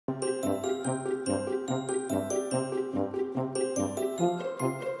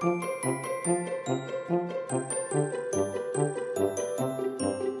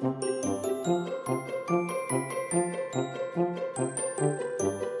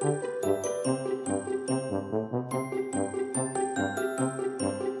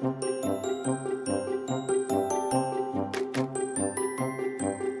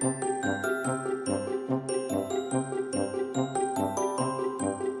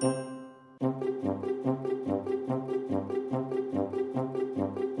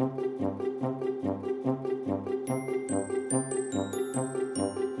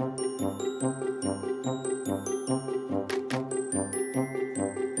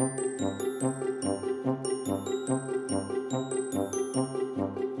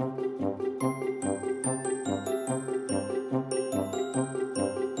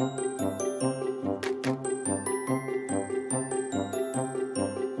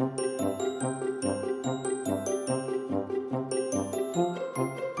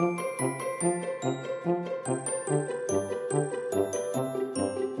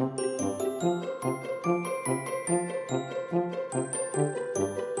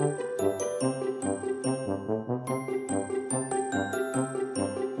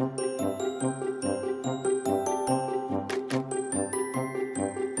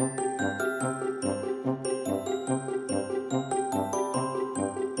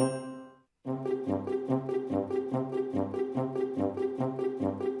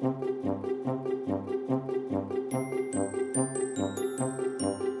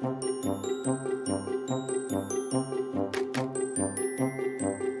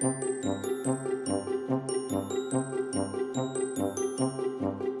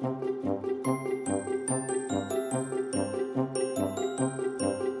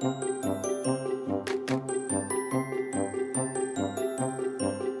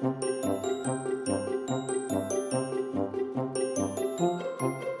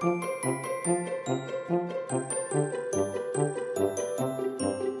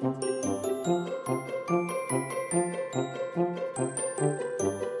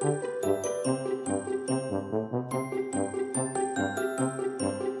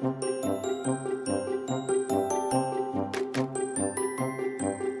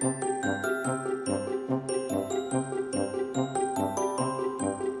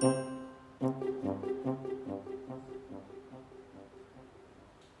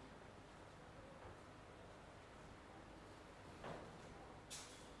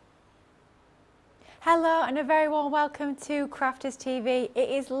Hello and a very warm welcome to Crafters TV. It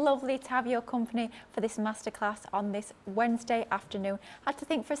is lovely to have your company for this masterclass on this Wednesday afternoon. I had to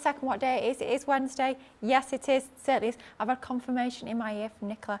think for a second what day it is. It is Wednesday. Yes, it is. It certainly is. I've had confirmation in my ear from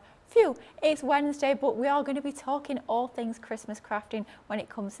Nicola. Phew, it's Wednesday, but we are going to be talking all things Christmas crafting when it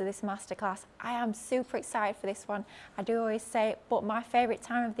comes to this masterclass. I am super excited for this one. I do always say it, but my favourite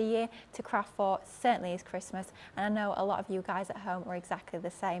time of the year to craft for certainly is Christmas. And I know a lot of you guys at home are exactly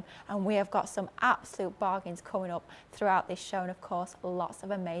the same. And we have got some absolute bargains coming up throughout this show, and of course, lots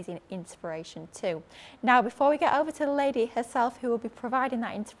of amazing inspiration too. Now, before we get over to the lady herself who will be providing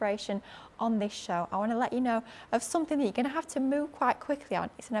that inspiration on this show, I want to let you know of something that you're going to have to move quite quickly on.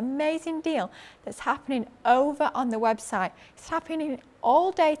 It's an amazing deal that's happening over on the website. It's happening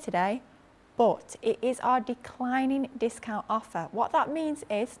all day today, but it is our declining discount offer. What that means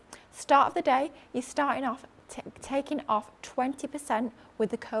is, start of the day, you're starting off taking off 20% with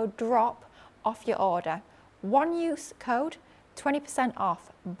the code DROP off your order. One use code, 20%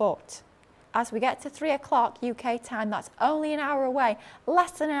 off, but as we get to 3 o'clock UK time, that's only an hour away,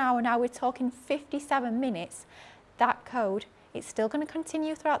 less than an hour now, we're talking 57 minutes. That code, it's still going to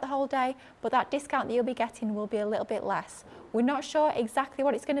continue throughout the whole day, but that discount that you'll be getting will be a little bit less. We're not sure exactly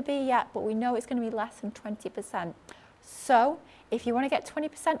what it's going to be yet, but we know it's going to be less than 20%. So if you want to get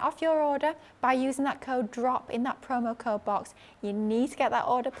 20% off your order by using that code DROP in that promo code box, you need to get that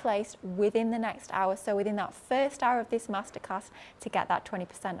order placed within the next hour, so within that first hour of this masterclass, to get that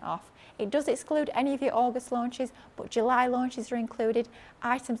 20% off. It does exclude any of your August launches, but July launches are included.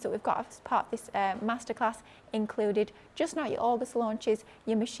 Items that we've got as part of this masterclass included, just not your August launches,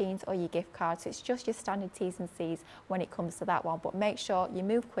 your machines or your gift cards. So it's just your standard T's and C's when it comes to that one. But make sure you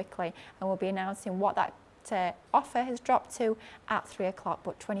move quickly, and we'll be announcing what that offer has dropped to at 3 o'clock,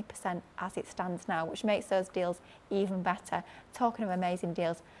 but 20% as it stands now, which makes those deals even better. Talking of amazing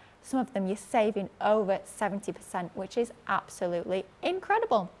deals, some of them you're saving over 70%, which is absolutely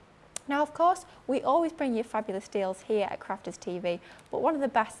incredible. Now, of course, we always bring you fabulous deals here at Crafters TV, but one of the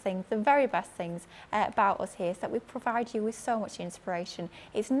best things, the very best things about us here is that we provide you with so much inspiration.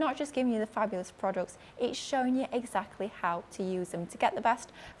 It's not just giving you the fabulous products, it's showing you exactly how to use them to get the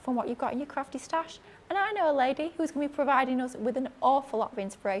best from what you've got in your crafty stash. And I know a lady who's going to be providing us with an awful lot of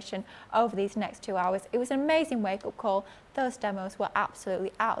inspiration over these next 2 hours. It was an amazing wake-up call. Those demos were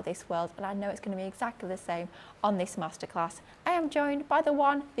absolutely out of this world, and I know it's going to be exactly the same on this masterclass. I am joined by the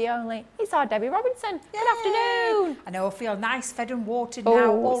one, the only, it's our Debbie Robinson. Yay! Good afternoon. I know, I feel nice, fed and watered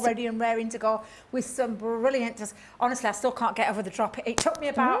now, all ready and raring to go with some brilliant, just honestly, I still can't get over the drop. It took me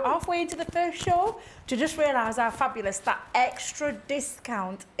about halfway into the first show to just realise how fabulous that extra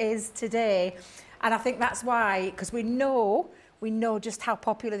discount is today. And I think that's why, because we know just how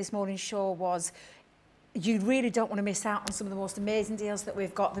popular this morning's show was. You really don't want to miss out on some of the most amazing deals that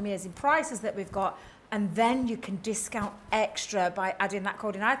we've got, the amazing prices that we've got, and then you can discount extra by adding that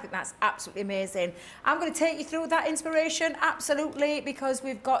code in. I think that's absolutely amazing. I'm going to take you through that inspiration, absolutely, because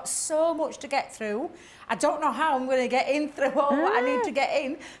we've got so much to get through. I don't know how I'm going to get in through all what I need to get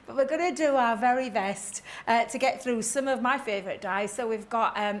in, but we're going to do our very best to get through some of my favourite dies. So we've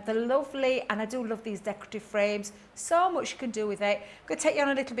got the lovely, and I do love these decorative frames, so much you can do with it. I'm going to take you on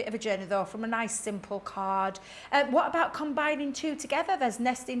a little bit of a journey though, from a nice simple card. What about combining two together? There's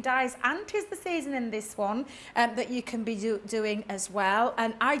nesting dies and 'tis the season in this one that you can be doing as well.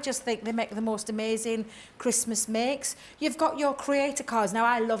 And I just think they make the most amazing Christmas makes. You've got your creator cards. Now,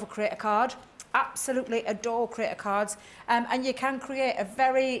 I love a creator card. Absolutely adore creator cards, and you can create a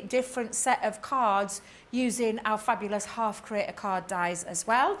very different set of cards using our fabulous half creator card dies as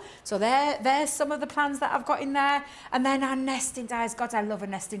well. So there's some of the plans that I've got in there. And then our nesting dies. God, I love a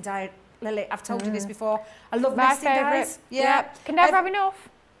nesting die, Lily. I've told you this before. I love My nesting favourite. dies. Yeah. Can never have enough.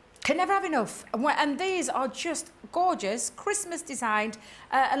 Can never have enough. And these are just gorgeous, Christmas designed,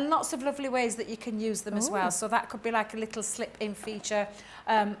 and lots of lovely ways that you can use them as well. So that could be like a little slip-in feature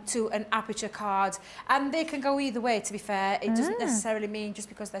to an aperture card. And they can go either way, to be fair. It doesn't necessarily mean just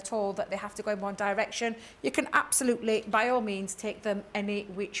because they're told that they have to go in one direction. You can absolutely, by all means, take them any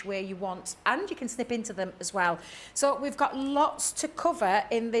which way you want. And you can snip into them as well. So we've got lots to cover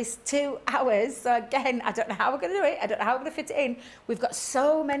in this 2 hours. So again, I don't know how we're going to do it. I don't know how we're going to fit it in. We've got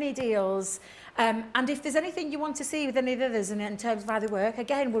so many deals. And if there's anything you want to see with any of the others in terms of how they work,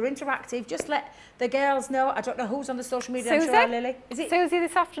 again, we're interactive. Just let the girls know. I don't know who's on the social media. Susie? I'm sure, Lily. Is it Susie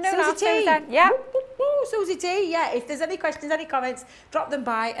this afternoon? Susie T. Yeah. Susie T. Yeah. If there's any questions, any comments, drop them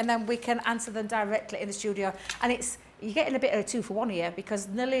by, and then we can answer them directly in the studio. And it's you're getting a bit of a 2-for-1 here, because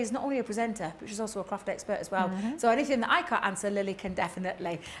Lily is not only a presenter, but she's also a craft expert as well. So anything that I can't answer, Lily can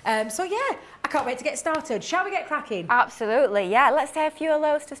definitely. So yeah, I can't wait to get started. Shall we get cracking? Absolutely, yeah. Let's say a few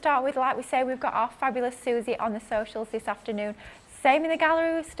hellos to start with. Like we say, we've got our fabulous Susie on the socials this afternoon. Same in the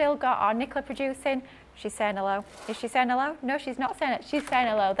gallery, we've still got our Nicola producing. She's saying hello. Is she saying hello? No, she's not saying it. She's saying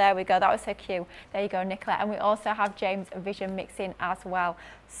hello. There we go. That was her cue. There you go, Nicola. And we also have James Vision mixing as well.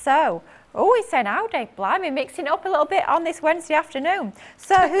 So, oh, he's saying howdy. Blimey, mixing up a little bit on this Wednesday afternoon.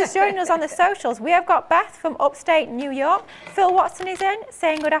 So, who's joining us on the socials? We have got Beth from upstate New York. Phil Watson is in,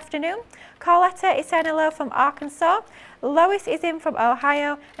 saying good afternoon. Carletta is saying hello from Arkansas. Lois is in from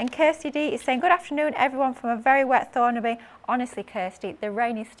Ohio. And Kirsty D is saying good afternoon, everyone, from a very wet Thornaby. Honestly, Kirsty, the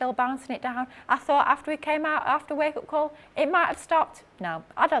rain is still bouncing it down. I thought after we came out after wake up call, it might have stopped. No,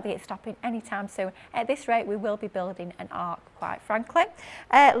 I don't think it's stopping anytime soon. At this rate, we will be building an ark, quite frankly.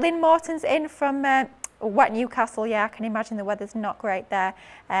 Lynn Morton's in from wet Newcastle. Yeah, I can imagine the weather's not great there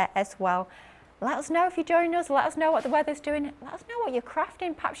as well. Let us know if you're joining us. Let us know what the weather's doing. Let us know what you're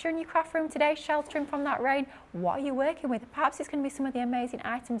crafting. Perhaps you're in your craft room today, sheltering from that rain. What are you working with? Perhaps it's going to be some of the amazing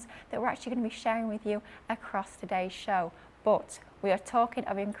items that we're actually going to be sharing with you across today's show. But we are talking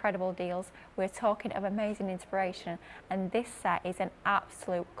of incredible deals. We're talking of amazing inspiration. And this set is an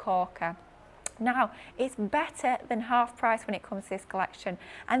absolute corker. Now, it's better than half price when it comes to this collection.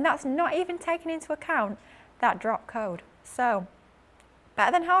 And that's not even taking into account that drop code. So,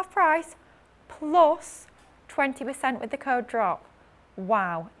 better than half price, plus 20% with the code drop.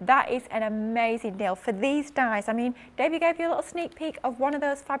 Wow, that is an amazing deal for these dies. I mean, Debby gave you a little sneak peek of one of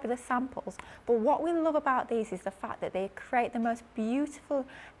those fabulous samples, but what we love about these is the fact that they create the most beautiful,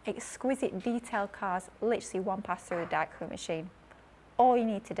 exquisite detail cards, literally one pass through the die cut machine. All you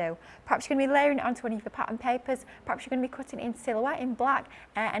need to do. Perhaps you're going to be layering it onto one of your pattern papers, perhaps you're going to be cutting it in silhouette in black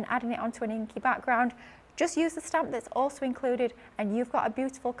and adding it onto an inky background. Just use the stamp that's also included and you've got a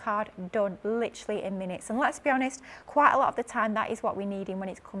beautiful card done literally in minutes. And let's be honest, quite a lot of the time that is what we need in when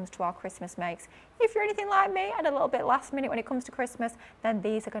it comes to our Christmas makes. If you're anything like me and a little bit last minute when it comes to Christmas, then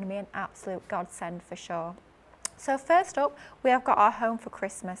these are going to be an absolute godsend for sure. So first up, we have got our Home for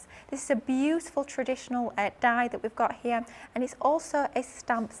Christmas. This is a beautiful traditional die that we've got here, and it's also a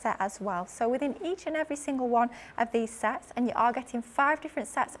stamp set as well. So within each and every single one of these sets, and you are getting 5 different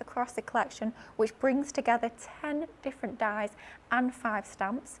sets across the collection, which brings together 10 different dies and 5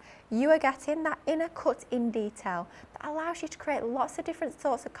 stamps, you are getting that inner cut in detail that allows you to create lots of different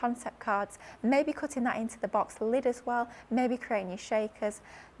sorts of concept cards, maybe cutting that into the box lid as well, maybe creating your shakers.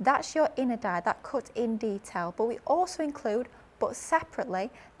 That's your inner die, that cut in detail, but we also include, but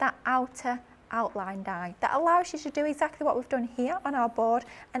separately, that outer outline die that allows you to do exactly what we've done here on our board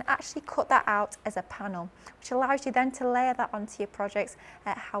and actually cut that out as a panel, which allows you then to layer that onto your projects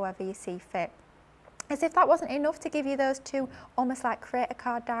however you see fit. As if that wasn't enough to give you those 2 almost like creator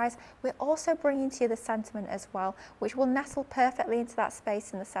card dies, we're also bringing to you the sentiment as well, which will nestle perfectly into that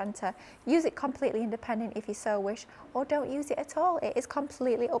space in the centre. Use it completely independent if you so wish, or don't use it at all. It is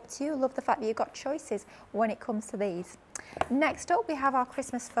completely up to you. Love the fact that you've got choices when it comes to these. Next up, we have our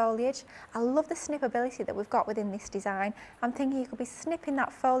Christmas foliage. I love the snippability that we've got within this design. I'm thinking you could be snipping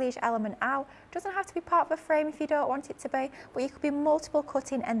that foliage element out. Doesn't have to be part of a frame if you don't want it to be, but you could be multiple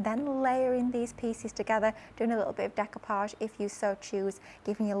cutting and then layering these pieces together, doing a little bit of decoupage if you so choose,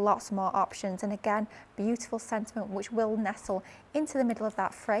 giving you lots more options. And again, beautiful sentiment which will nestle into the middle of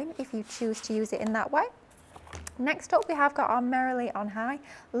that frame if you choose to use it in that way. Next up, we have got our Merrily on High.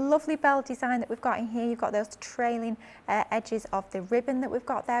 Lovely bell design that we've got in here. You've got those trailing edges of the ribbon that we've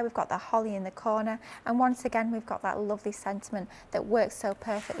got there. We've got the holly in the corner. And once again, we've got that lovely sentiment that works so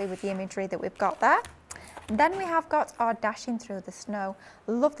perfectly with the imagery that we've got there. Then we have got our Dashing Through the Snow.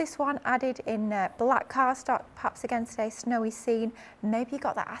 Love this one, added in black cardstock, perhaps against a snowy scene. Maybe you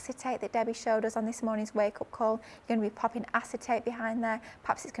got that acetate that Debbie showed us on this morning's wake-up call. You're going to be popping acetate behind there.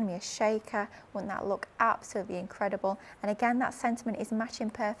 Perhaps it's going to be a shaker. Wouldn't that look absolutely incredible? And again, that sentiment is matching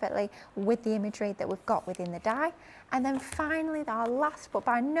perfectly with the imagery that we've got within the die. And then finally, our last but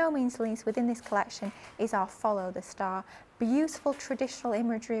by no means least within this collection is our Follow the Star. Beautiful traditional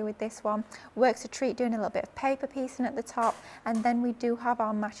imagery with this one. Works a treat doing a little bit of paper piecing at the top, and then we do have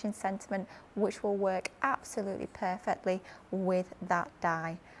our matching sentiment which will work absolutely perfectly with that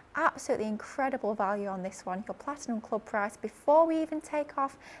die. Absolutely incredible value on this one. Your Platinum Club price before we even take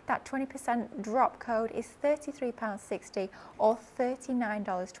off that 20% drop code is £33.60 or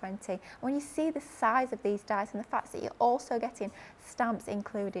 $39.20. When you see the size of these dies and the fact that you're also getting stamps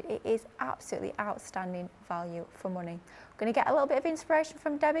included, it is absolutely outstanding value for money. Going to get a little bit of inspiration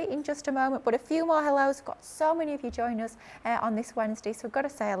from Debbie in just a moment, but a few more hellos. We've got so many of you joining us on this Wednesday, so we've got to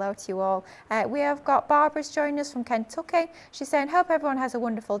say hello to you all. We have got Barbara's joining us from Kentucky. She's saying, hope everyone has a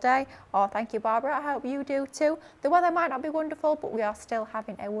wonderful day. Oh, thank you, Barbara. I hope you do too. The weather might not be wonderful, but we are still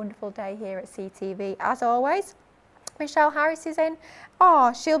having a wonderful day here at CTV, as always. Michelle Harris is in.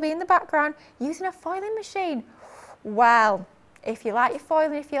 Oh, she'll be in the background using a foiling machine. Well, if you like your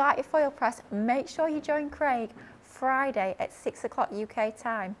foiling, if you like your foil press, make sure you join Craig Friday at 6 o'clock UK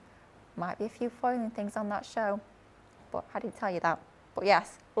time. Might be a few foiling things on that show, but I didn't tell you that. But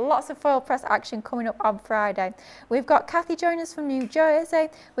yes, lots of foil press action coming up on Friday. We've got Kathy joining us from New Jersey.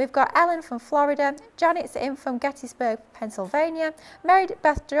 We've got Ellen from Florida. Janet's in from Gettysburg, Pennsylvania. Mary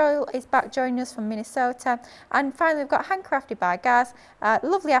Beth Doyle is back joining us from Minnesota. And finally, we've got Handcrafted by Gaz.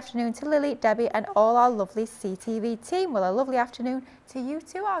 Lovely afternoon to Lily, Debbie, and all our lovely CTV team. Well, a lovely afternoon to you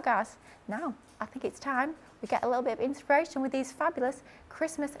too, our Gaz. Now, I think it's time we get a little bit of inspiration with these fabulous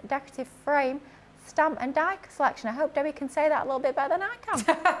Christmas decorative frame stamp and die selection. I hope Debbie can say that a little bit better than I can.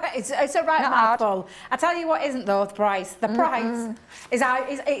 it's a right mouthful. I tell you what isn't though, the price. The price is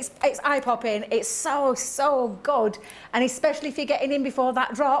eye-popping. It's so good. And especially if you're getting in before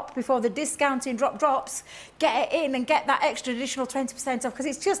that drop, before the discounting drops, get it in and get that extra additional 20% off, because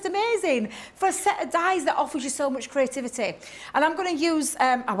it's just amazing for a set of dies that offers you so much creativity. And I'm going to use,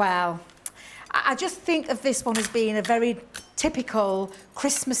 I just think of this one as being a very typical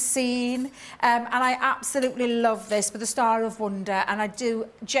Christmas scene, and I absolutely love this with the Star of Wonder, and I do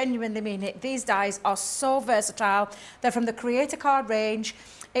genuinely mean it. These dies are so versatile. They're from the Creator Card range.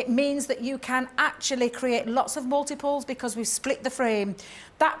 It means that you can actually create lots of multiples because we've split the frame.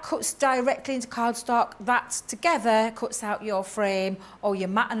 That cuts directly into cardstock. That together cuts out your frame or your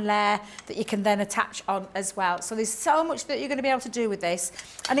mat and layer that you can then attach on as well. So there's so much that you're going to be able to do with this,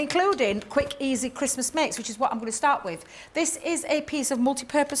 and including quick, easy Christmas makes, which is what I'm going to start with. This is a piece of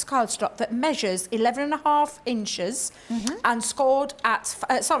multi-purpose cardstock that measures 11.5 inches and scored at,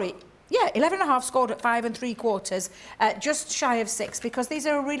 11.5 scored at 5 3/4, just shy of 6, because these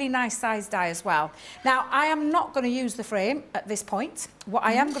are a really nice size die as well. Now, I am not going to use the frame at this point. What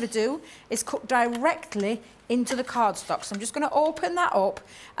I am going to do is cut directly into the cardstock. So I'm just going to open that up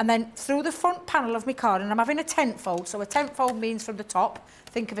and then through the front panel of my card, and I'm having a tent fold. So a tent fold means from the top,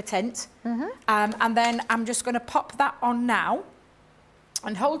 think of a tent. And then I'm just going to pop that on now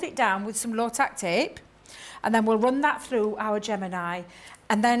and hold it down with some low-tack tape. And then we'll run that through our Gemini.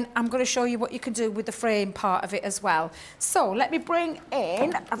 And then I'm going to show you what you can do with the frame part of it as well. So let me bring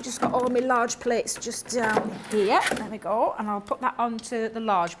in, I've just got all my large plates just down here. There we go. And I'll put that onto the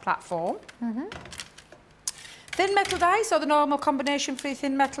large platform. Thin metal die, so the normal combination for your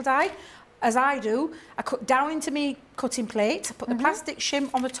thin metal die. As I do, I cut down into me cutting plate, put the plastic shim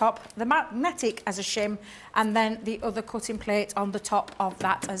on the top, the magnetic as a shim, and then the other cutting plate on the top of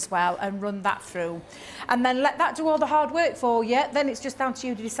that as well, and run that through. And then let that do all the hard work for you. Then it's just down to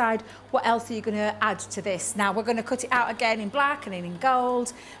you to decide what else are you going to add to this. Now, we're going to cut it out again in black and in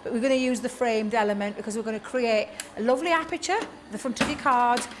gold, but we're going to use the framed element because we're going to create a lovely aperture at the front of your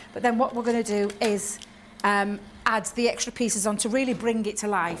card. But then what we're going to do is add the extra pieces on to really bring it to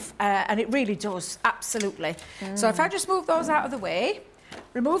life, and it really does, absolutely. So if I just move those out of the way,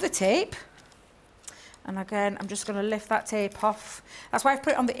 remove the tape, and again I'm just going to lift that tape off. That's why I've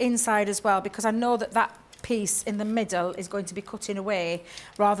put it on the inside as well, because I know that that piece in the middle is going to be cutting away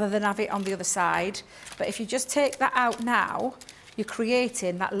rather than have it on the other side. But if you just take that out now, you're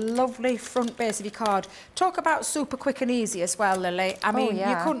creating that lovely front base of your card. Talk about super quick and easy as well, Lily. I mean,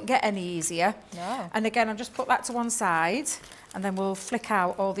 you couldn't get any easier. No. And again, I'll just put that to one side, and then we'll flick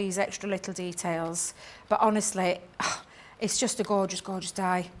out all these extra little details. But honestly, it's just a gorgeous, gorgeous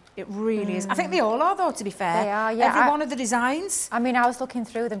die. It really is. I think they all are, though, to be fair. They are, yeah. Every one of the designs. I mean, I was looking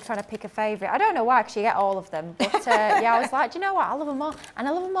through them trying to pick a favourite. I don't know why, because you get all of them. But yeah, I was like, do you know what? I love them all. And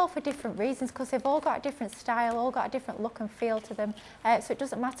I love them all for different reasons, because they've all got a different style, all got a different look and feel to them. So it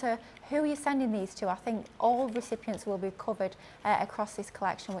doesn't matter who you're sending these to. I think all recipients will be covered across this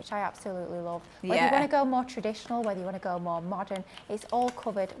collection, which I absolutely love. Whether you want to go more traditional, whether you want to go more modern, it's all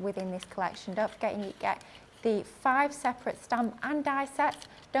covered within this collection. Don't forget, you get the 5 separate stamp and die sets.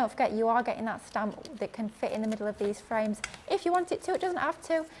 Don't forget, you are getting that stamp that can fit in the middle of these frames. If you want it to, it doesn't have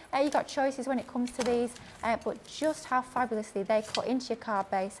to. You've got choices when it comes to these, but just how fabulously they cut into your card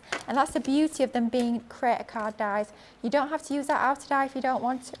base. And that's the beauty of them being Creator Card dies. You don't have to use that outer die if you don't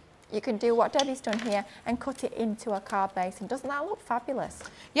want to. you can do what Debbie's done here and cut it into a card base. And doesn't that look fabulous?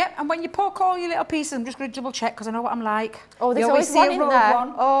 Yep, and when you poke all your little pieces, I'm just going to double check because I know what I'm like. Oh, there's you always always see one a in rogue there.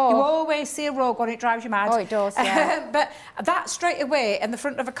 one. Oh. You always see a rogue one, it drives you mad. Oh, it does, yeah. But that straight away in the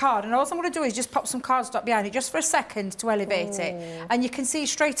front of a card, and all I'm going to do is just pop some cardstock behind it just for a second to elevate it. And you can see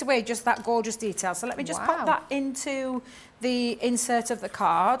straight away just that gorgeous detail. So let me just pop that into the insert of the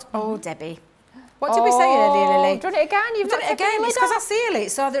card. Oh, Debbie. What did we say earlier, Lily? Done it again? You've done it again. It's because I seal it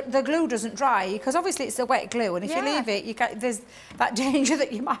so that the glue doesn't dry. Because obviously it's a wet glue, and if you leave it, there's that danger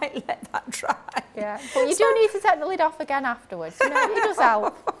that you might let that dry. Yeah, but you do need to take the lid off again afterwards. You know, it does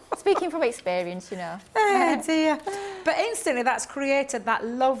help. Speaking from experience, you know. Oh dear. But instantly that's created that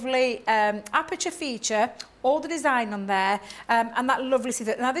lovely aperture feature, all the design on there, and that lovely see.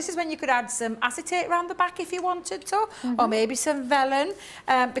 Now this is when you could add some acetate around the back if you wanted to, or maybe some vellum,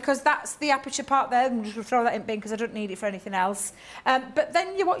 because that's the aperture part there. I'm just going to throw that in bin because I don't need it for anything else. But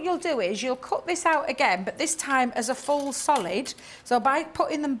then what you'll do is you'll cut this out again, but this time as a full solid. So by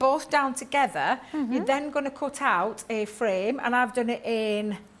putting them both down together, you're then going to cut out a frame, and I've done it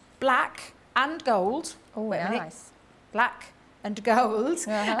in black and gold. Oh, nice. Black and gold,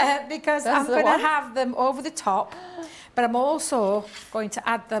 because I'm going to have them over the top, but I'm also going to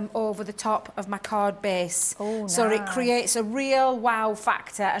add them over the top of my card base. Oh, so nice. it creates a real wow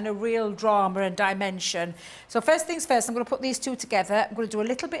factor and a real drama and dimension. So first things first, I'm going to put these two together. I'm going to do a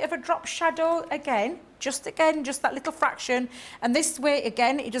little bit of a drop shadow again, just that little fraction. And this way,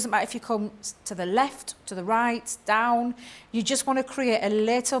 again, it doesn't matter if you come to the left, to the right, down. You just want to create a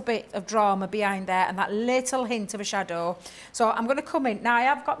little bit of drama behind there and that little hint of a shadow. So I'm going to come in. Now, I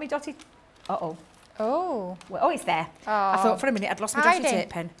have got my dotted... Uh-oh. Oh. Well, oh, it's there. Oh. I thought for a minute I'd lost my dotted tape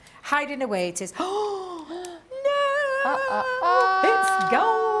pen. Hiding away it is. Oh, no! It's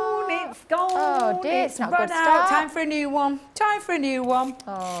gone. It's gone. Oh, dear. It's not run a good out. start. Time for a new one. Time for a new one.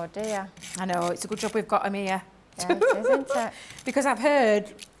 Oh, dear. I know. It's a good job we've got them here. Yeah, it is, isn't it? Because I've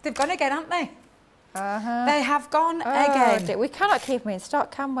heard they've gone again, haven't they? They have gone again. Dear. We cannot keep them in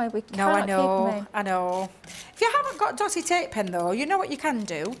stock, can we? We No, I cannot keep them know. in. I know. If you haven't got dotty tape pen though, you know what you can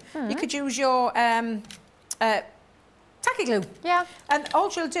do. You could use your tacky glue. Yeah. And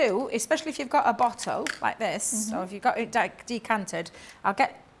all you'll do, especially if you've got a bottle like this, or if you've got it decanted, I'll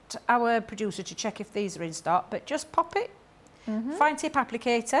get our producer to check if these are in stock, but just pop it, fine tip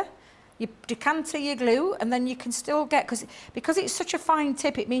applicator, you decanter your glue, and then you can still get, because it's such a fine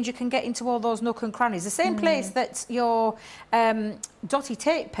tip, it means you can get into all those nook and crannies, the same place that your dotty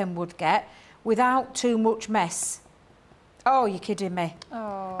tape pen would get without too much mess. Oh, you're kidding me.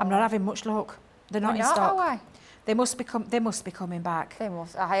 Oh. I'm not having much luck. They're not in stock. Are we? They must be coming back. They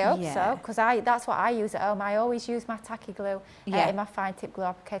must. I hope so, because that's what I use at home. I always use my tacky glue in my fine tip glue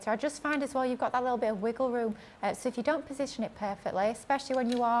applicator. I just find as well you've got that little bit of wiggle room. So if you don't position it perfectly, especially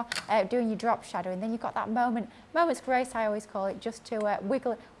when you are doing your drop shadowing, then you've got that moment's grace, I always call it, just to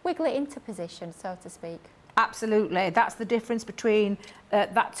wiggle it into position, so to speak. Absolutely, that's the difference between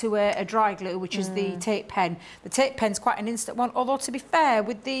that to a dry glue, which is the tape pen. The tape pen's quite an instant one, although to be fair,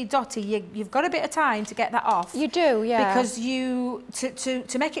 with the dotty, you've got a bit of time to get that off. You do, yeah. Because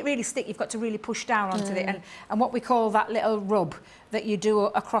to make it really stick, you've got to really push down onto it, and what we call that little rub that you do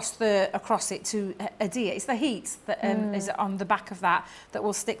across it to adhere. It's the heat that is on the back of that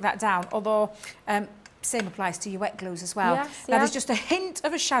will stick that down. Although. Same applies to your wet glues as well. Yes, now there's just a hint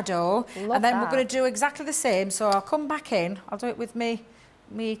of a shadow, and then we're going to do exactly the same. So I'll come back in. I'll do it with me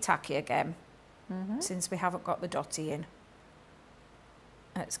tacky again, since we haven't got the dotty in.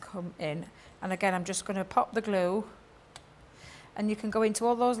 Let's come in, and again I'm just going to pop the glue, and you can go into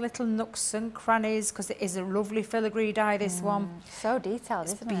all those little nooks and crannies because it is a lovely filigree dye. This one, so detailed,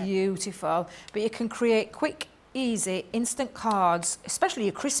 isn't it? It's beautiful, but you can create quick, easy, instant cards, especially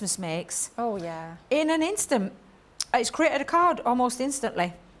your Christmas makes. Oh, yeah. In an instant. It's created a card almost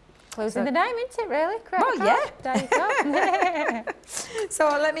instantly. Clues in the name, isn't it, really? Well, yeah. There you go. So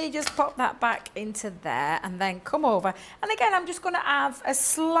let me just pop that back into there and then come over. And again, I'm just going to have a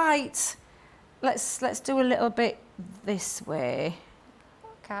slight, let's do a little bit this way.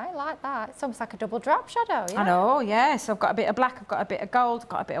 Okay, like that. It's almost like a double drop shadow, yeah? I know, yeah. So I've got a bit of black, I've got a bit of gold, I've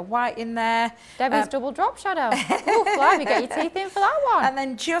got a bit of white in there. Debbie's double drop shadow. Oh, blimey, get your teeth in for that one. And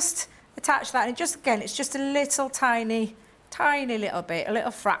then just attach that, and just again, it's just a little tiny little bit, a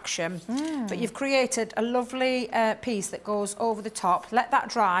little fraction. But you've created a lovely piece that goes over the top. Let that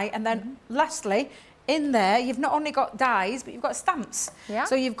dry, and then lastly, in there, you've not only got dies, but you've got stamps. Yeah.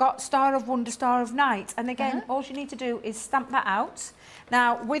 So you've got Star of Wonder, Star of Night. And again, all you need to do is stamp that out.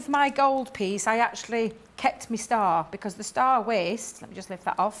 Now, with my gold piece, I actually kept my star, because the star waist, let me just lift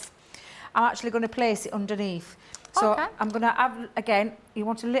that off, I'm actually going to place it underneath. So Okay. I'm going to have, again, you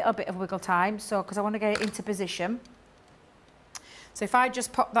want a little bit of wiggle time, so because I want to get it into position. So if I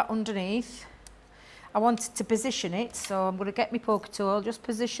just pop that underneath, I want to position it, so I'm going to get my poker tool, just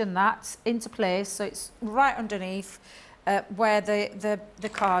position that into place so it's right underneath where the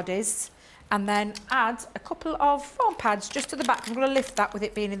card is, and then add a couple of foam pads just to the back. I'm going to lift that with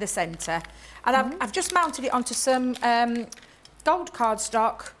it being in the centre. And I've just mounted it onto some gold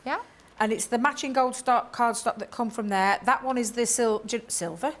cardstock. Yeah. And it's the matching gold cardstock that come from there. That one is the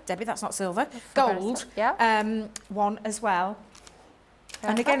silver, Debbie, that's not silver, gold one as well.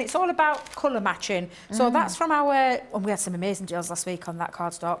 And again, it's all about colour matching. So that's from our, and we had some amazing deals last week on that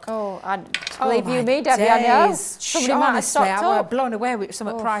cardstock. Oh, and believe you me, Debbie, I know. Somebody might have stocked I was blown away with some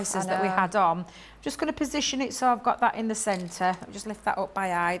of the prices that we know. had on. Just going to position it so I've got that in the centre. Just lift that up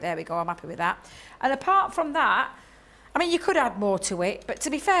by eye. There we go, I'm happy with that. And apart from that, I mean, you could add more to it, but to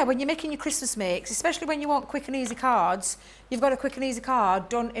be fair, when you're making your Christmas makes, especially when you want quick and easy cards, you've got a quick and easy card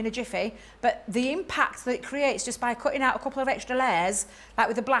done in a jiffy, but the impact that it creates just by cutting out a couple of extra layers, like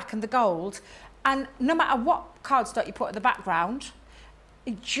with the black and the gold, and no matter what cardstock you put in the background,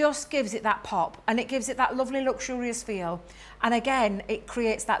 it just gives it that pop, and it gives it that lovely luxurious feel. And again, it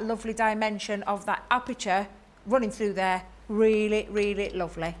creates that lovely dimension of that aperture running through there. Really, really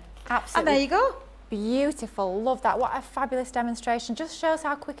lovely. Absolutely. And there you go. Beautiful, love that. What a fabulous demonstration. Just shows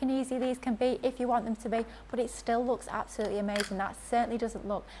how quick and easy these can be if you want them to be, but it still looks absolutely amazing. That certainly doesn't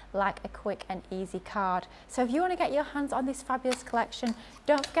look like a quick and easy card. So if you want to get your hands on this fabulous collection,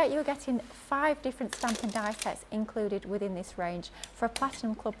 don't forget you're getting 5 different stamp and die sets included within this range for a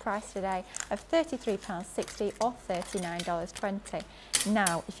Platinum Club price today of £33.60 or $39.20.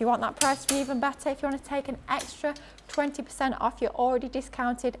 Now, if you want that price to be even better, if you want to take an extra 20% off your already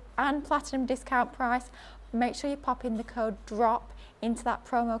discounted and platinum discount price, make sure you pop in the code DROP into that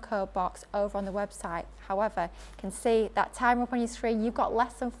promo code box over on the website. However, you can see that timer up on your screen, you've got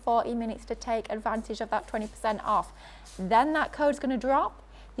less than 40 minutes to take advantage of that 20% off. Then that code's going to drop.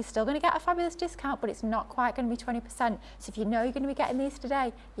 You're still going to get a fabulous discount, but it's not quite going to be 20%. So if you know you're going to be getting these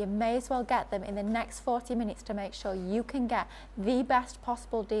today, you may as well get them in the next 40 minutes to make sure you can get the best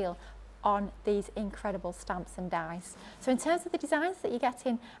possible deal on these incredible stamps and dies. So in terms of the designs that you're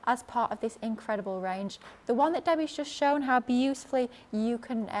getting as part of this incredible range, the one that Debbie's just shown how beautifully you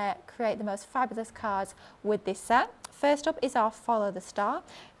can create the most fabulous cards with this set. First up is our Follow the Star.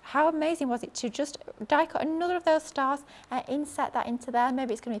 How amazing was it to just die cut another of those stars and inset that into there?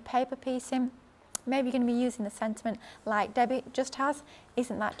 Maybe it's going to be paper piecing. Maybe you're going to be using the sentiment like Debbie just has.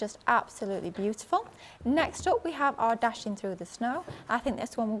 Isn't that just absolutely beautiful? Next up, we have our Dashing Through the Snow. I think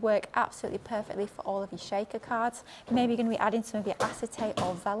this one will work absolutely perfectly for all of your shaker cards. Maybe you're going to be adding some of your acetate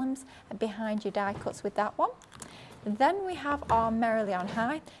or vellums behind your die cuts with that one. Then we have our Merrily on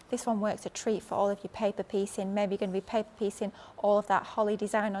High. This one works a treat for all of your paper piecing. Maybe you're going to be paper piecing all of that holly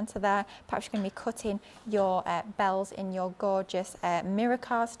design onto there. Perhaps you're going to be cutting your bells in your gorgeous mirror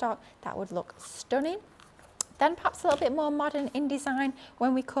cardstock. That would look stunning. Then perhaps a little bit more modern in design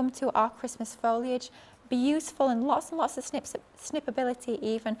when we come to our Christmas foliage. Beautiful and lots of snippability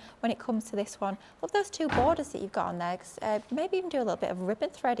even when it comes to this one. Love those 2 borders that you've got on there. Maybe even do a little bit of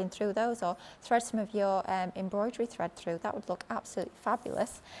ribbon threading through those, or thread some of your embroidery thread through. That would look absolutely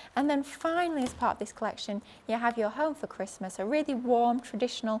fabulous. And then finally, as part of this collection, you have your Home for Christmas, a really warm,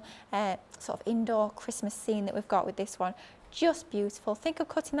 traditional sort of indoor Christmas scene that we've got with this one. Just beautiful. Think of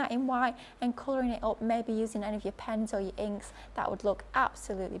cutting that in white and colouring it up, maybe using any of your pens or your inks. That would look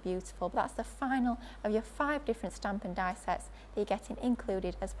absolutely beautiful. But that's the final of your 5 different stamp and die sets that you're getting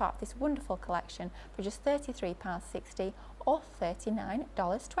included as part of this wonderful collection for just £33.60 or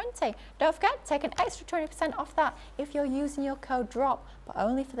 $39.20. Don't forget, take an extra 20% off that if you're using your code DROP, but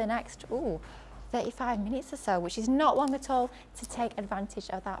only for the next 35 minutes or so, which is not long at all to take advantage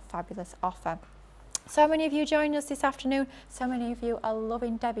of that fabulous offer. So many of you joining us this afternoon. So many of you are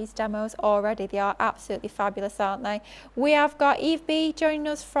loving Debbie's demos already. They are absolutely fabulous, aren't they? We have got Eve B joining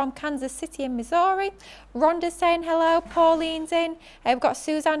us from Kansas City in Missouri. Rhonda's saying hello. Pauline's in. We've got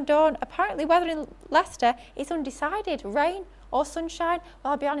Suzanne Dawn. Apparently weather in Leicester is undecided. Rain or sunshine?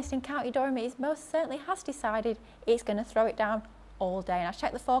 Well, I'll be honest, in County Durham it most certainly has decided it's going to throw it down all day. And I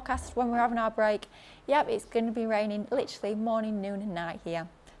checked the forecast when we're having our break. Yep, it's going to be raining literally morning, noon and night here.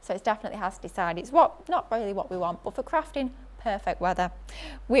 So it definitely has decided. It's not really what we want, but for crafting, perfect weather.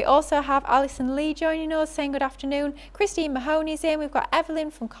 We also have Alison Lee joining us saying good afternoon. Christine Mahoney's in. We've got Evelyn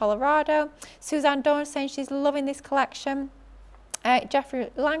from Colorado. Suzanne Dawn saying she's loving this collection.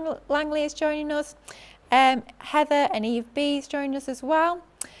 Jeffrey Langley is joining us. Heather and Eve B is joining us as well.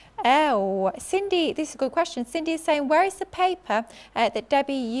 Oh, Cindy, this is a good question. Cindy is saying, where is the paper that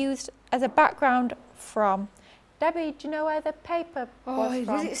Debbie used as a background from? Debbie, do you know where the paper was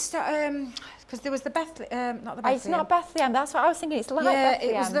from? Because there was the Bethlehem, not the Bethlehem. It's not Bethlehem, that's what I was thinking. It's like Bethlehem.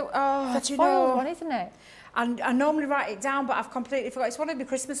 It was the, it's a foiled one, isn't it? And I normally write it down, but I've completely forgot. It's one of the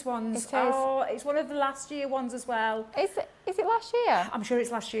Christmas ones. It is. Oh, it's one of the last year ones as well. Is it last year? I'm sure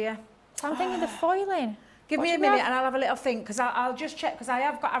it's last year. So I'm thinking the foiling. Give me a minute and I'll have a little think, because I'll just check, because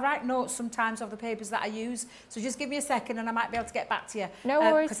I write notes sometimes of the papers that I use. So just give me a second and I might be able to get back to you. No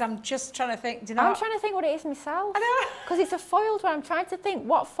worries. Because I'm just trying to think. Do you know I'm trying to think what it is myself. I know. Because it's a foiled one. I'm trying to think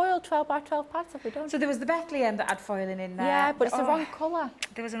what foiled 12 by 12 pads have we done? So there was the Bethlehem that had foiling in there. Yeah, but it's the wrong colour.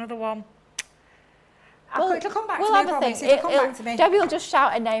 There was another one. It'll come back we'll to me. have a think. It'll come back to me. Debbie will just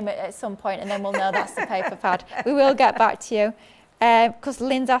shout a name at some point and then we'll know that's the paper pad. We will get back to you. Because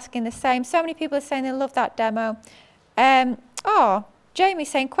Lynn's asking the same. So many people are saying they love that demo. Jamie's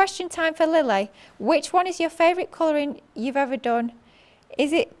saying, question time for Lilly. Which one is your favourite colouring you've ever done?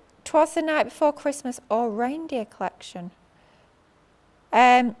 Is it Twas the Night Before Christmas or Reindeer Collection?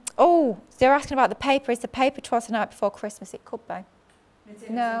 They're asking about the paper. Is the paper Twas the Night Before Christmas? It could be.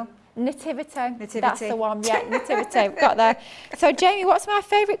 Nativity. No. Nativity. Nativity. That's the one. Yeah, Nativity. We've got there. So, Jamie, what's my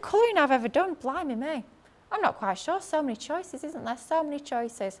favourite colouring I've ever done? Blimey me. I'm not quite sure. So many choices, isn't there? So many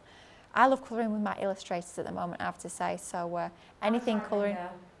choices. I love colouring with my illustrators at the moment, I have to say. So, anything colouring.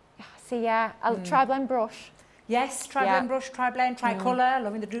 See, yeah. Tri-blend brush. Yes, tri-blend brush, tri-blend, tri-colour.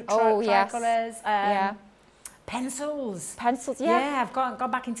 Loving the tri-colours. Pencils. Pencils, yeah. Yeah, I've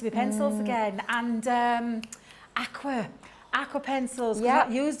gone back into my pencils again. And aqua pencils, because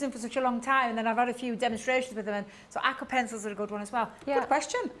I've used them for such a long time, and then I've had a few demonstrations with them, and so aqua pencils are a good one as well. Yeah. Good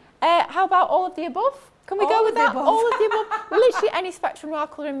question. How about all of the above? Can we go with that? All of the above. Literally any spectrum raw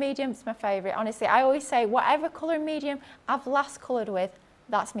colouring medium is my favourite. Honestly, I always say whatever colouring medium I've last coloured with,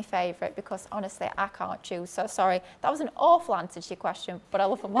 that's my favourite, because honestly I can't choose. So sorry, that was an awful answer to your question, but I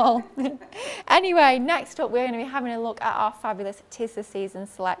love them all. Anyway, next up we're going to be having a look at our fabulous 'Tis the Season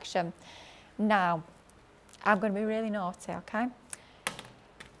selection. Now, I'm going to be really naughty, okay?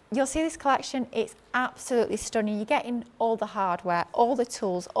 You'll see this collection, it's absolutely stunning. You're getting all the hardware, all the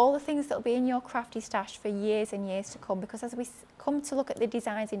tools, all the things that will be in your crafty stash for years and years to come, because as we come to look at the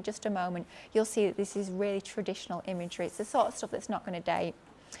designs in just a moment, you'll see that this is really traditional imagery. It's the sort of stuff that's not going to date.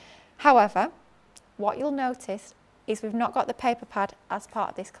 However, what you'll notice is we've not got the paper pad as part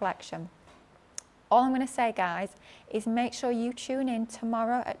of this collection. All I'm going to say, guys, is make sure you tune in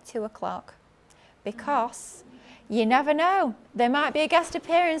tomorrow at 2 o'clock. Because you never know, there might be a guest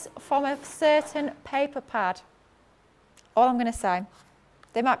appearance from a certain paper pad. All I'm going to say,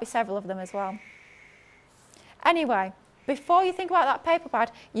 there might be several of them as well. Anyway, before you think about that paper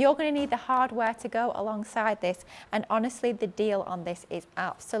pad, you're going to need the hardware to go alongside this. And honestly, the deal on this is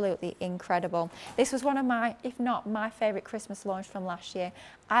absolutely incredible. This was one of my, if not my favourite Christmas launch from last year.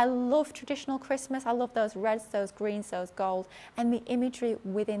 I love traditional Christmas. I love those reds, those greens, those gold. And the imagery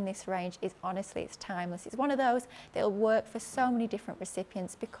within this range is honestly, it's timeless. It's one of those that will work for so many different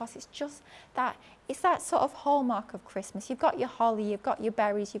recipients, because it's just that, it's that sort of hallmark of Christmas. You've got your holly, you've got your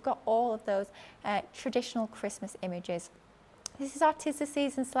berries, you've got all of those traditional Christmas images. This is our 'Tis the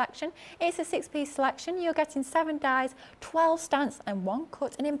Season selection. It's a 6-piece selection. You're getting 7 dies, 12 stamps and 1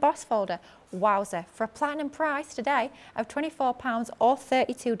 cut and emboss folder. Wowzer, for a platinum price today of £24 or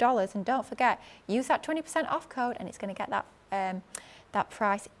 $32. And don't forget, use that 20% off code and it's going to get that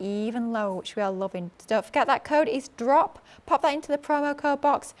price even lower, which we are loving. Don't forget that code is DROP. Pop that into the promo code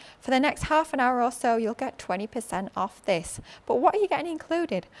box. For the next half an hour or so, you'll get 20% off this. But what are you getting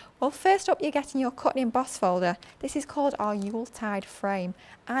included? Well, first up, you're getting your cut and emboss folder. This is called our Yuletide frame.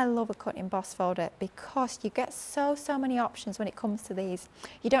 I love a cut and emboss folder because you get so many options when it comes to these.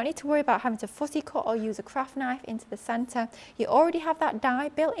 You don't need to worry about having to fussy cut or use a craft knife into the centre. You already have that die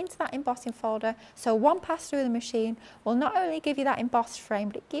built into that embossing folder, so one pass through the machine will not only give you that embossed frame,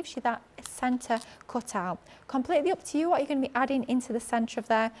 but it gives you that centre cut out. Completely up to you what you're going to be adding into the centre of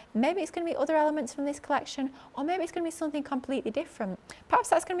there. Maybe it's going to be other elements from this collection, or maybe it's going to be something completely different. Perhaps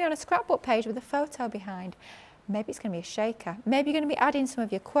that's going to be on a scrapbook page with a photo behind. Maybe it's going to be a shaker. Maybe you're going to be adding some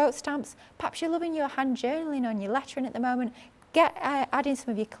of your quote stamps. Perhaps you're loving your hand journaling on your lettering at the moment. Adding some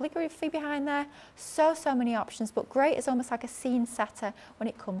of your calligraphy behind there. So many options, but great as almost like a scene setter when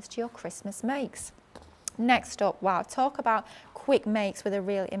it comes to your Christmas makes. Next up, wow, talk about quick makes with a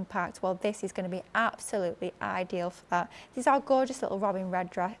real impact. Well, this is going to be absolutely ideal for that. This is our gorgeous little robin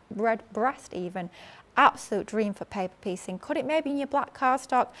red breast even. Absolute dream for paper piecing. Cut it maybe in your black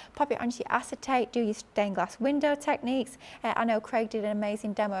cardstock, pop it onto your acetate, do your stained glass window techniques. I know Craig did an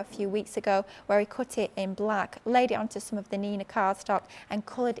amazing demo a few weeks ago where he cut it in black, laid it onto some of the Nina cardstock and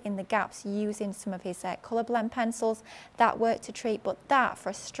coloured in the gaps using some of his colour blend pencils. That worked a treat, but that for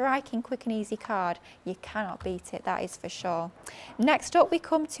a striking, quick and easy card, you cannot beat it, that is for sure. Next up we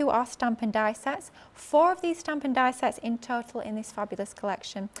come to our stamp and die sets. 4 of these stamp and die sets in total in this fabulous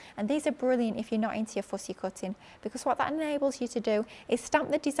collection, and these are brilliant if you're not into your fussy cutting, because what that enables you to do is stamp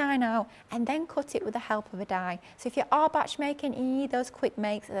the design out and then cut it with the help of a die. So if you are batch making and you need those quick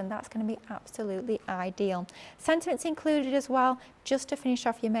makes, then that's going to be absolutely ideal. Sentiments included as well, just to finish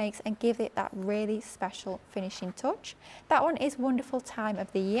off your makes and give it that really special finishing touch. That one is Wonderful Time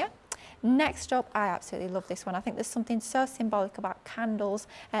of the Year. Next up, I absolutely love this one. I think there's something so symbolic about candles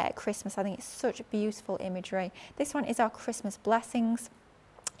at Christmas. I think it's such beautiful imagery. This one is our Christmas Blessings.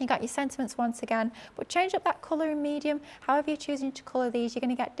 You got your sentiments once again, but change up that colour and medium. However you're choosing to colour these, you're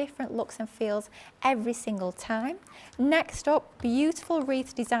going to get different looks and feels every single time. Next up, beautiful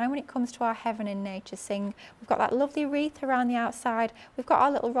wreath design when it comes to our Heaven and Nature Sing. We've got that lovely wreath around the outside. We've got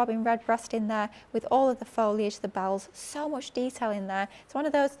our little robin redbreast in there with all of the foliage, the bells, so much detail in there. It's one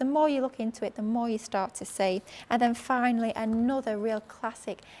of those, the more you look into it, the more you start to see. And then finally, another real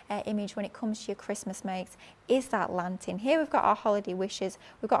classic image when it comes to your Christmas makes is that lantern. Here we've got our holiday wishes.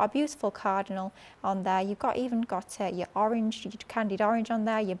 We've got our beautiful cardinal on there. You've even got your orange, your candied orange on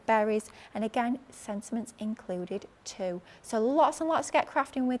there, your berries, and again, sentiments included too. So lots and lots to get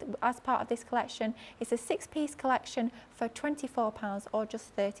crafting with as part of this collection. It's a 6-piece collection for £24 or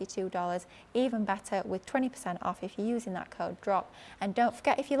just $32. Even better with 20% off if you're using that code DROP. And don't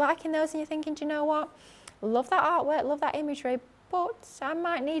forget, if you're liking those and you're thinking, do you know what? Love that artwork, love that imagery, but I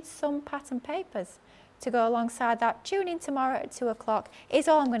might need some pattern papers to go alongside that. Tune in tomorrow at 2 o'clock is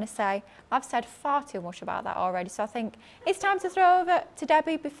all I'm going to say. I've said far too much about that already, so I think it's time to throw over to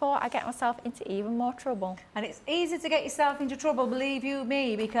Debbie before I get myself into even more trouble. And it's easy to get yourself into trouble, believe you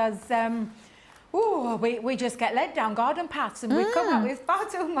me, because we just get led down garden paths and we come up with far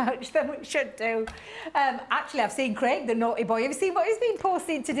too much than we should do. Actually, I've seen Craig, the naughty boy. Have you seen what he's been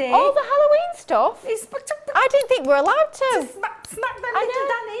posting today? All the Halloween stuff? I didn't think we were allowed to. Smack them little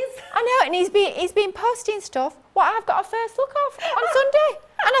Dannies. I know, and he's been posting stuff what I've got a first look of on Sunday.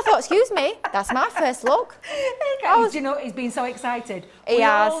 And I thought, excuse me, that's my first look. Do you know, he's been so excited. We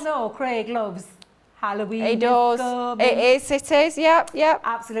all know Craig loves Halloween. He does. It is, yep.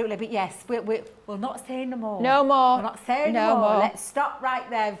 Absolutely, but yes, we'll not say no more. No more. We'll not say no more. Let's stop right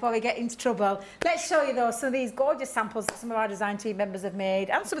there before we get into trouble. Let's show you though some of these gorgeous samples that some of our design team members have made,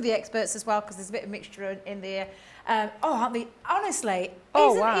 and some of the experts as well, because there's a bit of mixture in there. Aren't they? Honestly,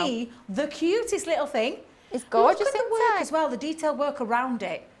 isn't he the cutest little thing? It's gorgeous in work as well, the detail work around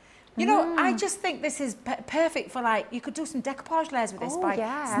it. You know, I just think this is perfect for, like, you could do some decoupage layers with this by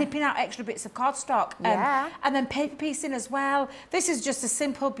snipping out extra bits of cardstock and then paper piecing as well. This is just a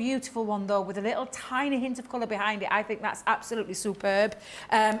simple, beautiful one though, with a little tiny hint of colour behind it. I think that's absolutely superb.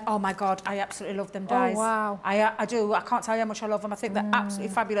 Oh my God, I absolutely love them dies. Oh wow. I do. I can't tell you how much I love them. I think they're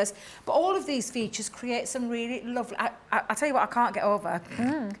absolutely fabulous. But all of these features create some really lovely. I tell you what, I can't get over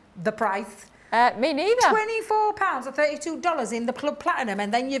the price. Me neither. £24 or $32 in the Club Platinum,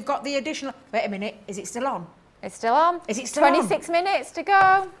 and then you've got the additional. Wait a minute, is it still on? It's still on. Is it still 26 minutes to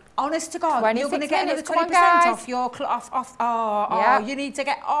go. Honest to God, you're going to get another 20% off your you need to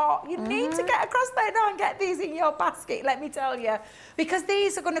get need to get across there now and get these in your basket, let me tell you, because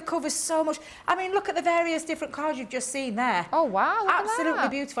these are going to cover so much. I mean, look at the various different cards you've just seen there. Oh wow, look absolutely at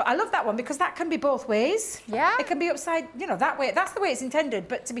that. Beautiful. I love that one because that can be both ways. Yeah, it can be upside, you know, that way. That's the way it's intended.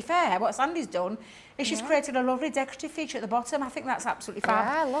 But to be fair, what Sandy's done is she's created a lovely decorative feature at the bottom. I think that's absolutely fab.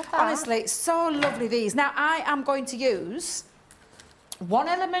 Yeah, I love that. Honestly, it's so lovely. These now, I am going to use one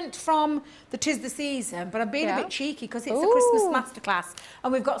element from the 'Tis the Season, but I'm being a bit cheeky because it's a Christmas masterclass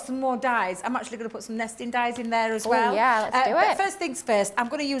and we've got some more dies. I'm actually going to put some nesting dies in there as well. Yeah, let's do it. But first things first, I'm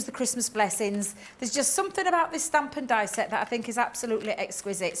going to use the Christmas Blessings. There's just something about this stamp and die set that I think is absolutely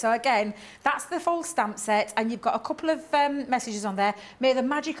exquisite. So again, that's the full stamp set, and you've got a couple of messages on there. May the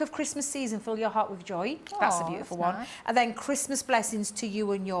magic of Christmas season fill your heart with joy. That's a beautiful one. Nice. And then Christmas blessings to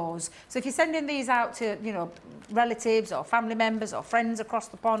you and yours. So if you're sending these out to, you know, relatives or family members or friends across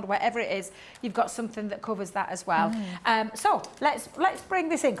the pond, wherever it is, you've got something that covers that as well. So let's bring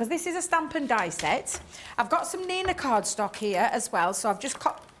this in, because this is a stamp and die set. I've got some Nina cardstock here as well, so I've just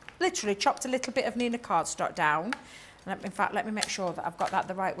literally chopped a little bit of Nina cardstock down. And in fact, let me make sure that I've got that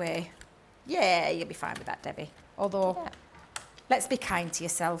the right way. Yeah, you'll be fine with that, Debbie. Although let's be kind to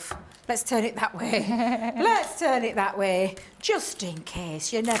yourself. Let's turn it that way. Let's turn it that way, just in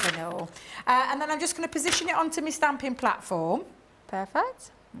case, you never know. And then I'm just going to position it onto my stamping platform.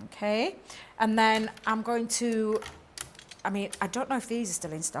 Perfect. Okay, and then I'm going to, I mean, I don't know if these are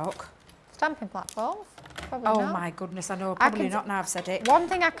still in stock. Stamping platforms? Probably Oh not. my goodness, I know, probably not now I've said it. One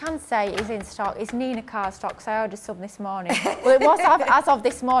thing I can say is in stock is Nina cardstock, because I ordered some this morning. Well, it was as of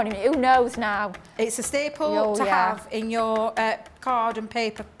this morning, who knows now? It's a staple to have in your card and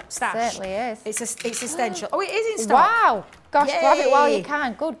paper stash. It certainly is. It's essential. Oh, it is in stock. Wow! Gosh, grab it while you Yay.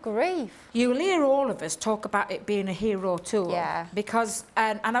 can. Good grief. You'll hear all of us talk about it being a hero tool. Yeah. Because,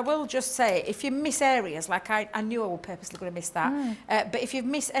 and I will just say, if you miss areas, like I knew I was purposely going to miss that, but if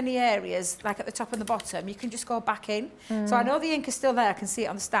you've missed any areas, like at the top and the bottom, you can just go back in. So I know the ink is still there, I can see it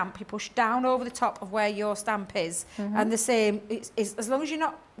on the stamp. You push down over the top of where your stamp is, and the same, it's, as long as you're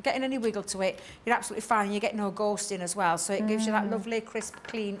not getting any wiggle to it, you're absolutely fine. You get no ghosting as well, so it gives you that lovely, crisp,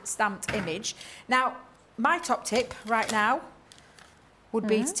 clean, stamped image. Now, my top tip right now would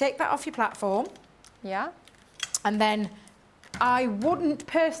be to take that off your platform. Yeah. And then I wouldn't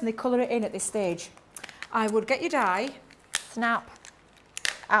personally colour it in at this stage. I would get your dye. Snap.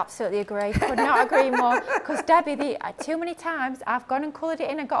 Absolutely agree. Could not agree more. Because Debbie, too many times I've gone and coloured it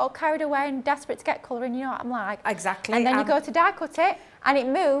in and got all carried away and desperate to get colouring. You know what I'm like? Exactly. And then you go to die cut it and it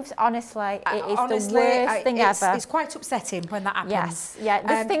moves. Honestly, it is the worst thing ever. It's quite upsetting when that happens. Yes. Yeah.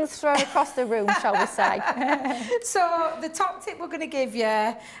 There's things thrown across the room, shall we say? So the top tip we're going to give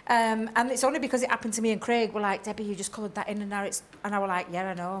you, and it's only because it happened to me and Craig, were like, Debbie, you just coloured that in, and now it's, and I was like, yeah,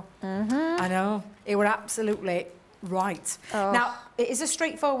 I know. I know. It were absolutely right. Now, it is a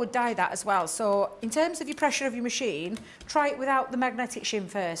straightforward die, that as well. So in terms of your pressure of your machine, try it without the magnetic shim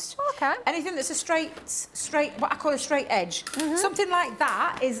first. Okay. Anything that's a straight, what I call a straight edge, something like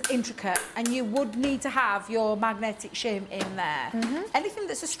that is intricate, and you would need to have your magnetic shim in there. Anything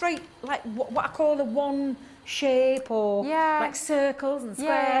that's a straight, like what I call a one shape, or like circles and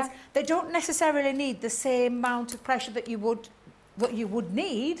squares, they don't necessarily need the same amount of pressure that you would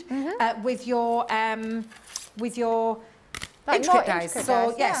need with your Like intricate dies. intricate So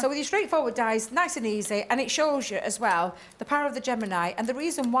dies, yeah, so with your straightforward dies, nice and easy, and it shows you as well the power of the Gemini, and the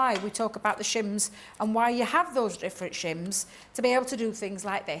reason why we talk about the shims and why you have those different shims to be able to do things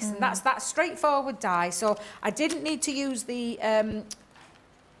like this. And that's that straightforward die. So I didn't need to use the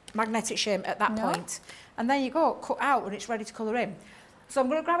magnetic shim at that point. And there you go, cut out, and it's ready to colour in. So I'm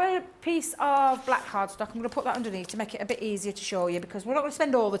going to grab a piece of black cardstock. I'm going to put that underneath to make it a bit easier to show you, because we're not going to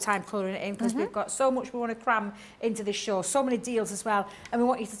spend all the time colouring it in, because we've got so much we want to cram into this show, so many deals as well, and we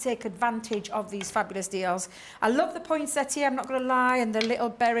want you to take advantage of these fabulous deals. I love the poinsettia, I'm not going to lie, and the little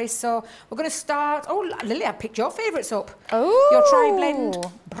berries. So we're going to start. Oh, Lily, I picked your favourites up. Oh, your tri-blend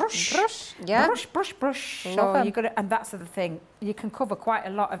brush. Yeah. Brush. Love So 'em. you're gonna, and that's the thing. You can cover quite a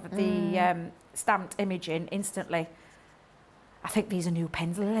lot of the stamped image in instantly. I think these are new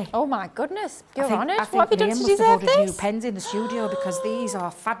pens, Lily. Oh my goodness, you're on it. I think What have you done Liam to must have deserve ordered new this? pens in the studio, because these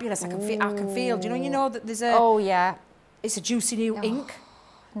are fabulous. I can feel. Do you know that there's a? Oh yeah. It's a juicy new ink.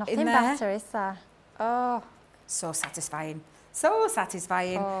 Nothing in there. better, is there? Oh. So satisfying. So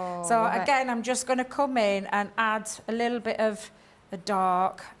satisfying. Oh, so love it. again, I'm just going to come in and add a little bit of the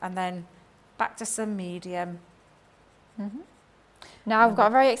dark, and then back to some medium. Now I've got a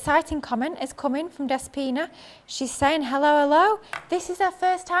very exciting comment. It's coming from Despina. She's saying, hello. This is her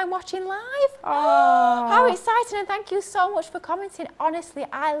first time watching live. Oh. How exciting, and thank you so much for commenting. Honestly,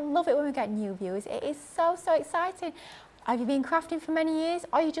 I love it when we get new viewers. It is so exciting. Have you been crafting for many years?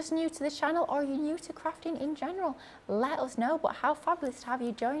 Are you just new to the channel, or are you new to crafting in general? Let us know. But how fabulous to have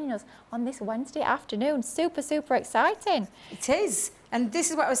you joining us on this Wednesday afternoon. Super exciting. It is. And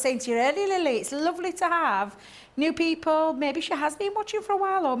this is what I was saying to you earlier, Lily. It's lovely to have new people. Maybe she has been watching for a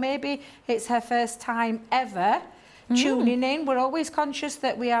while, or maybe it's her first time ever tuning in. We're always conscious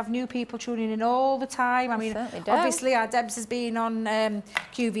that we have new people tuning in all the time. I mean, obviously our Debs has been on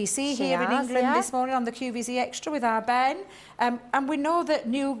QVC here in England this morning on the QVC Extra with our Ben. And we know that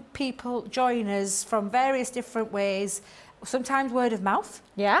new people join us from various different ways. Sometimes word of mouth.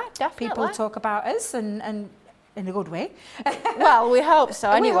 Yeah, definitely. People talk about us, and in a good way. Well, we hope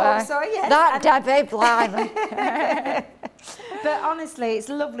so anyway. We hope so, yes. That Debbie, blimey. But honestly, it's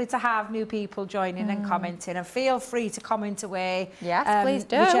lovely to have new people joining and commenting, and feel free to comment away. Yes, please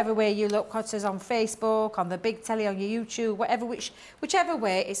do. Whichever way you look at us, on Facebook, on the big telly, on your YouTube, whichever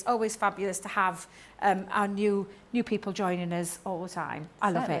way, it's always fabulous to have our new people joining us all the time.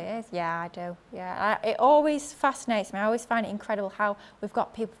 I love it. It is. Yeah, I do. Yeah, it always fascinates me. I always find it incredible how we've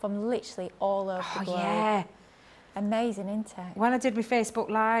got people from literally all over the globe. Yeah. Amazing, isn't it? When I did my Facebook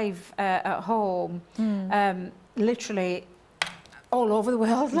Live at home, literally all over the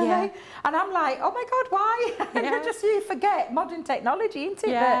world, Lily. Yeah. And I'm like, oh my God, why? Yeah. Just you forget modern technology, isn't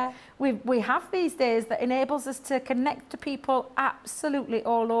it? Yeah. That we have these days that enables us to connect to people absolutely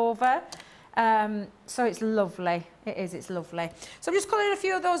all over. So it's lovely. It is, it's lovely. So I'm just colouring a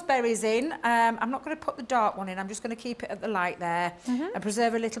few of those berries in. I'm not going to put the dark one in. I'm just going to keep it at the light there and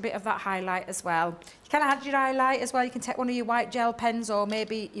preserve a little bit of that highlight as well. You can add your highlight as well. You can take one of your white gel pens, or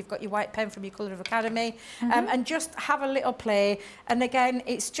maybe you've got your white pen from your Colour of Academy, and just have a little play. And again,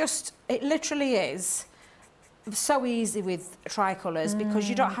 it literally is so easy with tricolours because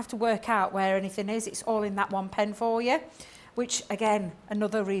you don't have to work out where anything is. It's all in that one pen for you, which again,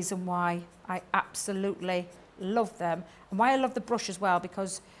 another reason why I absolutely love them, and why I love the brush as well,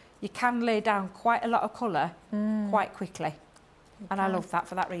 because you can lay down quite a lot of colour quite quickly. And I love that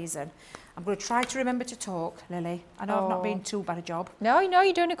for that reason. I'm going to try to remember to talk, Lily. I know I've not been too bad a job. No,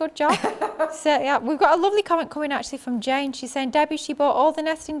 you're doing a good job. So, yeah, we've got a lovely comment coming actually from Jane. She's saying, Debbie, she bought all the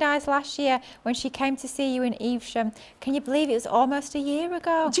nesting dies last year when she came to see you in Evesham. Can you believe it was almost a year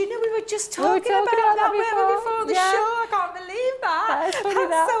ago? Do you know we were just talking about that before the show? I can't believe that. That's funny,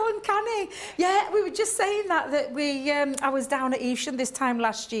 That's so uncanny. Yeah, we were just saying that we I was down at Evesham this time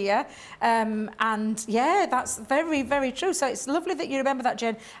last year, and yeah, that's very, very true. So it's lovely that you remember that,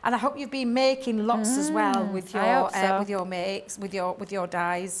 Jen, and I hope you've been making lots as well with your makes, with your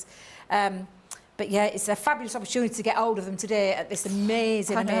dyes. But yeah, it's a fabulous opportunity to get hold of them today at this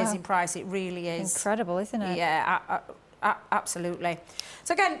amazing price. It really is incredible, isn't it? Yeah, absolutely.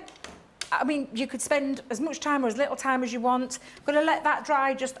 So again, I mean, you could spend as much time or as little time as you want. I'm going to let that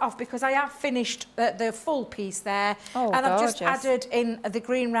dry just off because I have finished the full piece there. Oh, and I've gorgeous. just added in the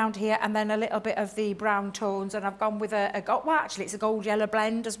green round here and then a little bit of the brown tones. And I've gone with actually it's a gold yellow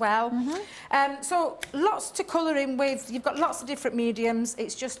blend as well. So lots to colour in with. You've got lots of different mediums.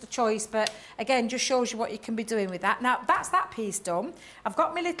 It's just a choice. But again, just shows you what you can be doing with that. Now, that's that piece done. I've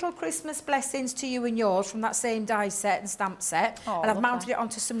got my little Christmas blessings to you and yours from that same die set and stamp set. Oh, and I've mounted it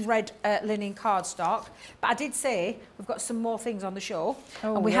onto some red linen cardstock, but I did say we've got some more things on the show,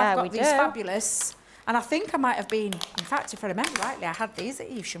 and we have got these fabulous, and I think I might have been, in fact, if I remember rightly, I had these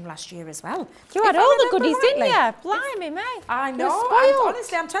at Evesham last year as well. You had all the goodies, didn't you? Blimey, mate. I know.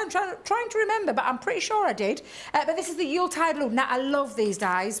 Honestly, I'm trying to remember, but I'm pretty sure I did. But this is the Yuletide look. Now, I love these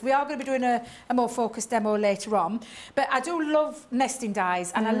dies. We are going to be doing a more focused demo later on, but I do love nesting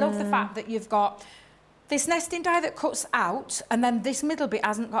dies, and I love the fact that you've got this nesting die that cuts out, and then this middle bit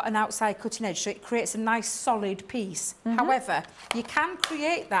hasn't got an outside cutting edge, so it creates a nice solid piece. However, you can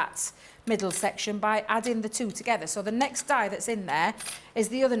create that middle section by adding the two together. So the next die that's in there is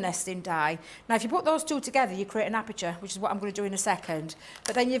the other nesting die. Now, if you put those two together, you create an aperture, which is what I'm going to do in a second.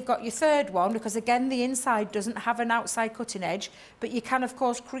 But then you've got your third one, because again, the inside doesn't have an outside cutting edge, but you can, of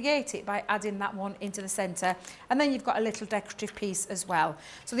course, create it by adding that one into the centre. And then you've got a little decorative piece as well.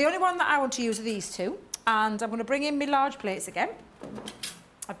 So the only one that I want to use are these two. And I'm going to bring in my large plates again.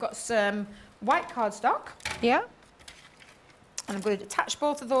 I've got some white cardstock. Yeah. And I'm going to attach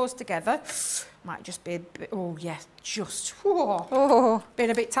both of those together. Might just be a bit, oh yeah, just, whoa. Oh.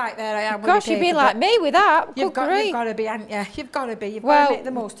 Been a bit tight there, I am. Gosh, you'd be like me with that. You've got to be, haven't you? You've got to be. You've got to make the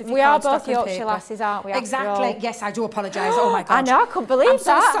most of your we are cardstock both Yorkshire lasses, aren't we? Exactly. Yes, I do apologise. Oh my God. I know, I couldn't believe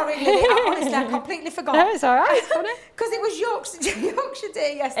that. I'm so sorry, Lily. Honestly, I completely forgot. No, it's all right. It's funny. Because it was Yorkshire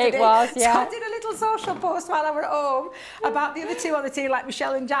Day yesterday. It was, yeah. So I did a little social post while I were at home about the other two on the team, like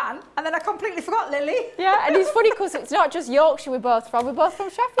Michelle and Jan, and then I completely forgot Lily. Yeah, and it's funny because it's not just Yorkshire we're both from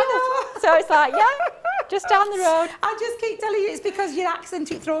Sheffield. So it's like, yeah, just down the road. I just keep telling you it's because your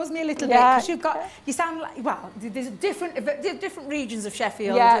accent, it throws me a little bit, because you sound like, well, there's different regions of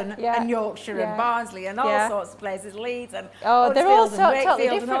Sheffield and Yorkshire and Barnsley and all sorts of places, Leeds and they're all totally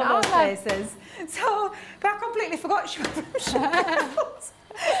and different, all those aren't they? places. So, but I completely forgot she was from Sheffield.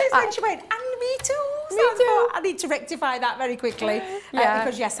 It's when she went, and me too. So I need to rectify that very quickly.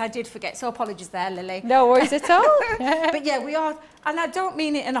 Because yes, I did forget. So apologies there, Lily. No worries at all. But yeah, we are, and I don't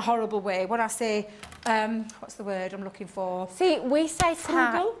mean it in a horrible way. When I say, what's the word I'm looking for? See, we say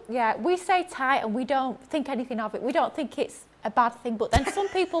tight. Yeah, we say tight and we don't think anything of it. We don't think it's a bad thing, but then some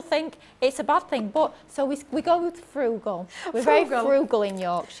people think it's a bad thing. But so we go with frugal. We're very frugal in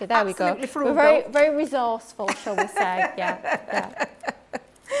Yorkshire. There we go. Frugal. We're very resourceful, shall we say? Yeah.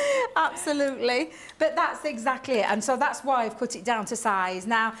 Absolutely. But that's exactly it. And so that's why I've cut it down to size.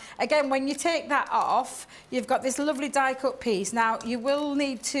 Now, again, when you take that off, you've got this lovely die cut piece. Now, you will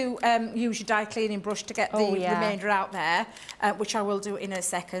need to use your die cleaning brush to get the remainder out there, which I will do in a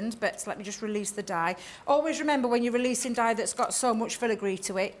second. But let me just release the die. Always remember, when you're releasing die that's got so much filigree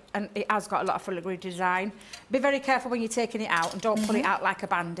to it, and it has got a lot of filigree design, be very careful when you're taking it out and don't pull it out like a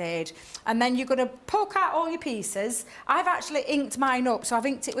band-aid. And then you're going to poke out all your pieces. I've actually inked mine up, so I've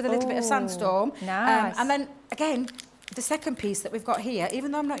inked it with a little bit of sandstone. Nice. And then, again, the second piece that we've got here,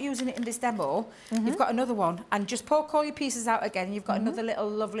 even though I'm not using it in this demo, you've got another one. And just poke all your pieces out again, and you've got another little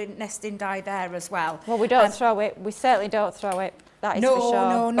lovely nesting die there as well. Well, we don't throw it. We certainly don't throw it. That is for sure.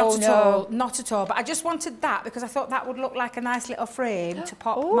 No, not at all. Not at all. But I just wanted that because I thought that would look like a nice little frame to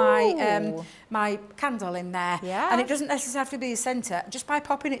pop my candle in there. Yeah. And it doesn't necessarily have to be the centre. Just by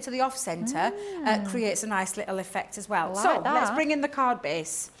popping it to the off centre, creates a nice little effect as well. Like so that. let's bring in the card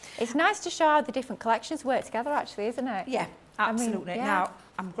base. It's nice to show how the different collections work together, actually, isn't it? Yeah, absolutely. I mean, Now,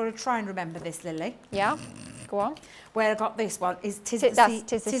 I'm going to try and remember this, Lily. Yeah, go on. Where I got this one is tis the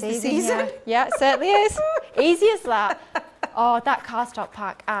season. Yeah, it certainly is. Easy as that. Oh, that cardstock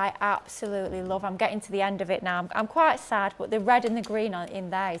pack I absolutely love. I'm getting to the end of it now. I'm quite sad, but the red and the green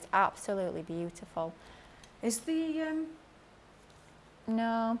in there is absolutely beautiful. Is the...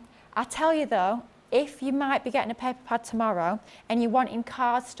 No. I tell you though, if you might be getting a paper pad tomorrow and you're wanting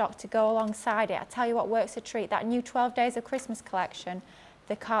cardstock to go alongside it, I tell you what works a treat. That new 12 Days of Christmas collection,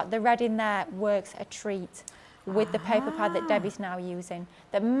 the red in there works a treat with the paper pad that Debbie's now using.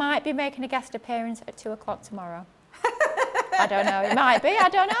 That might be making a guest appearance at 2 o'clock tomorrow. I don't know, it might be, I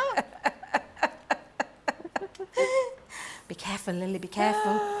don't know. Be careful, Lily, be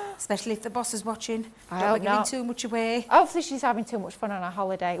careful. Especially if the boss is watching. I don't hope be giving not. too much away. Hopefully she's having too much fun on her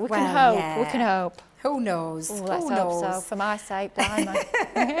holiday. We can hope, yeah. we can hope. Who knows? Ooh, let's Who hope knows? so, for my sake, Diamond.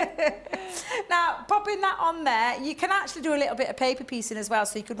 Now, popping that on there, you can actually do a little bit of paper piecing as well.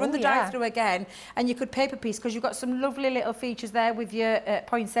 So you could run the die through again and you could paper piece because you've got some lovely little features there with your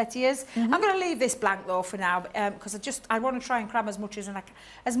poinsettias. I'm going to leave this blank though for now because I want to try and cram as much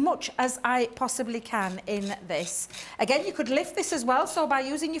as I possibly can in this. Again, you could lift this as well. So by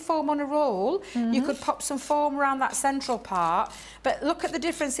using your foam on a roll, you could pop some foam around that central part. But look at the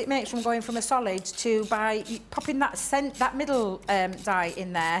difference it makes from going from a solid to by popping that middle die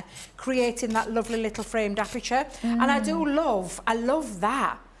in there, creating that lovely little framed aperture. And I love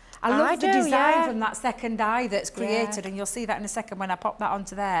that. I love the design from that second die that's created, and you'll see that in a second when I pop that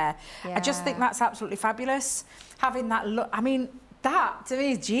onto there. I just think that's absolutely fabulous. Having that look, I mean, that to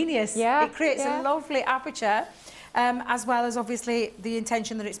me is genius. It creates a lovely aperture. As well as obviously the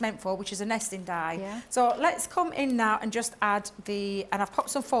intention that it's meant for, which is a nesting die. So let's come in now and just add and I've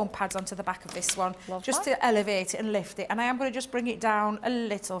popped some foam pads onto the back of this one, just to elevate it and lift it. And I am going to just bring it down a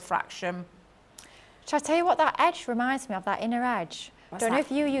little fraction. Shall I tell you what that edge reminds me of, that inner edge? Don't know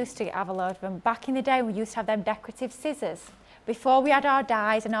if you used to have a load of them. Back in the day, we used to have them decorative scissors. Before we had our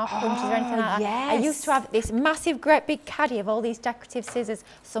dies and our punches or anything like that, I used to have this massive, great big caddy of all these decorative scissors.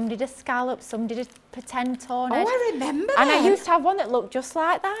 Some did a scallop, some did a pretend torn edge. I remember And I used to have one that looked just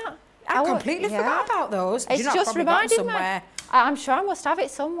like that. I completely forgot about those. It's just reminded me. I'm sure I must have it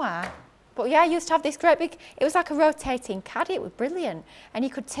somewhere. But yeah, I used to have this great big, it was like a rotating caddy, it was brilliant. And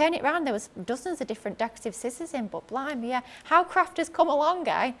you could turn it around, there was dozens of different decorative scissors in, but blimey, yeah. How crafters come along,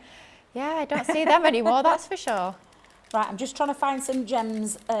 eh? Yeah, I don't see them anymore, that's for sure. Right, I'm just trying to find some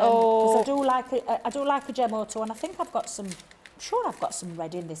gems because I do like a gem or two, and I think I've got some. I'm sure I've got some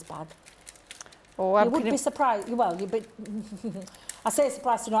red in this bag. Oh, you would be surprised. Well, you'd be. I say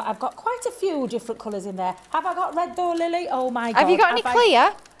surprised to know I've got quite a few different colours in there. Have I got red though, Lily? Oh my God! Have you got any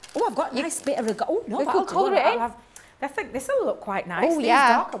clear? Oh, I've got a nice bit of red. Oh no, we could colour it in. I think this will look quite nice. Oh, These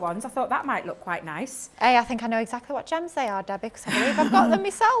darker ones, I thought that might look quite nice. Hey, I think I know exactly what gems they are, Debbie, because I believe I've got them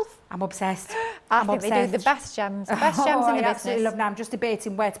myself. I'm obsessed. I think they do the best gems. The best gems in the business. I absolutely love them. I'm just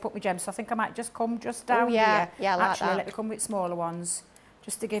debating where to put my gems, so I think I might just come just down here. Yeah, like actually, that. let me come with smaller ones,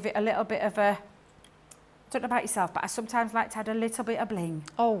 just to give it a little bit of a... I don't know about yourself, but I sometimes like to add a little bit of bling.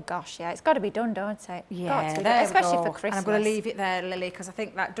 Oh gosh, yeah, it's got to be done, don't it? Yeah, especially for Christmas. And I'm going to leave it there, Lily, because I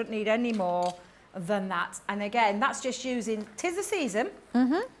think that doesn't need any more than that. And again, that's just using Tis the Season,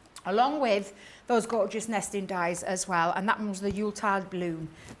 along with those gorgeous nesting dies as well. And that one was the Yuletide Bloom.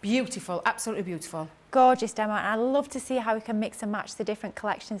 Beautiful, absolutely beautiful. Gorgeous demo, and I love to see how we can mix and match the different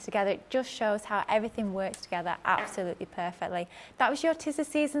collections together. It just shows how everything works together absolutely perfectly. That was your Tis the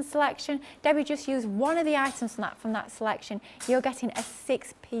Season selection. Debbie just used one of the items from that selection. You're getting a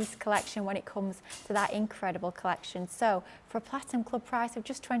 6-piece piece collection when it comes to that incredible collection. So for a Platinum Club price of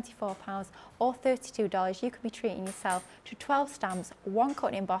just £24 or $32, you could be treating yourself to 12 stamps, 1 cut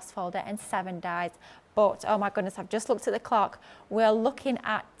and emboss folder and 7 dies. But oh my goodness, I've just looked at the clock. We're looking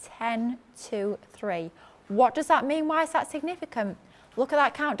at 10 to 3. What does that mean? Why is that significant? Look at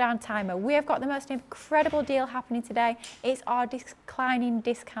that countdown timer. We have got the most incredible deal happening today. It's our declining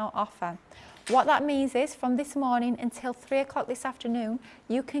discount offer. What that means is from this morning until 3 o'clock this afternoon,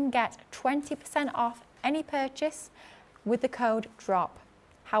 you can get 20% off any purchase with the code DROP.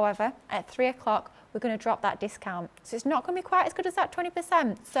 However, at 3 o'clock, we're going to drop that discount. So it's not going to be quite as good as that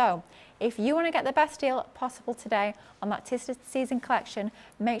 20%. So if you want to get the best deal possible today on that Tista season collection,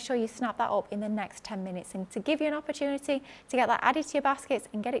 make sure you snap that up in the next 10 minutes. And to give you an opportunity to get that added to your baskets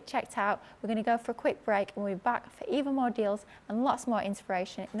and get it checked out, we're going to go for a quick break and we'll be back for even more deals and lots more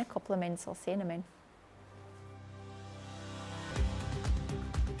inspiration in a couple of minutes. I'll see you in a minute.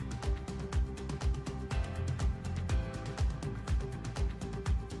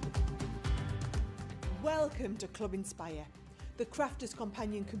 Welcome to Club Inspire, the crafters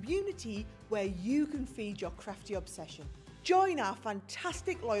companion community where you can feed your crafty obsession. Join our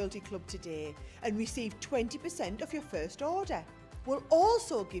fantastic loyalty club today and receive 20% of your first order. We'll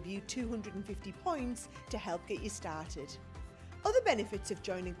also give you 250 points to help get you started. Other benefits of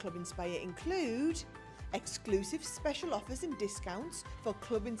joining Club Inspire include exclusive special offers and discounts for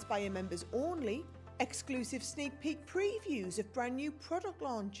Club Inspire members only, exclusive sneak peek previews of brand new product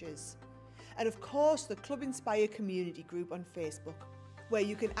launches, and of course the Club Inspire community group on Facebook, where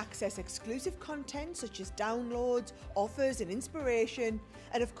you can access exclusive content such as downloads, offers and inspiration,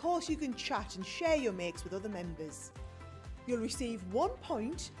 and of course you can chat and share your makes with other members. You'll receive 1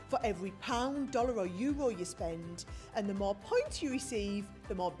 point for every pound, dollar or euro you spend, and the more points you receive,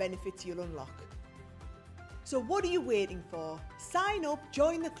 the more benefits you'll unlock. So what are you waiting for? Sign up,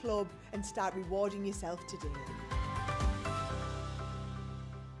 join the club and start rewarding yourself today.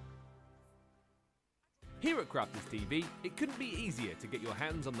 Here at Crafters TV, it couldn't be easier to get your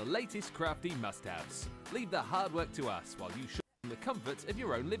hands on the latest crafty must-haves. Leave the hard work to us while you shop in the comfort of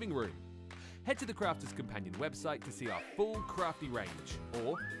your own living room. Head to the Crafters Companion website to see our full crafty range,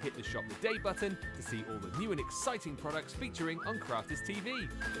 or hit the Shop the Day button to see all the new and exciting products featuring on Crafters TV.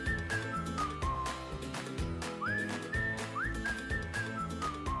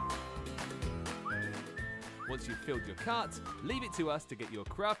 Once you've filled your cart, leave it to us to get your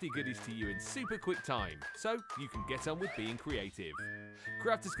crafty goodies to you in super quick time, so you can get on with being creative.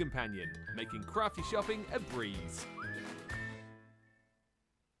 Crafters Companion, making crafty shopping a breeze.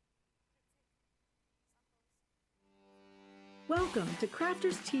 Welcome to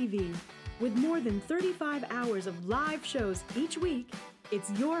Crafters TV. With more than 35 hours of live shows each week,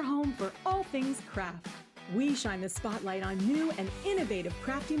 it's your home for all things craft. We shine the spotlight on new and innovative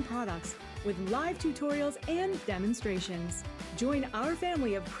crafting products with live tutorials and demonstrations. Join our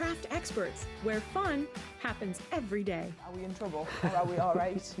family of craft experts where fun happens every day. Are we in trouble or are we all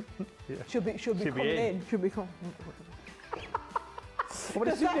right? Yeah. Should be coming in. Should be coming. What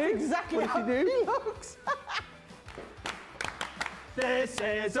does she do? Exactly what how does she do? he looks. This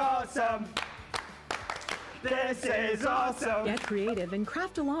is awesome. This is awesome. Get creative and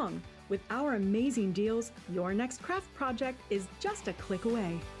craft along. With our amazing deals, your next craft project is just a click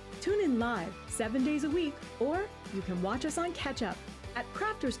away. Tune in live 7 days a week, or you can watch us on Catch Up at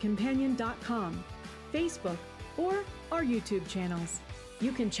crafterscompanion.com, Facebook, or our YouTube channels.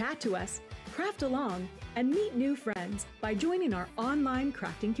 You can chat to us, craft along, and meet new friends by joining our online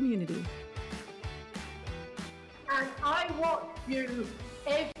crafting community. And I watch you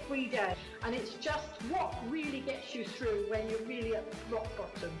every day, and it's just what really gets you through when you're really at rock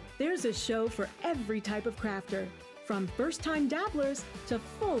bottom. There's a show for every type of crafter, from first-time dabblers to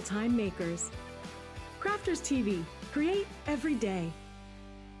full-time makers. Crafters TV, create every day.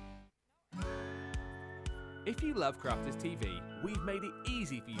 If you love Crafters TV, we've made it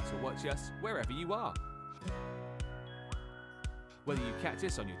easy for you to watch us wherever you are. Whether you catch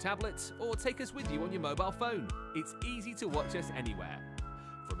us on your tablets or take us with you on your mobile phone, it's easy to watch us anywhere.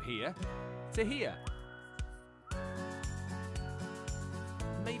 From here to here.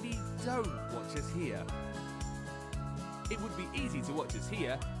 Maybe don't watch us here. It would be easy to watch us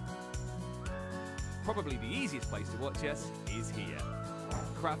here. Probably the easiest place to watch us is here.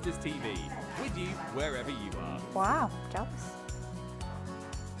 Crafters TV, with you wherever you are. Wow, jealous.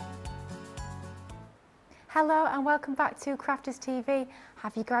 Hello and welcome back to Crafters TV.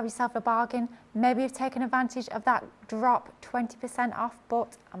 Have you grabbed yourself a bargain? Maybe you've taken advantage of that drop 20% off,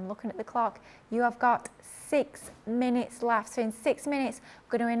 but I'm looking at the clock. You have got 6 minutes left. So in 6 minutes,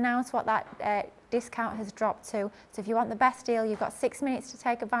 we're going to announce what that discount has dropped to. So if you want the best deal, you've got 6 minutes to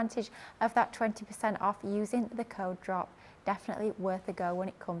take advantage of that 20% off using the code DROP. Definitely worth a go when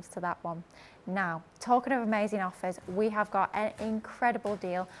it comes to that one. Now, talking of amazing offers, we have got an incredible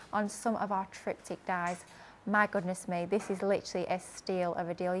deal on some of our triptych dies. My goodness me, this is literally a steal of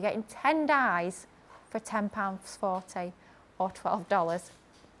a deal. You're getting 10 dies for £10.40 or $12,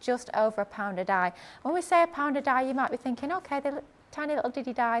 just over £1 a die. When we say £1 a die, you might be thinking, okay, they're tiny little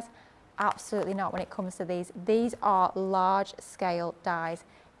diddy dies. Absolutely not when it comes to these. These are large scale dies.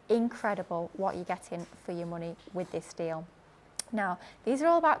 Incredible what you're getting for your money with this deal. Now, these are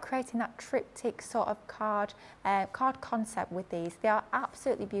all about creating that triptych sort of card concept with these. They are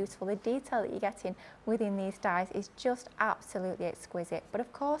absolutely beautiful. The detail that you're getting within these dies is just absolutely exquisite. But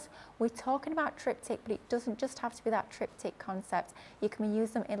of course, we're talking about triptych, but it doesn't just have to be that triptych concept. You can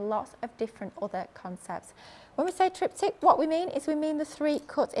use them in lots of different other concepts. When we say triptych, what we mean is we mean the 3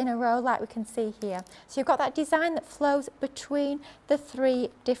 cut in a row like we can see here. So you've got that design that flows between the 3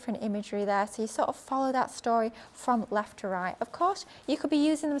 different imagery there. So you sort of follow that story from left to right. Of course, you could be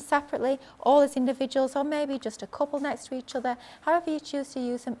using them separately, all as individuals, or maybe just a couple next to each other. However you choose to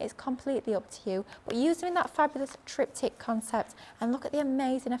use them, it's completely up to you. But use them in that fabulous triptych concept and look at the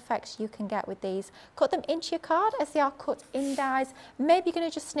amazing effects you can get with these. Cut them into your card as they are cut in dies. Maybe you're going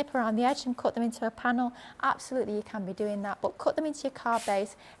to just snip around the edge and cut them into a panel. Absolutely, you can be doing that, but cut them into your card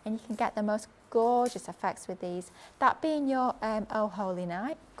base and you can get the most gorgeous effects with these. That being your Oh Holy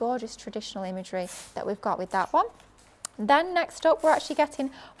Night, gorgeous traditional imagery that we've got with that one. Then next up, we're actually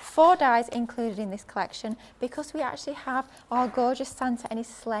getting 4 dies included in this collection because we actually have our gorgeous Santa and his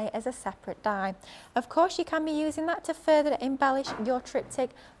sleigh as a separate die. Of course, you can be using that to further embellish your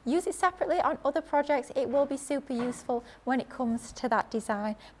triptych. Use it separately on other projects. It will be super useful when it comes to that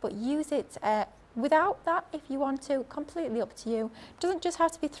design, but use it without that if you want to. Completely up to you. Doesn't just have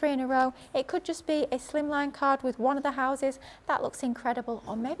to be 3 in a row. It could just be a slimline card with one of the houses. That looks incredible.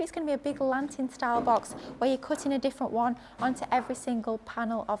 Or maybe it's going to be a big lantern style box where you're cutting a different one onto every single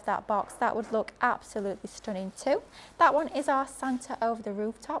panel of that box. That would look absolutely stunning too. That one is our Santa over the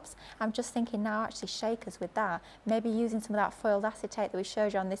rooftops. I'm just thinking now actually shakers with that. Maybe using some of that foiled acetate that we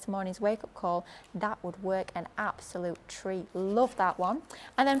showed you on this morning's wake up call. That would work an absolute treat. Love that one.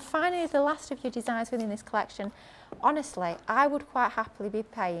 And then finally, the last of your designs within this collection. Honestly, I would quite happily be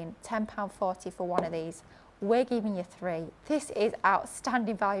paying £10.40 for one of these. We're giving you 3. This is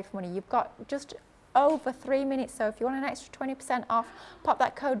outstanding value for money. You've got just over 3 minutes, so if you want an extra 20% off, pop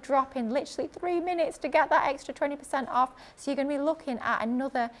that code DROP in literally 3 minutes to get that extra 20% off. So you're going to be looking at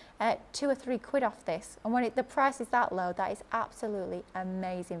another 2 or 3 quid off this, and when the price is that low, that is absolutely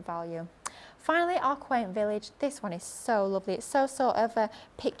amazing value. Finally, our quaint village. This one is so lovely. It's so sort of a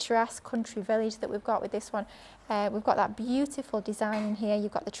picturesque country village that we've got with this one. We've got that beautiful design in here.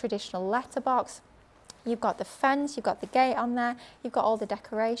 You've got the traditional letterbox. You've got the fence, you've got the gate on there, you've got all the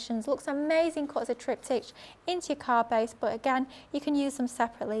decorations. Looks amazing cut as a triptych into your card base, but again, you can use them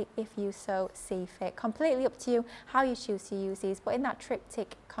separately if you so see fit. Completely up to you how you choose to use these, but in that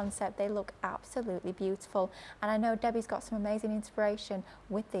triptych concept, they look absolutely beautiful. And I know Debbie's got some amazing inspiration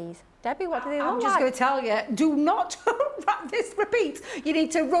with these. Debbie, what do they look like? I'm just going to tell you, do not this repeat. You need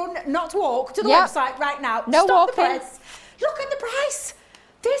to run, not walk, to the website right now. No Stop walking. the press. Look at the price.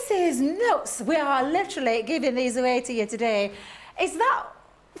 This is nuts. We are literally giving these away to you today. Is that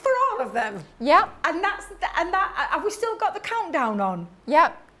for all of them? Yep. And that have we still got the countdown on?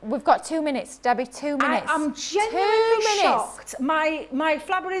 Yep. We've got 2 minutes, Debbie, 2 minutes. I'm genuinely shocked. My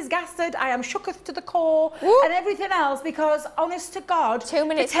flabber is gassed. I am shooketh to the core. Whoop. And everything else because, honest to God, 2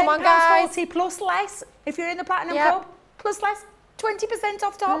 minutes, come on guys. £10.40 plus less, if you're in the Platinum Club, plus less, 20%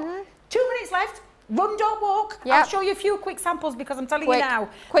 off top. 2 minutes left. Run, don't walk. Yep. I'll show you a few quick samples because I'm telling you now,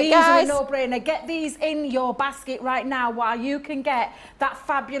 these guys. are a no-brainer. Get these in your basket right now while you can get that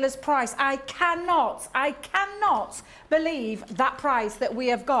fabulous price. I cannot believe that price that we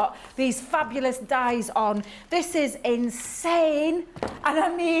have got these fabulous dies on. This is insane, and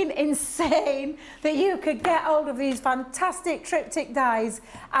I mean insane, that you could get hold of these fantastic triptych dies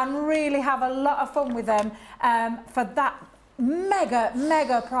and really have a lot of fun with them for that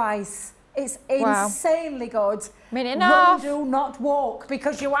mega price. It's insanely good. Minute and a half. Do not walk,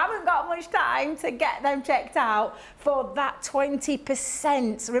 because you haven't got much time to get them checked out for that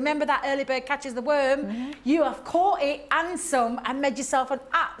 20%. Remember that early bird catches the worm? You have caught it and some, and made yourself an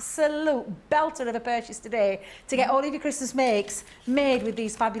absolute belter of a purchase today to get all of your Christmas makes made with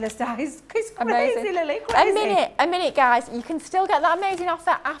these fabulous dies. It's crazy, Lily, crazy. A minute, guys. You can still get that amazing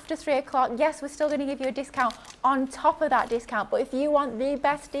offer after 3 o'clock. Yes, we're still going to give you a discount on top of that discount, but if you want the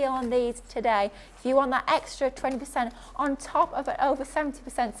best deal on these today, if you want that extra 20% on top of an over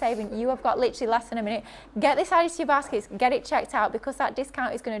 70% saving, you have got literally less than a minute. Get this added to your baskets, get it checked out, because that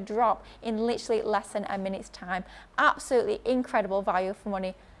discount is going to drop in literally less than a minute's time. Absolutely incredible value for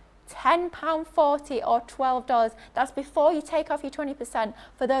money. £10.40 or $12. That's before you take off your 20%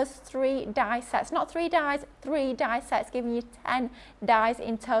 for those 3 die sets. Not 3 dies, 3 die sets, giving you 10 dies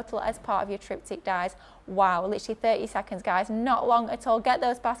in total as part of your triptych dies. Wow, literally 30 seconds, guys. Not long at all. Get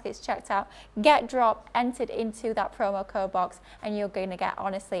those baskets checked out, get drop entered into that promo code box, and you're going to get,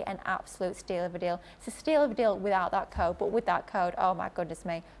 honestly, an absolute steal of a deal. It's a steal of a deal without that code, but with that code, oh my goodness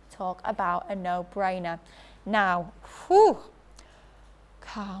me, talk about a no-brainer. Now, whew,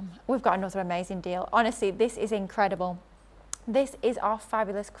 calm. We've got another amazing deal. Honestly, this is incredible. This is our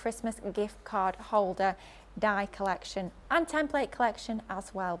fabulous Christmas gift card holder die collection and template collection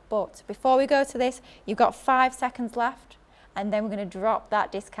as well. But before we go to this, you've got 5 seconds left, and then we're going to drop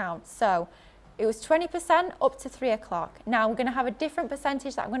that discount. So it was 20% up to 3 o'clock. Now we're going to have a different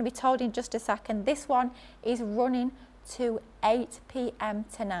percentage that I'm going to be told in just a second. This one is running to 8 p.m.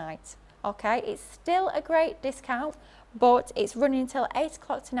 tonight. Okay, it's still a great discount, but it's running until 8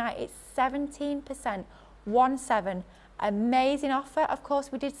 o'clock tonight. It's 17%, 17. Amazing offer. Of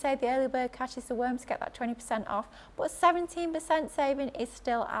course, we did say the early bird catches the worm to get that 20% off, but 17% saving is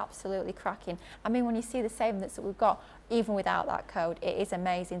still absolutely cracking. I mean, when you see the saving that we've got, even without that code, it is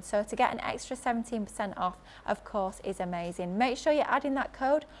amazing. So to get an extra 17% off, of course, is amazing. Make sure you're adding that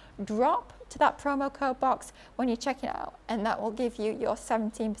code DROP to that promo code box when you're checking it out, and that will give you your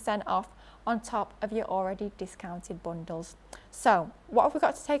 17% off on top of your already discounted bundles. So what have we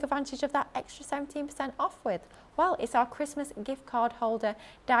got to take advantage of that extra 17% off with? Well, it's our Christmas gift card holder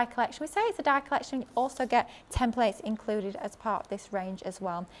die collection. We say it's a die collection, you also get templates included as part of this range as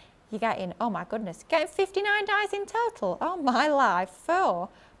well. You're getting, oh my goodness, getting 59 dies in total. Oh my life, for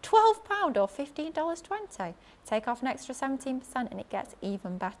 £12 or $15.20. Take off an extra 17% and it gets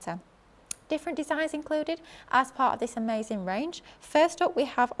even better. Different designs included as part of this amazing range. First up, we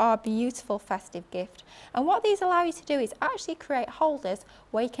have our beautiful festive gift, and what these allow you to do is actually create holders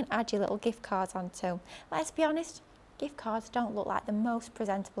where you can add your little gift cards onto. Let's be honest, gift cards don't look like the most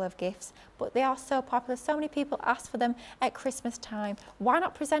presentable of gifts, but they are so popular. So many people ask for them at Christmas time. Why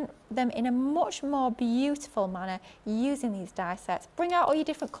not present them in a much more beautiful manner using these die sets? Bring out all your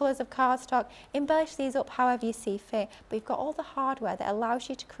different colours of cardstock, embellish these up however you see fit, but you've got all the hardware that allows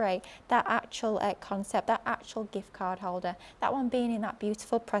you to create that actual concept, that actual gift card holder, that one being in that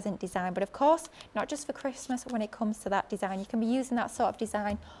beautiful present design. But of course, not just for Christmas when it comes to that design. You can be using that sort of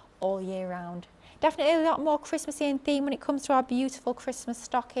design all year round. Definitely a lot more Christmassy in theme when it comes to our beautiful Christmas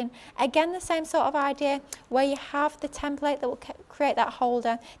stocking. Again, the same sort of idea where you have the template that will create that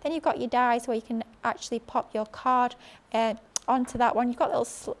holder. Then you've got your dies where you can actually pop your card onto that one. You've got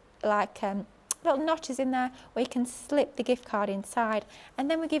little little notches in there where you can slip the gift card inside. And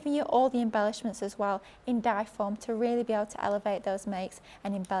then we're giving you all the embellishments as well in die form to really be able to elevate those makes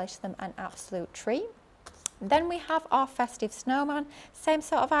and embellish them an absolute treat. Then we have our festive snowman, same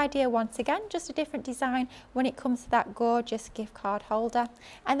sort of idea once again, just a different design when it comes to that gorgeous gift card holder.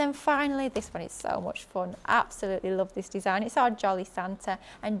 And then finally, this one is so much fun, absolutely love this design. It's our Jolly Santa,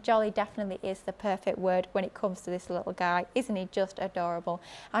 and jolly definitely is the perfect word when it comes to this little guy. Isn't he just adorable?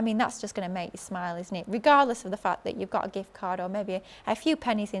 I mean, that's just going to make you smile, isn't it? Regardless of the fact that you've got a gift card or maybe a few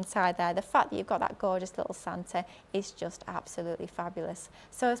pennies inside there, the fact that you've got that gorgeous little Santa is just absolutely fabulous.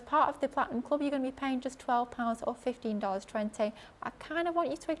 So as part of the Platinum Club, you're going to be paying just £12 or $15.20. I kind of want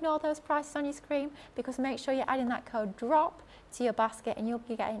you to ignore those prices on your screen, because make sure you're adding that code DROP to your basket and you'll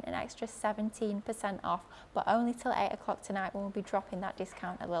be getting an extra 17% off, but only till 8 o'clock tonight when we'll be dropping that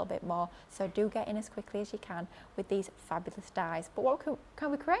discount a little bit more. So do get in as quickly as you can with these fabulous dies. But what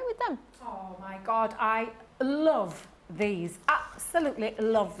can we create with them? Oh my God, I love these, absolutely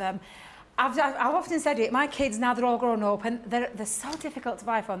love them. I've often said it, my kids now, they're all grown up and they're so difficult to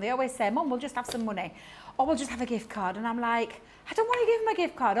buy from. They always say, Mum, we'll just have some money. oh, we'll just have a gift card. And I'm like, I don't want to give them a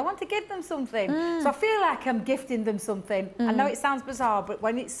gift card. I want to give them something. So I feel like I'm gifting them something. I know it sounds bizarre, but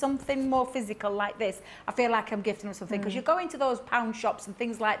when it's something more physical like this, I feel like I'm gifting them something. Because you go into those pound shops and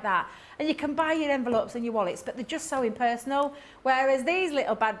things like that, and you can buy your envelopes and your wallets, but they're just so impersonal. Whereas these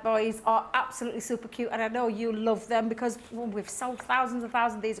little bad boys are absolutely super cute, and I know you love them because we've sold thousands and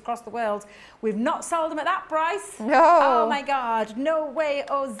thousands of these across the world. We've not sold them at that price. No. Oh my God, no way,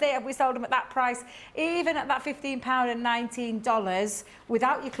 Jose, have we sold them at that price. Even at that £15 and $19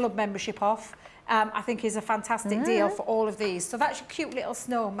 without your club membership off. I think is a fantastic deal for all of these. So that's your cute little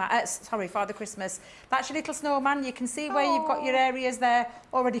snowman, sorry, Father Christmas. That's your little snowman. You can see where you've got your areas there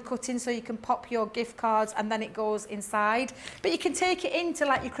already cut in so you can pop your gift cards and then it goes inside. But you can take it into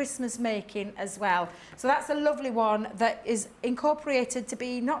like your Christmas making as well. So that's a lovely one that is incorporated to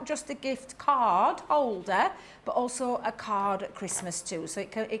be not just a gift card holder, but also a card at Christmas too. So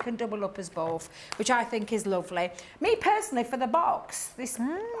it can double up as both, which I think is lovely. Me personally, for the box, this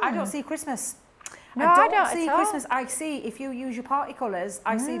I don't see Christmas. No, I don't see Christmas. I see, if you use your party colours,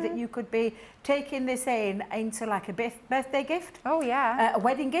 I see that you could be taking this into like a birthday gift. Oh, yeah. A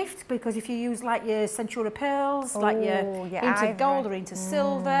wedding gift, because if you use like your Centura pearls, like your into ivory. gold or into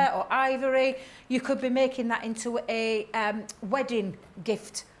silver or ivory, you could be making that into a wedding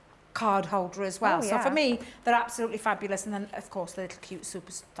gift card holder as well. So for me, they're absolutely fabulous. And then, of course, the little cute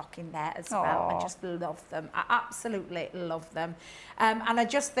super stocking there as well. I just love them. I absolutely love them. And I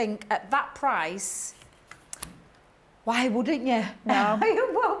just think at that price, why wouldn't you? No.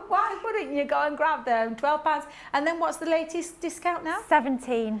 Well, why wouldn't you go and grab them? £12. And then what's the latest discount now?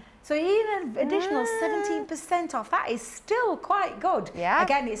 17. So even an additional 17% off. That is still quite good. Yeah.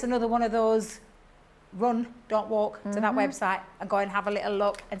 Again, it's another one of those run, don't walk to that website and go and have a little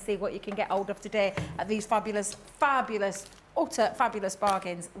look and see what you can get hold of today at these fabulous, fabulous, utter fabulous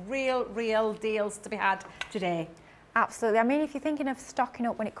bargains. Real deals to be had today. Absolutely. I mean, if you're thinking of stocking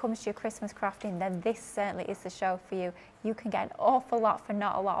up when it comes to your Christmas crafting, then this certainly is the show for you. You can get an awful lot for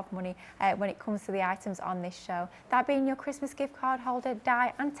not a lot of money when it comes to the items on this show. That being your Christmas gift card holder,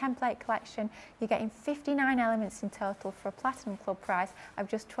 die and template collection, you're getting 59 elements in total for a Platinum Club price of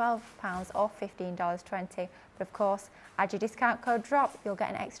just £12 or $15.20. But of course, add your discount code DROP, you'll get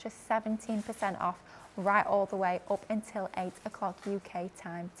an extra 17% off right all the way up until 8 o'clock UK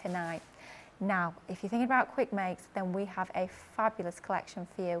time tonight. Now, if you're thinking about quick makes, then we have a fabulous collection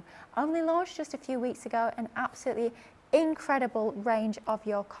for you. Only launched just a few weeks ago, an absolutely incredible range of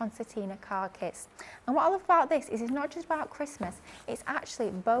your concertina card kits. And what I love about this is it's not just about Christmas, it's actually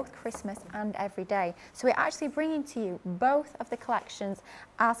both Christmas and every day. So we're actually bringing to you both of the collections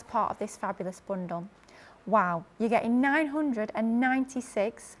as part of this fabulous bundle. Wow, you're getting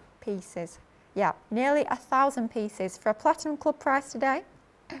 996 pieces. Yeah, nearly 1,000 pieces for a Platinum Club price today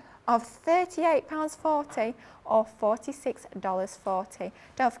of £38.40 or $46.40.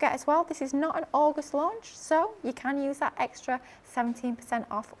 Don't forget as well, this is not an August launch, so you can use that extra 17%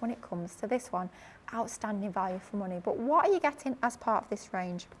 off when it comes to this one. Outstanding value for money. But what are you getting as part of this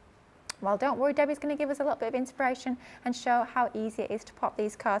range? Well, don't worry, Debbie's going to give us a little bit of inspiration and show how easy it is to pop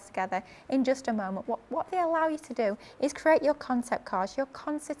these cards together in just a moment. What they allow you to do is create your concept cards, your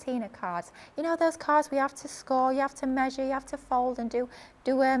concertina cards. You know those cards we have to score, you have to measure, you have to fold and do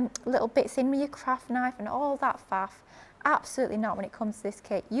little bits in with your craft knife and all that faff. Absolutely not when it comes to this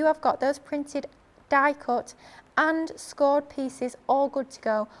kit. You have got those printed, die cut and scored pieces all good to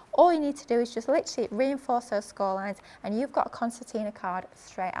go. All you need to do is just literally reinforce those score lines and you've got a concertina card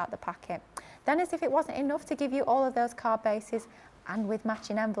straight out the packet. Then, as if it wasn't enough to give you all of those card bases and with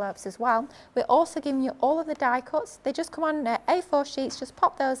matching envelopes as well, we're also giving you all of the die cuts. They just come on A4 sheets, just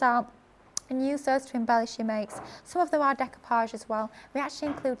pop those out and use those to embellish your makes. Some of them are decoupage as well. We actually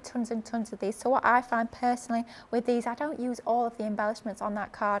include tons and tons of these. So what I find personally with these, I don't use all of the embellishments on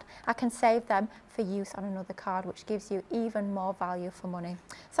that card. I can save them for use on another card, which gives you even more value for money.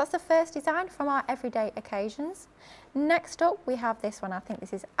 So that's the first design from our everyday occasions. Next up, we have this one. I think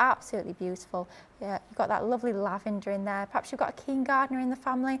this is absolutely beautiful. Yeah, you've got that lovely lavender in there. Perhaps you've got a keen gardener in the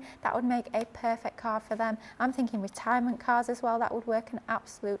family. That would make a perfect card for them. I'm thinking retirement cards as well. That would work an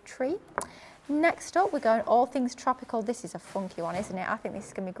absolute treat. Next up, we're going all things tropical. This is a funky one, isn't it? I think this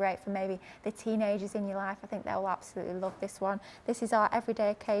is going to be great for maybe the teenagers in your life. I think they'll absolutely love this one. This is our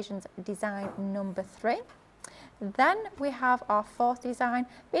everyday occasions design number 3. Then we have our fourth design.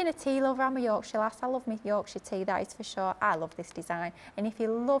 Being a tea lover, I'm a Yorkshire lass. I love my Yorkshire tea, that is for sure. I love this design. And if you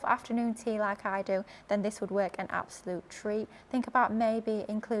love afternoon tea like I do, then this would work an absolute treat. Think about maybe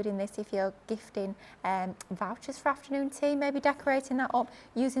including this if you're gifting vouchers for afternoon tea, maybe decorating that up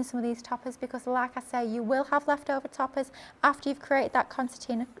using some of these toppers, because like I say, you will have leftover toppers after you've created that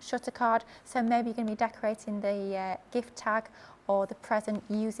concertina shutter card. So maybe you're going to be decorating the gift tag or the present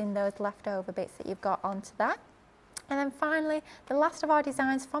using those leftover bits that you've got onto that. And then finally, the last of our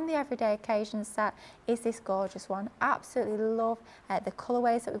designs from the Everyday Occasions set is this gorgeous one. Absolutely love the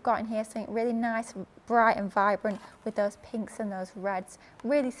colourways that we've got in here, something really nice, bright and vibrant with those pinks and those reds.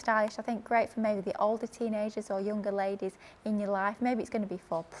 Really stylish, I think great for maybe the older teenagers or younger ladies in your life. Maybe it's going to be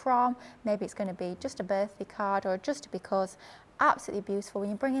for prom, maybe it's going to be just a birthday card or just because. Absolutely beautiful. When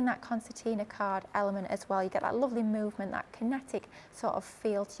you bring in that concertina card element as well, you get that lovely movement, that kinetic sort of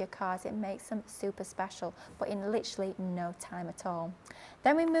feel to your cards. It makes them super special, but in literally no time at all.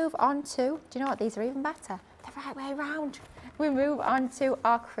 Then we move on to, do you know what, these are even better, the right way around. We move on to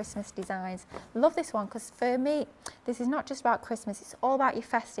our Christmas designs. Love this one because for me, this is not just about Christmas, it's all about your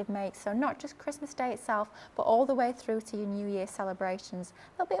festive mates. So not just Christmas Day itself, but all the way through to your New Year celebrations.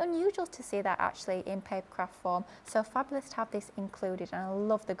 A little bit unusual to see that actually in papercraft form. So fabulous to have this included, and I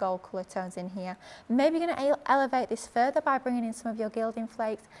love the gold colour tones in here. Maybe you're going to elevate this further by bringing in some of your gilding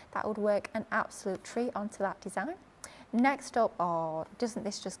flakes. That would work an absolute treat onto that design. Next up, oh, doesn't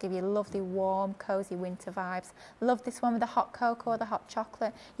this just give you lovely, warm, cosy winter vibes? Love this one with the hot cocoa or the hot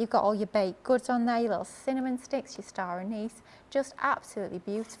chocolate. You've got all your baked goods on there, your little cinnamon sticks, your star anise. Just absolutely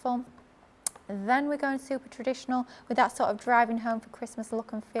beautiful. Then we're going super traditional with that sort of driving home for Christmas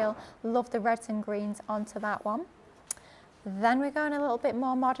look and feel. Love the reds and greens onto that one. Then we're going a little bit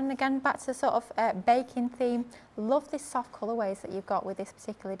more modern, again back to the sort of baking theme. Love this soft colourways that you've got with this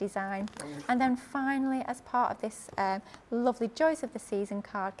particular design. And then finally, as part of this lovely Joys of the Season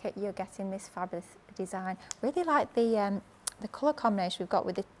card kit, you're getting this fabulous design. Really like the colour combination we've got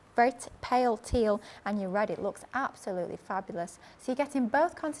with the very pale teal and your red. It looks absolutely fabulous. So you're getting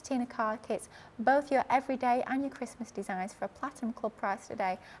both concertina card kits, both your everyday and your Christmas designs for a Platinum Club price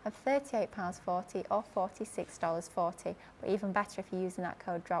today of £38.40 or $46.40. But even better if you're using that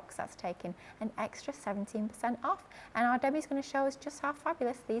code DROP, because that's taking an extra 17% off. And our Debbie's going to show us just how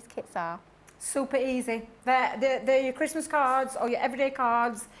fabulous these kits are. Super easy. They're your Christmas cards or your everyday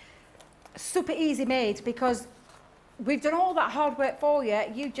cards. Super easy made because we've done all that hard work for you.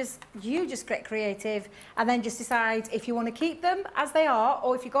 You just get creative and then just decide if you want to keep them as they are,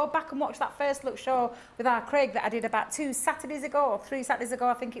 or if you go back and watch that first look show with our Craig that I did about 2 Saturdays ago or 3 Saturdays ago,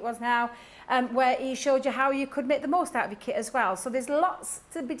 I think it was now, where he showed you how you could make the most out of your kit as well. So there's lots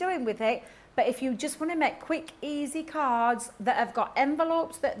to be doing with it. But if you just want to make quick, easy cards that have got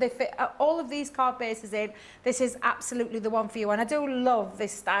envelopes that they fit all of these card bases in, this is absolutely the one for you. And I do love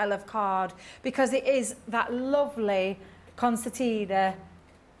this style of card because it is that lovely concertina,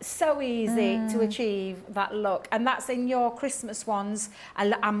 so easy to achieve that look. And that's in your Christmas ones.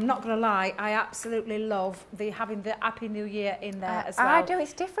 And I'm not going to lie, I absolutely love having the Happy New Year in there as well. I do,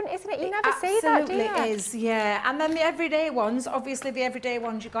 it's different, isn't it? You never see that, do you? Absolutely is, yeah. And then the everyday ones, obviously the everyday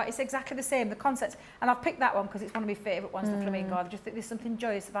ones you got, it's exactly the same, the concept. And I've picked that one because it's one of my favourite ones, the flamingo. I just think there's something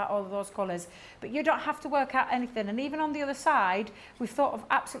joyous about all of those colours. But you don't have to work out anything. And even on the other side, we've thought of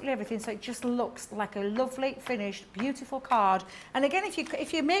absolutely everything, so it just looks like a lovely, finished, beautiful card. And again,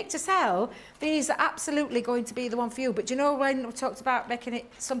 if you make to sell, these are absolutely going to be the one for you. But do you know when we talked about making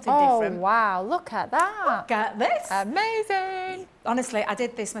it something different? Oh, wow, look at that. Look at this. Amazing. Honestly, I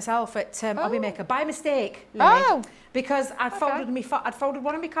did this myself at Hobby Maker by mistake, Lily, because I'd folded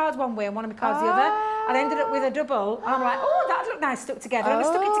one of my cards one way and one of my cards the other. I ended up with a double. And I'm like, oh, that'd look nice stuck together. And I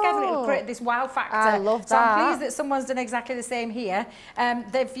stuck it togetger and it created this wow factor. I love that. So I'm pleased that someone's done exactly the same here.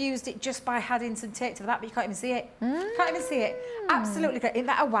 They've used it just by adding some tape to the back, but you can't even see it. Can't even see it. Absolutely great. Isn't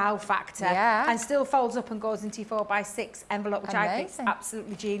that a wow factor? Yeah. And still folds up and goes into your 4x6 envelope, which I think is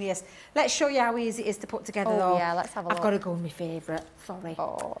absolutely genius. Let's show you how easy it is to put together though. Yeah, let's have a look. I've got to go with my favourite. Sorry.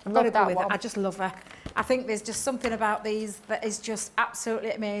 Oh, I've got to go with one. it. I just love her. I think there's just something about these that is just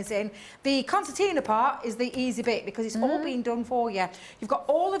absolutely amazing. The concertina part is the easy bit because it's all been done for you. You've got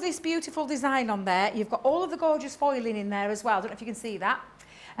all of this beautiful design on there. You've got all of the gorgeous foiling in there as well. I don't know if you can see that.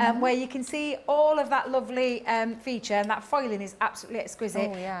 Where you can see all of that lovely feature, and that foiling is absolutely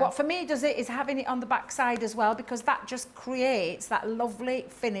exquisite. Oh, yeah. What for me does it is having it on the back side as well, because that just creates that lovely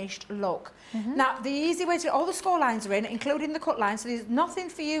finished look. Now, the easy way to all the score lines are in, including the cut lines, so there's nothing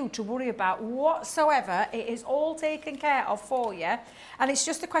for you to worry about whatsoever. It is all taken care of for you, and it's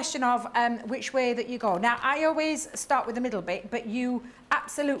just a question of which way that you go. Now, I always start with the middle bit, but you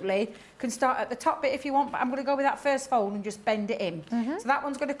absolutely can start at the top bit if you want, but I'm going to go with that first fold and just bend it in. So that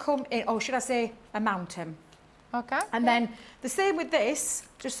one's going to come in, or should I say a mountain. Okay. And then the same with this,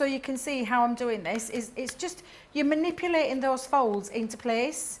 just so you can see how I'm doing this, is it's just you're manipulating those folds into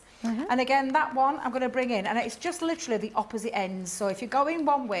place. And again, that one I'm going to bring in, and it's just literally the opposite ends. So if you're going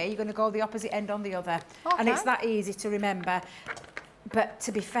one way, you're going to go the opposite end on the other. And it's that easy to remember. But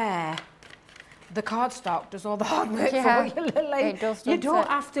to be fair, the cardstock does all the hard work for you, Lily. It does, you don't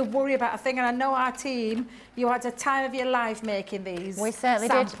have to worry about a thing. And I know our team, you had a time of your life making these We certainly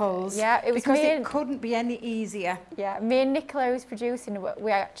samples. did. Yeah, it was because me it couldn't be any easier. Yeah, me and Nicola, who was producing,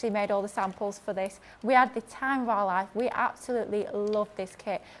 we actually made all the samples for this. We had the time of our life. We absolutely loved this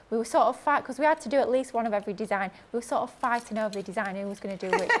kit. We were sort of fighting, because we had to do at least one of every design. We were sort of fighting over the design, who was going to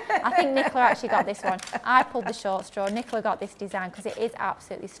do which. I think Nicola actually got this one. I pulled the short straw. Nicola got this design because it is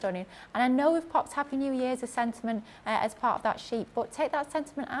absolutely stunning. And I know we've popped Happy New Year's as sentiment as part of that sheet, but take that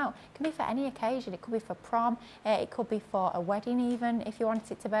sentiment out. It can be for any occasion. It could be for prom. It could be for a wedding even, if you want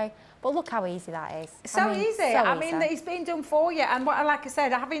it to be. But look how easy that is. So easy. I mean, it's been done for you. And what, like I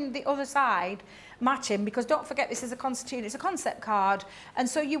said, having the other side matching, because don't forget this is a concertina, it's a concept card, and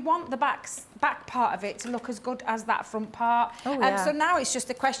so you want the back part of it to look as good as that front part. So now it's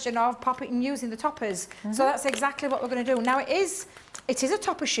just a question of popping and using the toppers. So that's exactly what we're going to do. Now it is a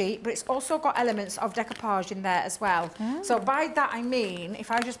topper sheet, but it's also got elements of decoupage in there as well. So by that I mean,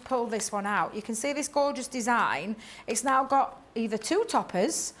 if I just pull this one out, you can see this gorgeous design. It's now got either two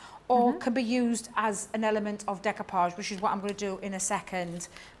toppers or can be used as an element of decoupage, which is what I'm going to do in a second.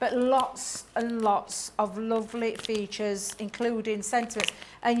 But lots and lots of lovely features, including sentiments,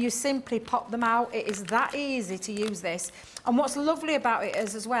 and you simply pop them out. It is that easy to use this. And what's lovely about it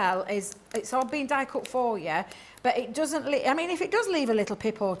is, as well, is it's all been die cut for you, but it doesn't leave, I mean, if it does leave a little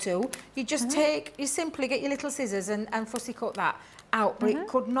pip or two, you just you simply get your little scissors and fussy cut that out, but it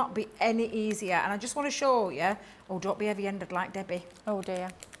could not be any easier. And I just want to show you, oh, don't be heavy-handed like Debbie. Oh dear.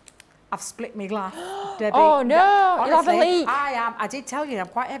 I've split my glass, Debbie. Oh no, honestly, you'll have a leak. I am. I did tell you I'm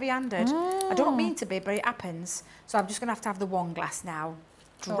quite heavy-handed. I don't mean to be, but it happens. So I'm just going to have the one glass now.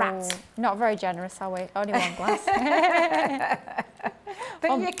 Drat. Oh, not very generous, are we? Only one glass.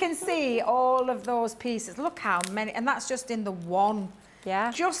 But you can see all of those pieces. Look how many, and that's just in the one.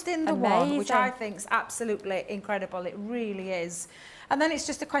 Yeah. Just in the one, which I think is absolutely incredible. It really is. And then it's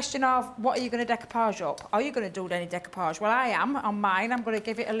just a question of what are you going to decoupage up? Are you going to do any decoupage? Well, I am on mine. I'm going to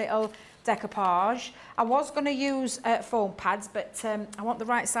give it a little decoupage. I was going to use foam pads, but I want the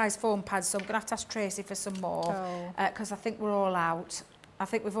right size foam pads, so I'm going to have to ask Tracy for some more because I think we're all out. I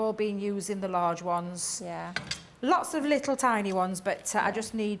think we've all been using the large ones. Yeah. Lots of little tiny ones, but I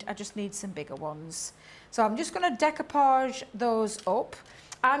just need some bigger ones. So I'm just going to decoupage those up.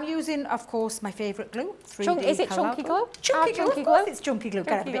 I'm using, of course, my favourite glue. 3D is it chunky glue? Chunky glue, chunky of course, glue? it's chunky glue. Got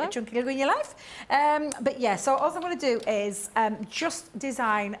to have a bit of chunky glue in your life. But yeah, so all I'm going to do is just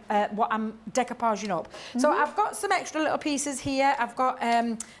design what I'm decoupaging up. So I've got some extra little pieces here. I've got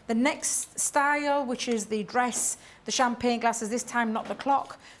the next style, which is the dress, the champagne glasses, this time not the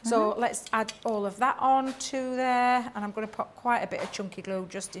clock. So let's add all of that on to there. And I'm going to put quite a bit of chunky glue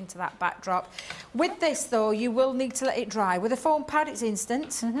just into that backdrop. With this, though, you will need to let it dry. With a foam pad, it's instant.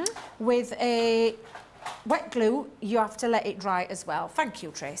 With a wet glue, you have to let it dry as well. Thank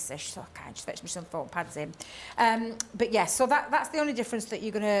you, Tracy. So kind, just fetch me some foam pads in. But yes, so that's the only difference that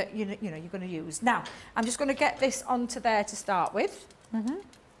you're gonna, you're gonna use. Now, I'm just gonna get this onto there to start with,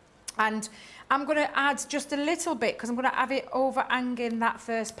 and I'm gonna add just a little bit because I'm gonna have it overhanging that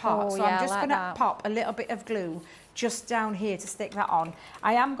first part. So I'm just gonna pop a little bit of glue just down here to stick that on.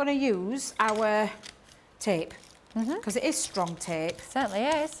 I am gonna use our tape. Because it is strong tape. It certainly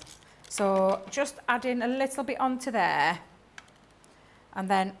is. So just adding a little bit onto there and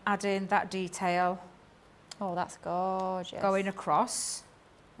then adding that detail. Oh, that's gorgeous. Going across.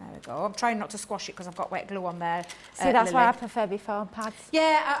 There we go. I'm trying not to squash it because I've got wet glue on there. See, that's why I prefer my foam pads.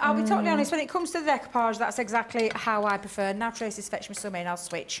 Yeah, I'll be totally honest. When it comes to the decoupage, that's exactly how I prefer. Now Tracy's fetched me some in, I'll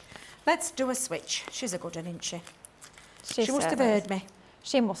switch. Let's do a switch. She's a good one, isn't she? She must have heard me.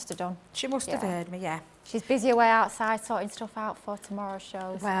 She must have done. She must have heard me, yeah. She's busy away outside sorting stuff out for tomorrow's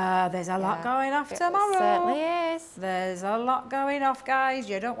shows. Well, there's a lot going off tomorrow. It certainly is. There's a lot going off, guys.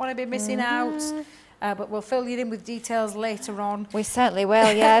 You don't want to be missing out. But we'll fill you in with details later on. We certainly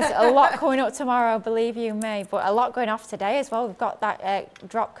will, yes. A lot coming up tomorrow, believe you me. But a lot going off today as well. We've got that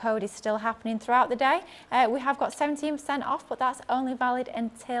drop code is still happening throughout the day. We have got 17% off, but that's only valid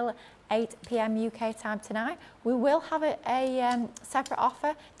until 8 p.m. UK time tonight. We will have a separate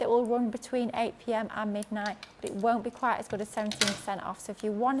offer that will run between 8 p.m. and midnight, but it won't be quite as good as 17% off. So if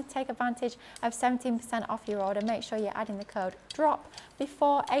you want to take advantage of 17% off your order, make sure you're adding the code DROP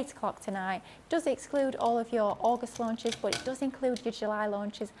before 8 o'clock tonight. It does exclude all of your August launches, but it does include your July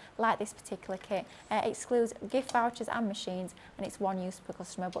launches, like this particular kit. It excludes gift vouchers and machines, and it's one use per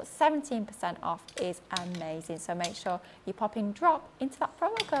customer, but 17% off is amazing. So make sure you pop in DROP into that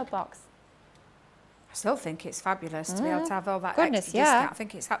promo code box. I still think it's fabulous to be able to have all that Goodness, extra discount. I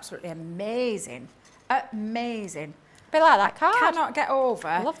think it's absolutely amazing. Amazing. Bit like that card. I cannot get over.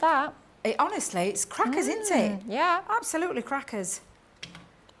 I love that. Honestly, it's crackers, isn't it? Yeah. Absolutely crackers.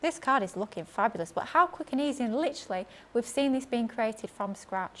 This card is looking fabulous, but how quick and easy, and literally, we've seen this being created from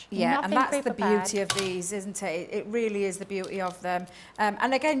scratch. Yeah, Nothing and that's the pre-prepared. beauty of these, isn't it? It really is the beauty of them.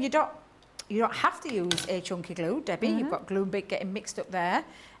 And again, you don't have to use a chunky glue, Debbie. You've got glue bit getting mixed up there.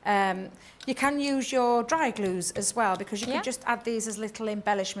 You can use your dry glues as well, because you can just add these as little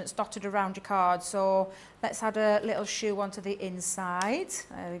embellishments dotted around your card. So let's add a little shoe onto the inside.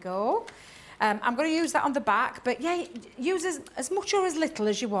 There we go. I'm going to use that on the back, but yeah, use as much or as little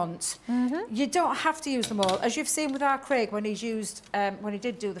as you want. You don't have to use them all. As you've seen with our Craig when he's used, when he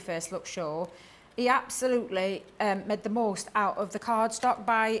did do the first look show, he absolutely made the most out of the cardstock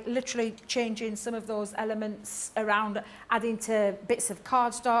by literally changing some of those elements around, adding to bits of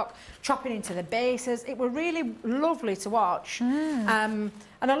cardstock, chopping into the bases. It was really lovely to watch. And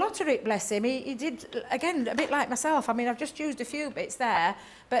a lot of it, bless him, he did, again, a bit like myself. I mean, I've just used a few bits there,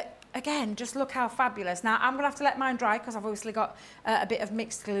 but again, just look how fabulous. Now, I'm going to have to let mine dry because I've obviously got a bit of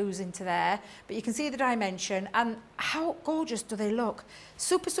mixed glues into there. But you can see the dimension and how gorgeous do they look.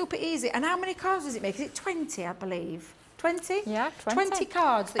 Super, super easy. And how many cards does it make? Is it 20, I believe? 20? Yeah, 20. 20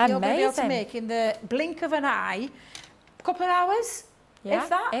 cards that you're going to be able to make in the blink of an eye. A couple of hours, Yeah, if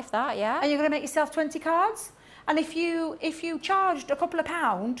that. If that, yeah. And you're going to make yourself 20 cards. And if you charged a couple of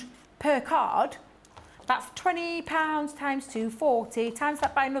pound per card, that's £20 times 2, 40, times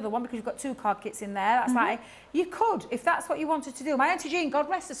that by another one because you've got 2 card kits in there. That's like, you could, if that's what you wanted to do. My Auntie Jean, God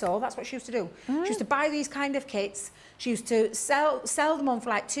rest her soul, that's what she used to do. She used to buy these kind of kits. She used to sell them on for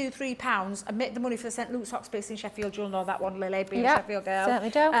like £2, £3 and make the money for the St Luke's Hospice in Sheffield. You'll know that one, Lily, being a Sheffield girl.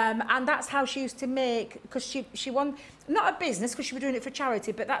 Certainly do. And that's how she used to make, because she won, not a business because she was doing it for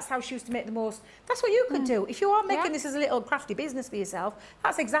charity, but that's how she used to make the most. That's what you could do. If you are making this as a little crafty business for yourself,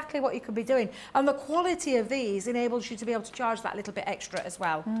 that's exactly what you could be doing. And the quality of these enables you to be able to charge that little bit extra as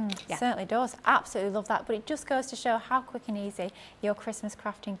well. Certainly does. Absolutely love that. But it just goes to show how quick and easy your Christmas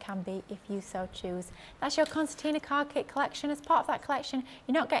crafting can be if you so choose. That's your concertina card kit collection. As part of that collection,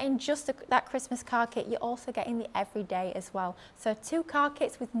 you're not getting just that Christmas card kit, you're also getting the everyday as well. So 2 card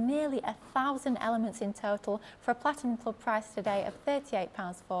kits with nearly 1,000 elements in total for a Platinum Club price today of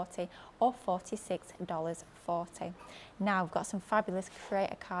 £38.40 or $46.40. Now we've got some fabulous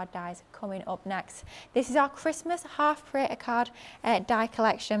creator card dies coming up next. This is our Christmas half creator card die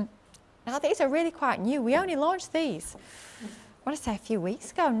collection. Now these are really quite new. We only launched these, I want to say a few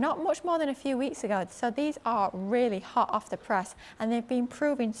weeks ago, not much more than a few weeks ago. So these are really hot off the press and they've been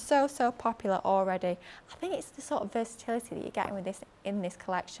proving so popular already. I think it's the sort of versatility that you're getting with this in this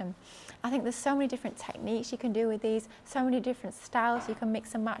collection. I think there's so many different techniques you can do with these, so many different styles you can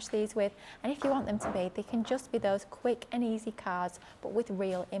mix and match these with, and if you want them to be, they can just be those quick and easy cards but with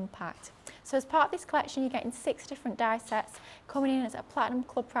real impact. So as part of this collection, you're getting 6 different die sets coming in at a Platinum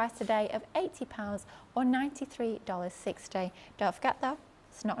Club price today of £80 or $93.60. Don't forget though,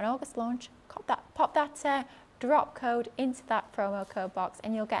 it's not an August launch. Pop that drop code into that promo code box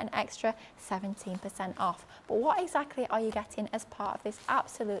and you'll get an extra 17% off. But what exactly are you getting as part of this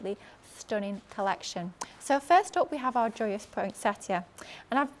absolutely stunning collection? So first up we have our Joyous Poinsettia,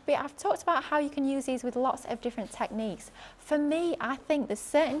 and I've talked about how you can use these with lots of different techniques. For me, I think there's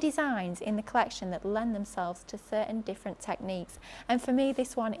certain designs in the collection that lend themselves to certain different techniques, and for me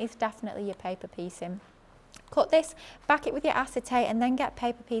this one is definitely your paper piecing. Cut this, back it with your acetate and then get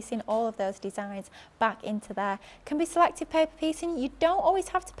paper piecing all of those designs back into there. Can be selective paper piecing. You don't always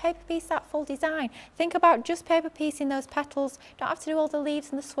have to paper piece that full design. Think about just paper piecing those petals. Don't have to do all the leaves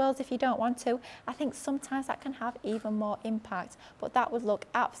and the swirls if you don't want to. I think sometimes that can have even more impact, but that would look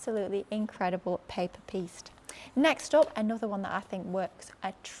absolutely incredible paper pieced. Next up, another one that I think works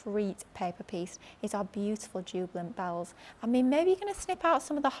a treat paper piece is our beautiful Jubilant bells. I mean, maybe you're going to snip out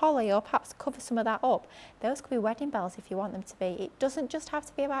some of the holly or perhaps cover some of that up. Those could be wedding bells if you want them to be. It doesn't just have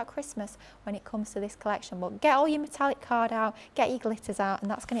to be about Christmas when it comes to this collection, but get all your metallic card out, get your glitters out, and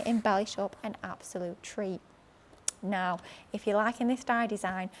that's going to embellish up an absolute treat. Now, if you're liking this die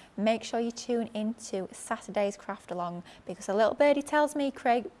design, make sure you tune into Saturday's craft along, because a little birdie tells me,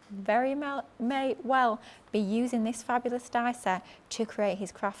 Craig, very may well be using this fabulous die set to create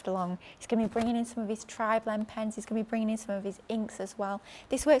his craft along. He's going to be bringing in some of his tri-blend pens, he's going to be bringing in some of his inks as well.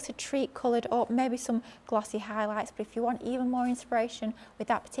 This works to treat coloured up, maybe some glossy highlights, but if you want even more inspiration with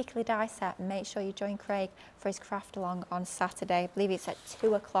that particular die set, make sure you join Craig for his craft along on Saturday. I believe it's at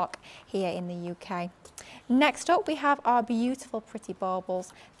 2 o'clock here in the UK. Next up we have our beautiful pretty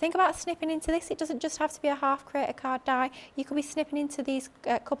baubles. Think about snipping into this. It doesn't just have to be a half creator card die. You could be snipping into these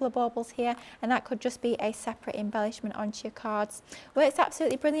couple of baubles here, and that could just be a separate embellishment onto your cards. Works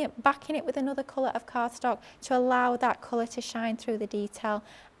absolutely brilliant, backing it with another colour of cardstock to allow that colour to shine through the detail.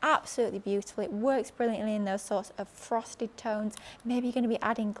 Absolutely beautiful. It works brilliantly in those sorts of frosted tones. Maybe you're going to be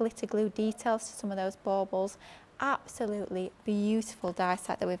adding glitter glue details to some of those baubles. Absolutely beautiful die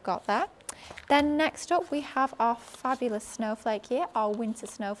set that we've got there. Then next up we have our fabulous snowflake here, our winter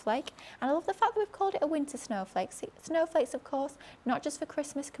snowflake, and I love the fact that we've called it a winter snowflake. See, snowflakes, of course, not just for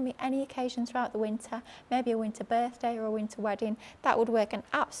Christmas, can be any occasion throughout the winter, maybe a winter birthday or a winter wedding. That would work an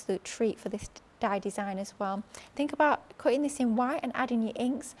absolute treat for this die design as well. Think about cutting this in white and adding your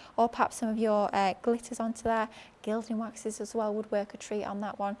inks, or perhaps some of your glitters onto there. Gilding waxes as well would work a treat on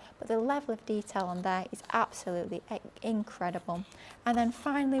that one, but the level of detail on there is absolutely incredible. And then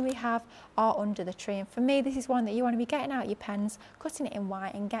finally we have our under the tree, and for me this is one that you want to be getting out your pens, cutting it in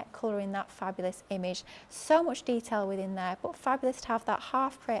white and get colour in that fabulous image. So much detail within there, but fabulous to have that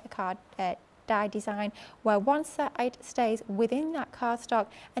half creator card die design where one side stays within that cardstock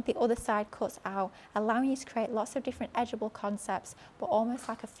and the other side cuts out, allowing you to create lots of different edgeable concepts, but almost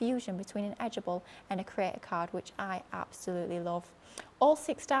like a fusion between an edgeable and a creator card, which I absolutely love. All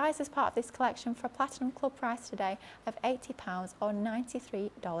 6 dies as part of this collection for a Platinum Club price today of £80 or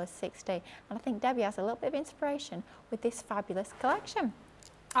 $93.60. And I think Debbie has a little bit of inspiration with this fabulous collection.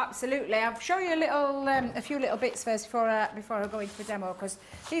 Absolutely. I'll show you a few little bits first before I go into the demo, because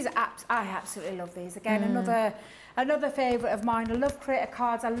these are I absolutely love these. Again, another favourite of mine. I love creator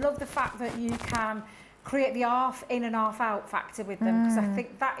cards. I love the fact that you can create the half in and half out factor with them, because I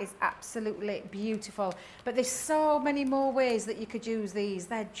think that is absolutely beautiful. But there's so many more ways that you could use these.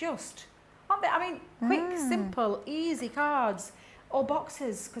 They're just, aren't they? I mean, quick, simple, easy cards. Or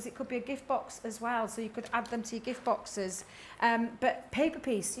boxes, because it could be a gift box as well, so you could add them to your gift boxes. But paper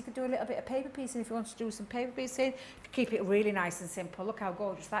piece, you could do a little bit of paper piecing if you want to do some paper piecing. Keep it really nice and simple. Look how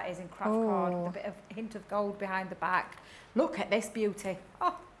gorgeous that is in craft card, with a bit of hint of gold behind the back. Look at this beauty.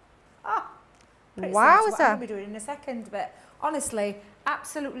 Wowza! What I'm going to be doing in a second, but honestly,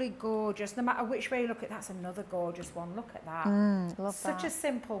 absolutely gorgeous. No matter which way you look at it, that's another gorgeous one. Look at that. Love Such that. a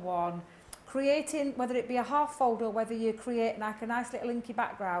simple one. Creating, whether it be a half fold or whether you create like a nice little inky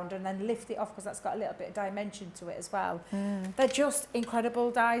background and then lift it off, because that's got a little bit of dimension to it as well. They're just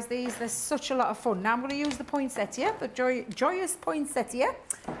incredible dies, these. They're such a lot of fun. Now I'm going to use the poinsettia, the joyous poinsettia.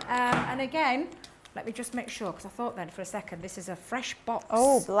 And again, let me just make sure, because I thought then for a second this is a fresh box.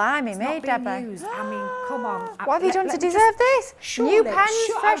 Oh, blimey, it's me, not Debbie. used. I mean, come on. What have you done to deserve this? Surely, New pens,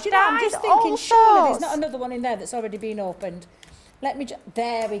 fresh you know, I'm dies, just all thinking, surely there's sorts. not another one in there that's already been opened. Let me just,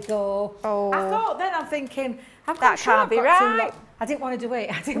 there we go. Oh. I thought then, I'm thinking, That can't be right. I didn't want to do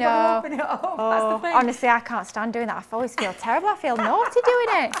it. I didn't want to open it up. That's the thing. Honestly, I can't stand doing that. I always feel terrible. I feel naughty doing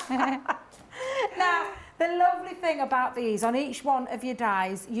it. Now, the lovely thing about these, on each one of your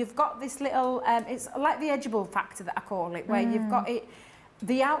dies, you've got this little, it's like the edgeable factor that I call it, where you've got it,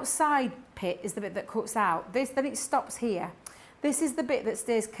 the outside pit is the bit that cuts out. Then it stops here. This is the bit that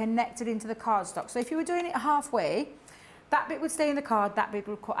stays connected into the cardstock. So if you were doing it halfway, that bit would stay in the card, that bit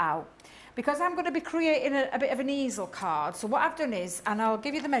would cut out. Because I'm going to be creating a bit of an easel card, so what I've done is, and I'll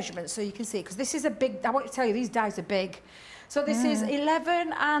give you the measurements so you can see, because this is a big, I want to tell you, these dies are big. So this is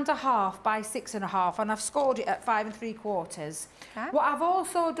 11.5 by 6.5, and I've scored it at 5 3/4. Okay. What I've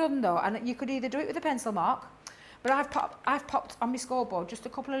also done though, and you could either do it with a pencil mark, but I've popped on my scoreboard just a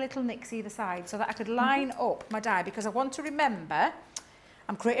couple of little nicks either side so that I could line up my die, because I want to remember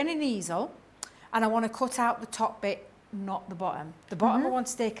I'm creating an easel and I want to cut out the top bit, not the bottom. The bottom I want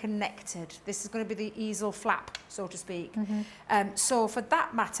to stay connected. This is going to be the easel flap, so to speak. So for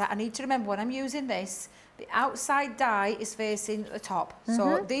that matter, I need to remember when I'm using this, the outside die is facing the top.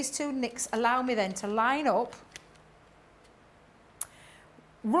 So these two nicks allow me then to line up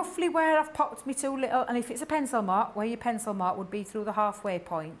roughly where I've popped me two little, and if it's a pencil mark, where your pencil mark would be through the halfway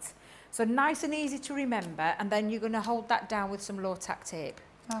point. So nice and easy to remember, and then you're going to hold that down with some low tack tape.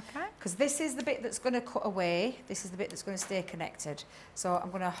 Okay. Because this is the bit that's going to cut away, this is the bit that's going to stay connected. So I'm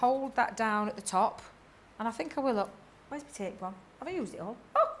going to hold that down at the top, and I think I will up. Where's my tape gone? Have I used it all?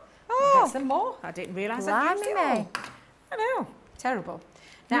 Oh, there's some more. I didn't realise I'd used it all. I know, terrible.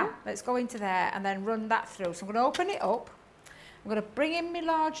 Now, let's go into there and then run that through. So I'm going to open it up, I'm going to bring in my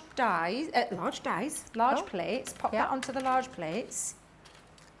large plates, pop that onto the large plates.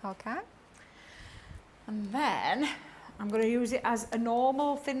 Okay. And then I'm going to use it as a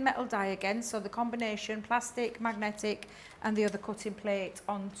normal thin metal die again, so the combination plastic, magnetic and the other cutting plate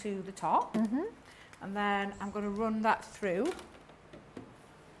onto the top. And then I'm going to run that through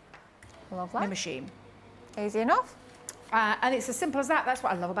my machine. Easy enough. And it's as simple as that. That's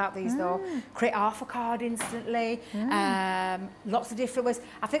what I love about these though. Create half a card instantly. Lots of different ways.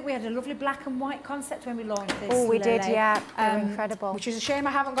 I think we had a lovely black and white concept when we launched this. Oh, we did, Lily. yeah. They're incredible. Which is a shame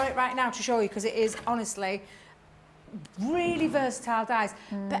I haven't got it right now to show you, because it is honestly really versatile dies.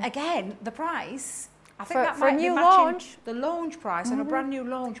 But again, the price, I think that might be matching the launch price on a brand new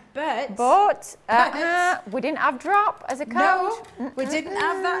launch. But we didn't have drop as a code. No, we didn't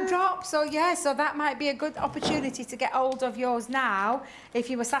have that drop. So yeah, so that might be a good opportunity to get hold of yours now if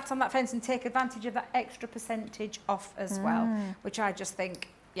you were sat on that fence and take advantage of that extra percentage off as well, which I just think,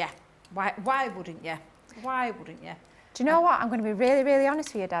 yeah, why wouldn't you? Why wouldn't you? Do you know what? I'm going to be really, really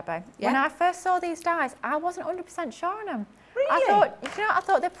honest with you, Debbie. Yeah? When I first saw these dies, I wasn't 100% sure on them. Really? I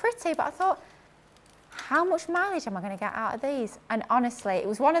thought they're pretty, but I thought, how much mileage am I going to get out of these? And honestly, it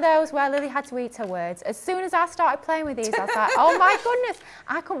was one of those where Lily had to eat her words. As soon as I started playing with these, I was like, oh my goodness,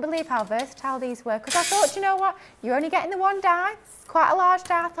 I couldn't believe how versatile these were. Because I thought, you know what, you're only getting the one die, quite a large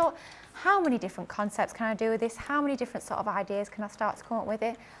die. I thought, how many different concepts can I do with this? How many different sort of ideas can I start to come up with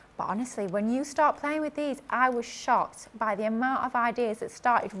it? But honestly, when you start playing with these, I was shocked by the amount of ideas that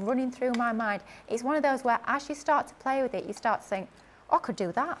started running through my mind. It's one of those where as you start to play with it, you start to think, oh, I could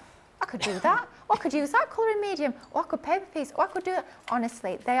do that. I could do that. Or I could use that colouring medium. Or I could paper piece. Or I could do that.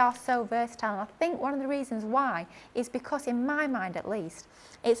 Honestly, they are so versatile. And I think one of the reasons why is because, in my mind at least,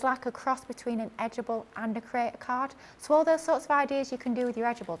 it's like a cross between an edgeable and a creator card. So all those sorts of ideas you can do with your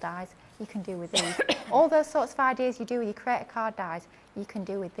edgeable dies, you can do with these. All those sorts of ideas you do with your creator card dies, you can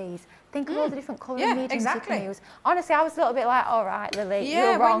do with these. Think of all the different colouring mediums you can use. Honestly, I was a little bit like, all right, Lily,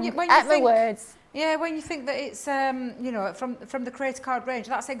 you're wrong. At my words. Yeah, when you think that it's, you know, from the creator card range,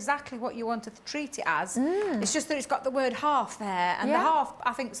 that's exactly what you want to treat it as. It's just that it's got the word half there, and the half,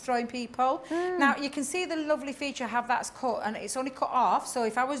 I think, is throwing people. Now, you can see the lovely feature, have that's cut, and it's only cut off. So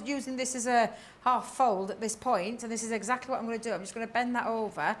if I was using this as a half fold at this point, and this is exactly what I'm going to do, I'm just going to bend that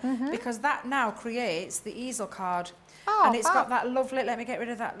over, because that now creates the easel card. Oh, and it's got that lovely, let me get rid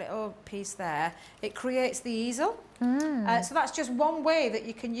of that little piece there. It creates the easel. So that's just one way that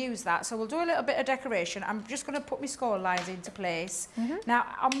you can use that. So we'll do a little bit of decoration. I'm just going to put my score lines into place. Now,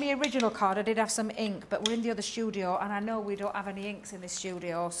 on my original card, I did have some ink, but we're in the other studio, and I know we don't have any inks in this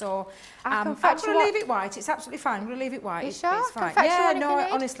studio. So I'm going to leave it white. It's absolutely fine. I'm going to leave it white. You sure? It's fine. Yeah, no,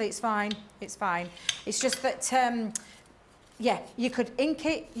 honestly, it's fine. It's fine. It's just that... yeah, you could ink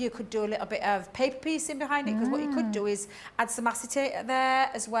it, you could do a little bit of paper piecing behind it, because what you could do is add some acetate there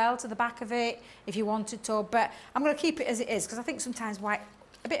as well to the back of it if you wanted to, but I'm going to keep it as it is, because I think sometimes white,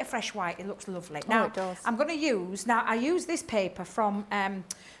 a bit of fresh white, it looks lovely. Now, it does. I'm going to use, I use this paper from, do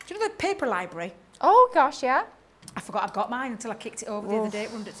you know the paper library? Oh gosh, yeah. I forgot I'd got mine until I kicked it over the other day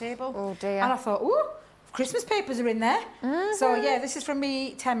at the table. Oh dear. And I thought, ooh, Christmas papers are in there. So yeah, this is from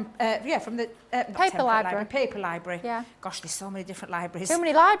me, from the paper library. Yeah. Gosh, there's so many different libraries. Too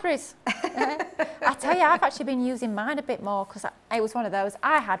many libraries. I tell you, I've actually been using mine a bit more, because it was one of those.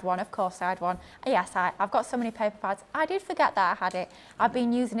 I had one, of course I had one. Yes, I've got so many paper pads. I did forget that I had it. I've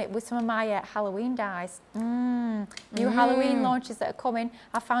been using it with some of my Halloween dies. New Halloween launches that are coming.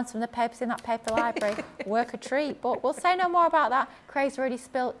 I found some of the papers in that paper library. Work a treat, but we'll say no more about that. Craig's already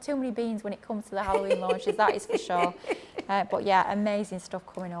spilt too many beans when it comes to the Halloween launches, that is for sure. But yeah, amazing stuff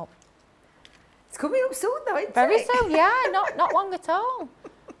coming up. It's coming up soon though, isn't it? Very soon, yeah, not long at all.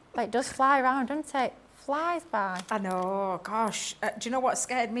 But it does fly around, doesn't it? Flies by. I know, gosh. Do you know what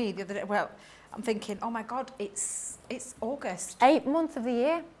scared me the other day? Well, I'm thinking, oh my God, it's August. 8 months of the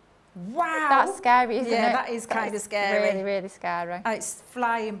year. Wow. That's scary, isn't it? Yeah, that is kind of scary. Really, really scary. It's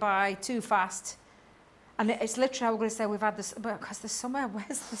flying by too fast. And it's literally, I was going to say we've had this, because the summer,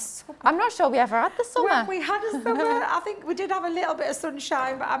 where's the summer? I'm not sure we ever had the summer. Well, we had a summer. I think we did have a little bit of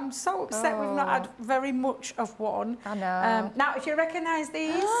sunshine, but I'm so upset we've not had very much of one. I know. Now, if you recognise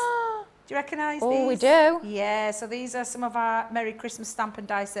these, do you recognise these? Oh, we do. Yeah, so these are some of our Merry Christmas stamp and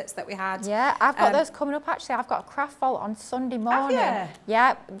die sets that we had. Yeah, I've got those coming up actually. I've got a craft vault on Sunday morning. Have you?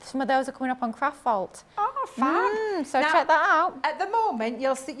 Yeah, some of those are coming up on craft vault. Oh, fab. So now, check that out. At the moment,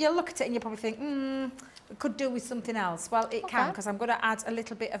 you'll look at it and you'll probably think, it could do with something else. Well, it can, because I'm going to add a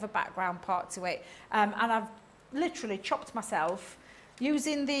little bit of a background part to it. And I've literally chopped myself,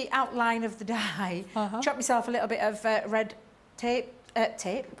 using the outline of the die, chopped myself a little bit of red tape. Red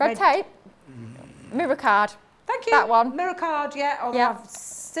tape? Mirror card. Thank you. That one. Mirror card, yeah. Although Yeah. I've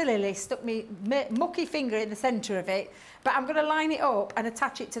sillily stuck me mucky finger in the centre of it. But I'm going to line it up and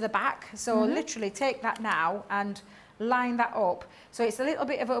attach it to the back. So literally take that now and line that up. So it's a little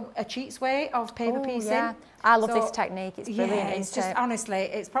bit of a cheat's way of paper piecing. Yeah. I love this technique. It's brilliant. Yeah, it's just, honestly,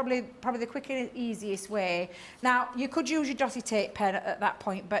 it's probably the quickest and easiest way. Now, you could use your dotty tape pen at that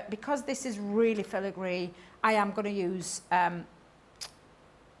point, but because this is really filigree, I am going to use... fine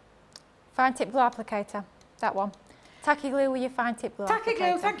tip glue applicator, that one. Tacky glue with your fine tip glue Tacky glue,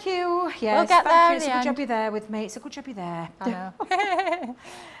 applicator. thank you. Yes, We'll get there thank you. in It's the a good end. job you're there with me. It's a good job you're there. I know.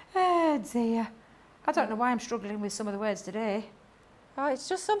 Oh dear. I don't know why I'm struggling with some of the words today. Oh, it's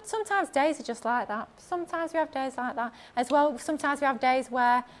just sometimes days are just like that. Sometimes we have days like that. As well, sometimes we have days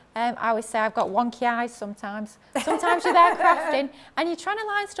where I always say I've got wonky eyes sometimes. Sometimes you're there crafting and you're trying to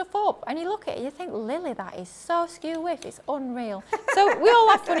line stuff up and you look at it and you think, Lily, that is so skew with, it's unreal. So we all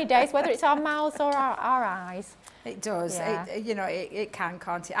have funny days, whether it's our mouths or our eyes. It does. Yeah. It can,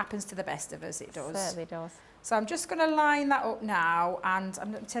 can't it? It happens to the best of us, it does. It certainly does. So I'm just going to line that up now and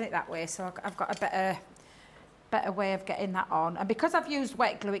I'm going to turn it that way so I've got a better way of getting that on. And because I've used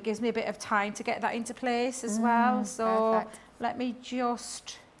wet glue, it gives me a bit of time to get that into place as well. So perfect. let me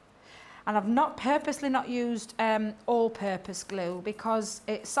just... And I've purposely not used all-purpose glue because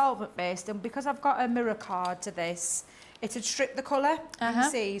it's solvent-based and because I've got a mirror card to this, it'd strip the colour, you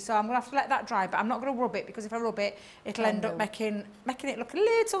can see. So I'm going to have to let that dry, but I'm not going to rub it because if I rub it, it'll end up making it look a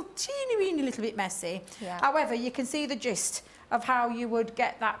little teeny little bit messy. Yeah. However, you can see the gist of how you would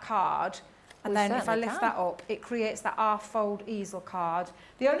get that card. And then if I lift that up, it creates that half-fold easel card.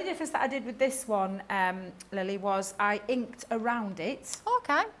 The only difference that I did with this one, Lily, was I inked around it.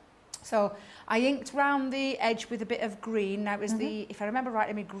 Okay. So I inked round the edge with a bit of green. Now it was the, if I remember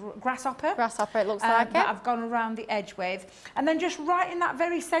rightly, grasshopper. Grasshopper, it looks like it. That I've gone around the edge with. And then just right in that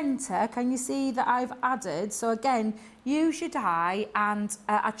very centre, can you see that I've added? So again, use your die and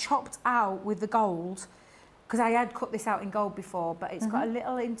I chopped out with the gold because I had cut this out in gold before, but it's got a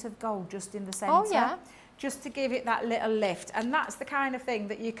little hint of gold just in the centre. Oh, yeah. Just to give it that little lift. And that's the kind of thing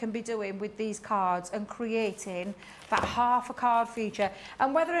that you can be doing with these cards and creating that half a card feature.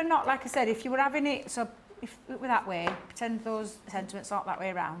 And whether or not, like I said, if you were having it, so if it were that way, pretend those sentiments aren't that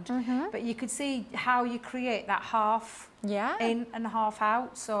way around, but you could see how you create that half in and half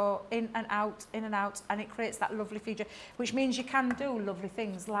out. So in and out, and it creates that lovely feature, which means you can do lovely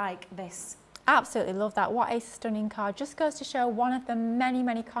things like this. Absolutely love that. What a stunning card. Just goes to show one of the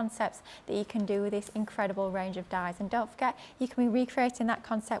many concepts that you can do with this incredible range of dies. And don't forget, you can be recreating that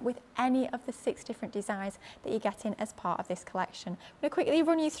concept with any of the 6 different designs that you're getting as part of this collection. I'm going to quickly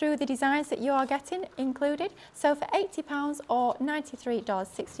run you through the designs that you are getting included. So for £80 or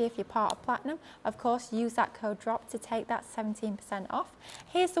 $93.60 if you're part of Platinum, of course, use that code DROP to take that 17% off.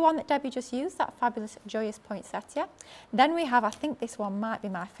 Here's the one that Debbie just used, that fabulous Joyous Poinsettia. Then we have, I think this one might be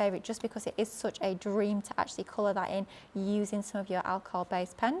my favourite just because it is such a dream to actually colour that in using some of your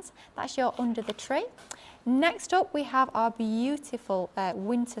alcohol-based pens. That's your Under the Tree. Next up, we have our beautiful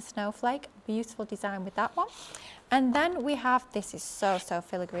Winter Snowflake. Beautiful design with that one. And then we have, this is so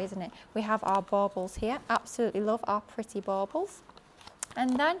filigree, isn't it? We have our baubles here. Absolutely love our pretty baubles.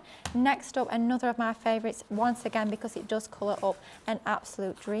 And then next up, another of my favourites, once again because it does colour up an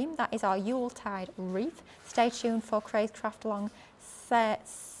absolute dream. That is our Yuletide wreath. Stay tuned for Craze Craft Along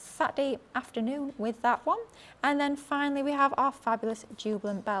Saturday afternoon with that one. And then finally we have our fabulous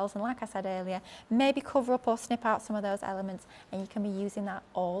jubilant bells, and like I said earlier, maybe cover up or snip out some of those elements and you can be using that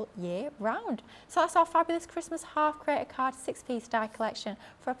all year round. So that's our fabulous Christmas half creator card 6-piece die collection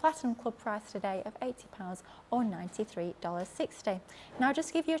for a Platinum Club price today of £80 or $93.60. Now just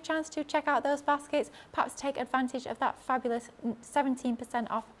to give you a chance to check out those baskets, perhaps take advantage of that fabulous 17%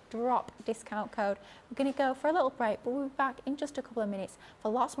 off DROP discount code. We're going to go for a little break, but we'll be back in just a couple of minutes for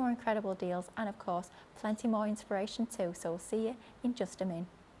lots more incredible deals and of course plenty more inspiration too. So we'll see you in just a minute.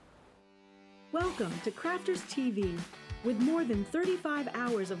 Welcome to Crafters TV. With more than 35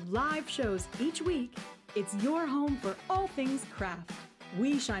 hours of live shows each week, it's your home for all things craft.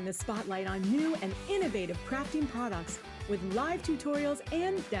 We shine the spotlight on new and innovative crafting products with live tutorials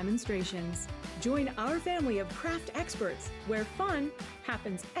and demonstrations. Join our family of craft experts where fun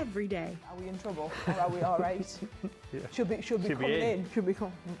happens every day. Are we in trouble or are we all right? Should be coming in. Should be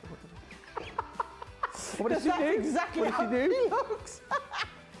coming. What does she do? Exactly what how does she do? he looks.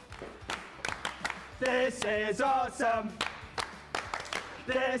 This is awesome.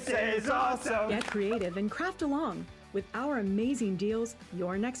 This is awesome. Get creative and craft along. With our amazing deals,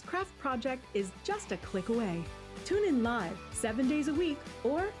 your next craft project is just a click away. Tune in live 7 days a week,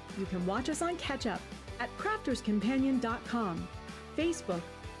 or you can watch us on Catch Up at crafterscompanion.com, Facebook,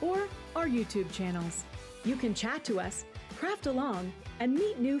 or our YouTube channels. You can chat to us, craft along, and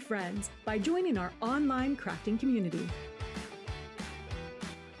meet new friends by joining our online crafting community.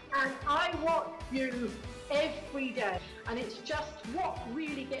 And I watch you every day, and it's just what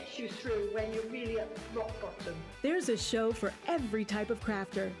really gets you through when you're really at rock bottom. There's a show for every type of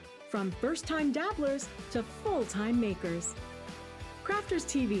crafter, from first-time dabblers to full-time makers. Crafters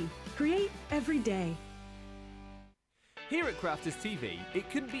TV, create every day. Here at Crafters TV, it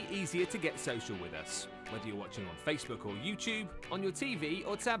couldn't be easier to get social with us. Whether you're watching on Facebook or YouTube, on your TV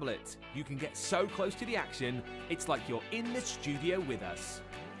or tablet, you can get so close to the action, it's like you're in the studio with us.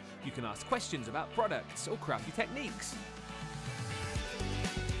 You can ask questions about products or crafty techniques.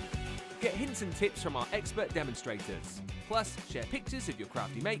 Get hints and tips from our expert demonstrators. Plus, share pictures of your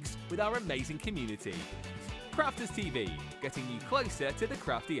crafty makes with our amazing community. Crafters TV, getting you closer to the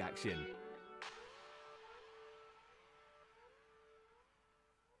crafty action.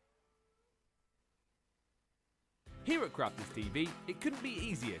 Here at Crafters TV, it couldn't be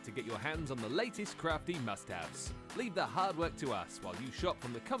easier to get your hands on the latest crafty must-haves. Leave the hard work to us while you shop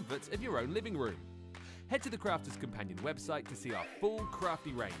from the comforts of your own living room. Head to the Crafters Companion website to see our full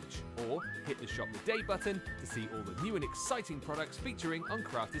crafty range, or hit the Shop the Day button to see all the new and exciting products featuring on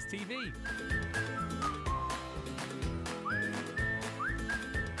Crafters TV.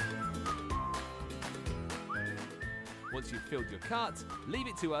 Once you've filled your cart, leave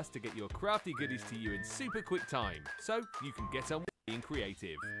it to us to get your crafty goodies to you in super quick time, so you can get on with being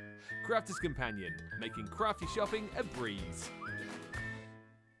creative. Crafters Companion, making crafty shopping a breeze.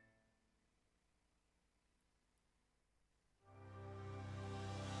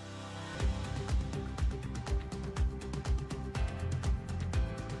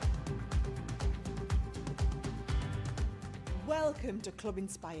 Welcome to Club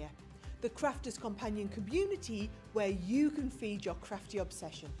Inspire, the Crafters Companion community where you can feed your crafty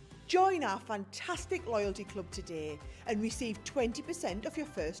obsession. Join our fantastic loyalty club today and receive 20% off your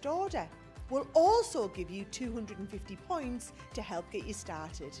first order. We'll also give you 250 points to help get you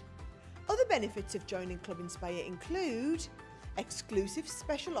started. Other benefits of joining Club Inspire include exclusive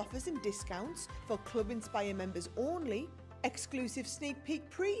special offers and discounts for Club Inspire members only, exclusive sneak peek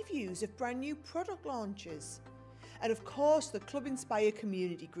previews of brand new product launches, and of course the Club Inspire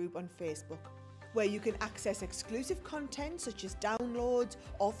community group on Facebook, where you can access exclusive content such as downloads,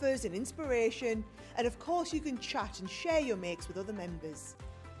 offers and inspiration, and of course you can chat and share your makes with other members.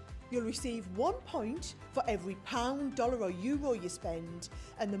 You'll receive 1 point for every £1, dollar or euro you spend,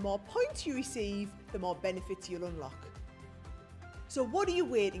 and the more points you receive, the more benefits you'll unlock. So what are you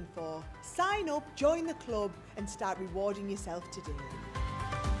waiting for? Sign up, join the club and start rewarding yourself today.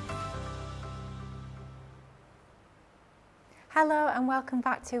 Hello and welcome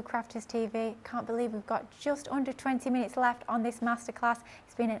back to Crafters TV. Can't believe we've got just under 20 minutes left on this masterclass.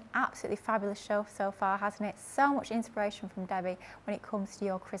 It's been an absolutely fabulous show so far, hasn't it? So much inspiration from Debbie when it comes to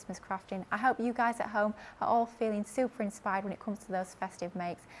your Christmas crafting. I hope you guys at home are all feeling super inspired when it comes to those festive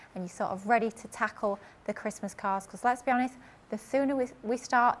makes and you're sort of ready to tackle the Christmas cards, because let's be honest, the sooner we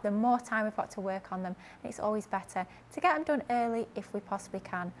start, the more time we've got to work on them, and it's always better to get them done early if we possibly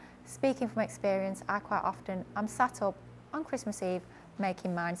can. Speaking from experience, I'm sat up on Christmas Eve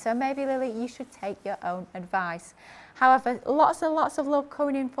making mine, so maybe Lily, you should take your own advice. However, lots and lots of love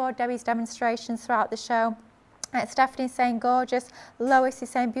coming in for Debbie's demonstrations throughout the show. Stephanie's saying gorgeous. Lois is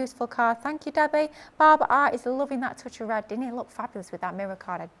saying beautiful card. Thank you, Debbie. Barbara R is loving that touch of red. Didn't it look fabulous with that mirror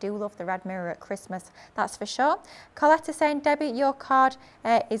card? I do love the red mirror at Christmas, that's for sure. Colette is saying, Debbie, your card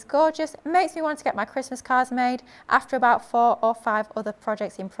is gorgeous. It makes me want to get my Christmas cards made after about 4 or 5 other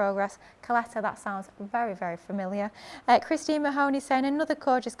projects in progress. Colette, that sounds very, very familiar. Christine Mahoney is saying, another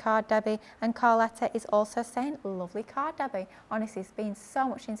gorgeous card, Debbie. And Carletta is also saying, lovely card, Debbie. Honestly, it's been so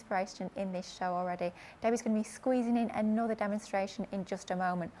much inspiration in this show already. Debbie's going to be squeezing in another demonstration in just a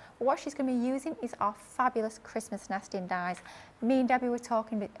moment. But what she's going to be using is our fabulous Christmas nesting dies. Me and Debbie were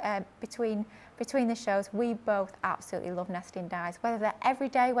talking between the shows. We both absolutely love nesting dies, whether they're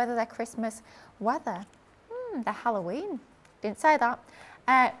everyday, whether they're Christmas, whether they're Halloween. Didn't say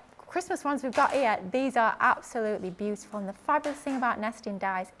that. Christmas ones we've got here, these are absolutely beautiful, and the fabulous thing about nesting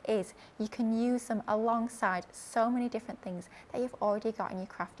dies is you can use them alongside so many different things that you've already got in your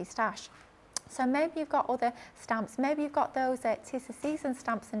crafty stash. So maybe you've got other stamps, maybe you've got those 'tis the season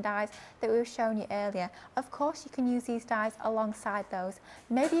stamps and dies that we were showing you earlier. Of course you can use these dies alongside those.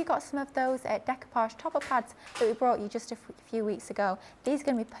 Maybe you've got some of those decoupage topper pads that we brought you just a few weeks ago. These are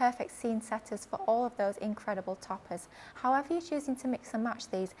going to be perfect scene setters for all of those incredible toppers. However you're choosing to mix and match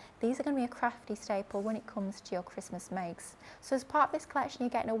these are going to be a crafty staple when it comes to your Christmas makes. So as part of this collection you're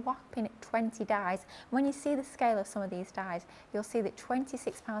getting a whopping 20 dies. When you see the scale of some of these dies, you'll see that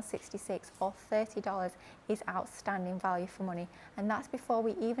 £26.66 or $30 is outstanding value for money, and that's before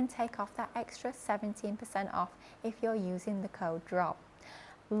we even take off that extra 17% off if you're using the code DROP.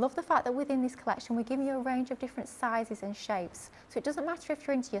 Love the fact that within this collection we're giving you a range of different sizes and shapes, so it doesn't matter if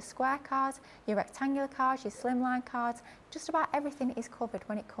you're into your square cards, your rectangular cards, your slimline cards, just about everything is covered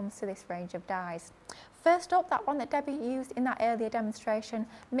when it comes to this range of dies. First up, that one that Debbie used in that earlier demonstration,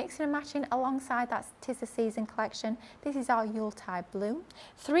 mixing and matching alongside that 'Tis the Season collection. This is our Yuletide Blue.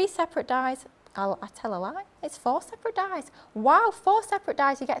 3 separate dies. I tell a lie, it's 4 separate dies. Wow, 4 separate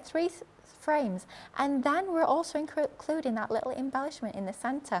dies, you get 3 frames, and then we're also including that little embellishment in the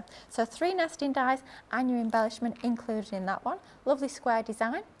centre. So 3 nesting dies and your embellishment included in that one. Lovely square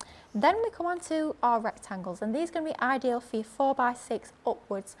design. Then we come on to our rectangles, and these are going to be ideal for your 4x6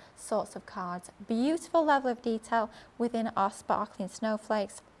 upwards sorts of cards. Beautiful level of detail within our sparkling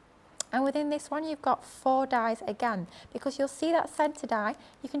snowflakes. And within this one you've got 4 dies again, because you'll see that centre die.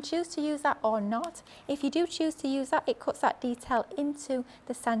 You can choose to use that or not. If you do choose to use that, it cuts that detail into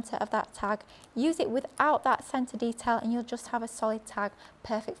the centre of that tag. Use it without that centre detail and you'll just have a solid tag,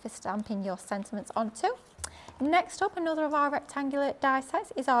 perfect for stamping your sentiments onto. Next up, another of our rectangular die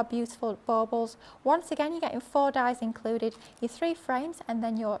sets is our beautiful baubles. Once again, you're getting 4 dies included, your 3 frames and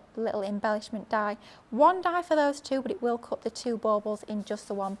then your little embellishment die. 1 die for those 2, but it will cut the 2 baubles in just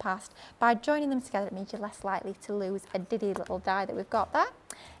the one pass. By joining them together, it means you're less likely to lose a diddy little die that we've got there.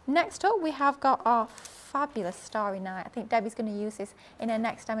 Next up, we have got our fabulous Starry Night. I think Debbie's going to use this in her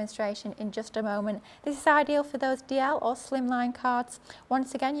next demonstration in just a moment. This is ideal for those DL or slimline cards.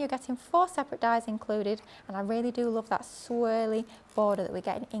 Once again, you're getting 4 separate dies included, and I really do love that swirly border that we're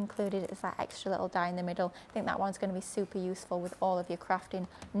getting included as that extra little die in the middle. I think that one's going to be super useful with all of your crafting,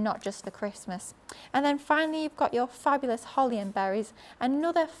 not just for Christmas. And then finally, you've got your fabulous Holly and Berries,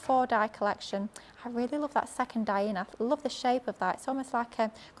 another 4 die collection. I really love that second die in. I love the shape of that. It's almost like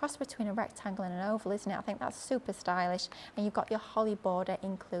a cross between a rectangle and an oval, isn't it? I think that's super stylish. And you've got your holly border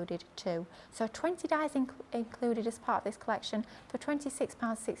included too. So 20 dies included as part of this collection for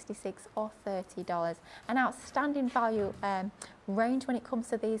 £26.66 or $30. An outstanding value range when it comes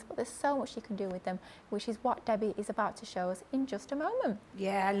to these, but there's so much you can do with them, which is what Debbie is about to show us in just a moment.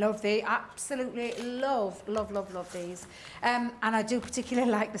 Yeah, I love these. Absolutely love these. And I do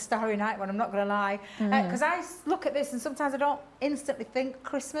particularly like the Starry Night one, I'm not going to lie. Because I look at this and sometimes I don't instantly think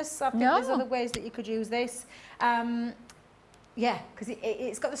Christmas. I think there's other ways that you could use this. Yeah, because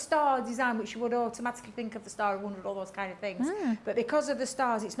it's got the star design, which you would automatically think of the Star of Wonder, all those kind of things. But because of the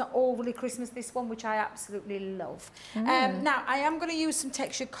stars, it's not overly Christmas, this one, which I absolutely love. Now, I am going to use some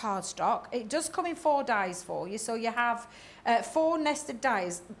textured cardstock. It does come in 4 dies for you, so you have 4 nested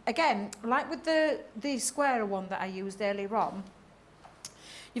dies. Again, like with the square one that I used earlier on,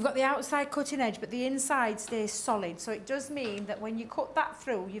 you've got the outside cutting edge, but the inside stays solid. So it does mean that when you cut that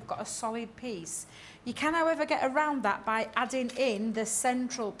through, you've got a solid piece. You can, however, get around that by adding in the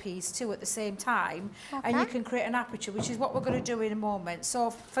central piece too at the same time, and you can create an aperture, which is what we're going to do in a moment. So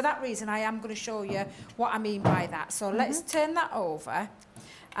for that reason, I am going to show you what I mean by that. So let's turn that over,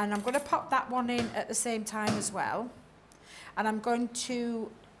 and I'm going to pop that one in at the same time as well. And I'm going to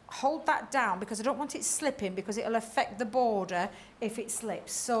hold that down because I don't want it slipping, because it'll affect the border if it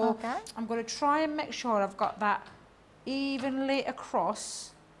slips. So I'm going to try and make sure I've got that evenly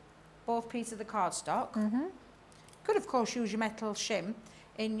across both pieces of the cardstock. Could of course use your metal shim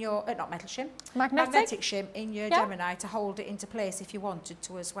in your magnetic shim in your Gemini to hold it into place if you wanted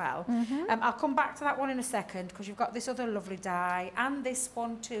to as well. I'll come back to that one in a second, because you've got this other lovely die and this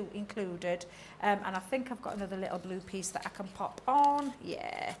one too included, and I think I've got another little blue piece that I can pop on.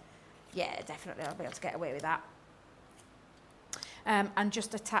 Yeah, definitely I'll be able to get away with that, and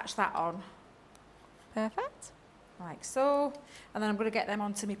just attach that on. Perfect. Like so, and then I'm going to get them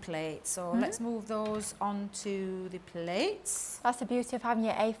onto my plate. So let's move those onto the plates. That's the beauty of having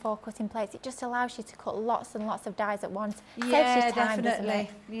your A4 cutting plates. It just allows you to cut lots and lots of dies at once. Yeah,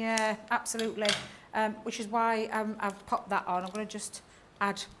 definitely. Yeah, absolutely. Which is why I've popped that on. I'm going to just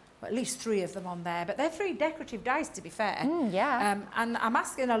add at least 3 of them on there, but they're 3 decorative dies, to be fair. And I'm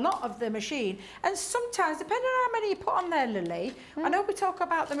asking a lot of the machine, and sometimes, depending on how many you put on there, Lily, I know we talk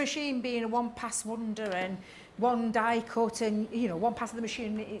about the machine being a one-pass wonder and one die cut, and you know, one pass of the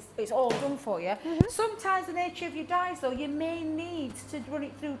machine, it's all done for you. Sometimes the nature of your dies, though, you may need to run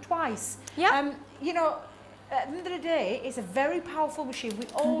it through twice. You know, at the end of the day, it's a very powerful machine. We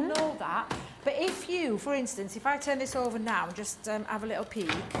all know that. But if you, for instance, if I turn this over now and just have a little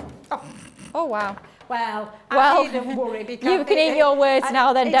peek. Oh, Oh, wow. Well, I needn't worry because you can eat your words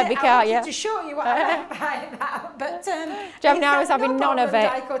now then, Debbie, can't you? I wanted to show you what I meant by that, but Gemini was having none of it.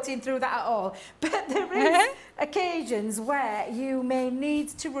 Die cutting through that at all. But there is occasions where you may need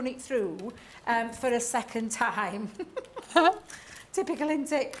to run it through for a second time. Typical,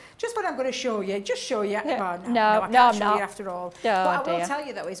 isn't it? Just what I'm going to show you. Just show you. Yeah. Oh, no, I can't show not. you after all. Oh, what I will dear. tell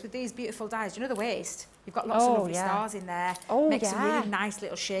you though is with these beautiful dies, you know the waist? You've got lots of lovely stars in there. Oh, Make some really nice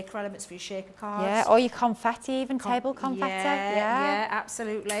little shaker elements for your shaker cards. Yeah, or your confetti, even table confetti. Yeah,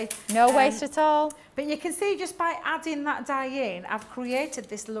 absolutely. No waste at all. But you can see just by adding that die in, I've created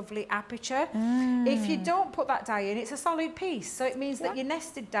this lovely aperture. If you don't put that die in, it's a solid piece. So it means that your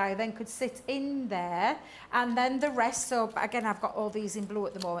nested die then could sit in there and then the rest. So again, I've got all these in blue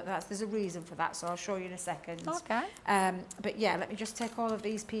at the moment. There's a reason for that, so I'll show you in a second. Okay. But yeah, let me just take all of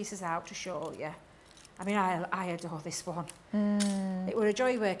these pieces out to show you. I mean, I adore this one. It was a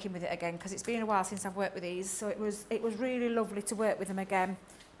joy working with it again because it's been a while since I've worked with these, so it was really lovely to work with them again.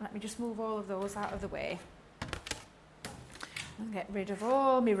 Let me just move all of those out of the way and get rid of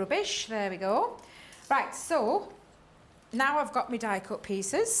all my rubbish. There we go. Right, so now I've got my die cut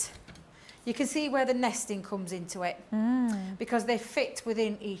pieces. You can see where the nesting comes into it because they fit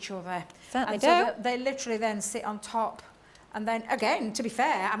within each other. Certainly and do. so they literally then sit on top. And then again, to be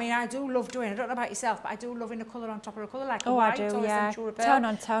fair, I mean, I do love doing, I don't know about yourself, but I do loving a colour on top of a colour like a white or a central pearl. Tone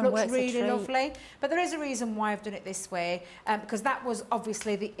on tone looks works really a treat. lovely. But there is a reason why I've done it this way, because that was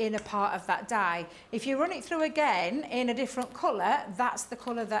obviously the inner part of that die. If you run it through again in a different colour, that's the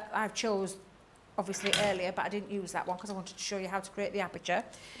colour that I've chose obviously earlier, but I didn't use that one because I wanted to show you how to create the aperture.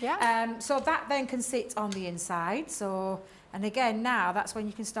 Yeah. So that then can sit on the inside. So, and again, now that's when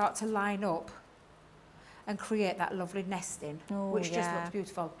you can start to line up and create that lovely nesting, which just looks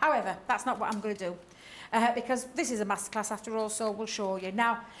beautiful. However, that's not what I'm going to do because this is a masterclass after all, so we'll show you.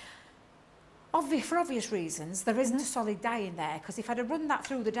 Now, for obvious reasons, there isn't a solid die in there because if I'd have run that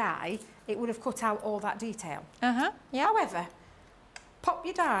through the die, it would have cut out all that detail. However, pop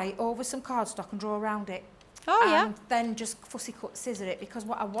your die over some cardstock and draw around it. And then just fussy cut scissor it because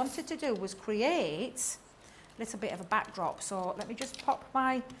what I wanted to do was create a little bit of a backdrop. So let me just pop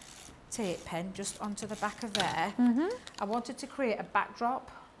my tape pen just onto the back of there. I wanted to create a backdrop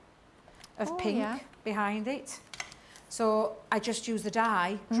of pink behind it. So I just used the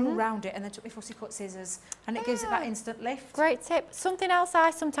die, drew around it and then took my fussy cut scissors and it gives it that instant lift. Great tip. Something else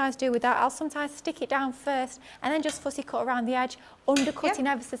I sometimes do with that, I'll sometimes stick it down first and then just fussy cut around the edge, undercutting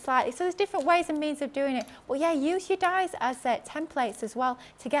ever so slightly. So there's different ways and means of doing it. But yeah, use your dies as templates as well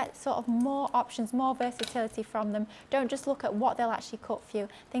to get sort of more options, more versatility from them. Don't just look at what they'll actually cut for you.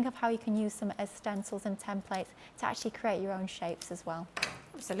 Think of how you can use them as stencils and templates to actually create your own shapes as well.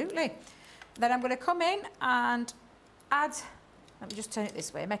 Absolutely. Then I'm going to come in and add, let me just turn it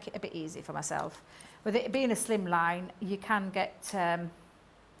this way, make it a bit easy for myself. With it being a slim line, you can get, there,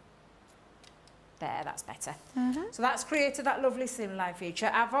 that's better. So that's created that lovely slim line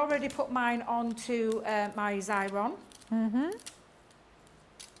feature. I've already put mine onto my Xyron. And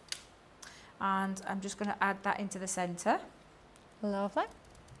I'm just going to add that into the centre. Lovely.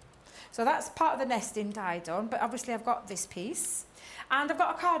 So that's part of the nesting die done, but obviously I've got this piece. And I've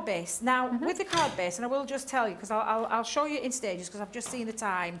got a card base. Now, with the card base, and I will just tell you, because I'll show you in stages, because I've just seen the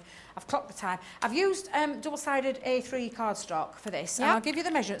time, I've clocked the time. I've used double-sided A3 cardstock for this, and I'll give you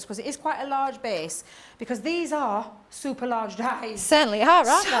the measurements, because it is quite a large base, because these are super large dies. Certainly are,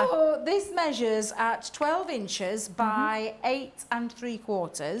 aren't they? So this measures at 12 inches by 8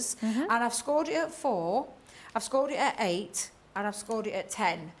 3/4, and I've scored it at 4, I've scored it at 8, and I've scored it at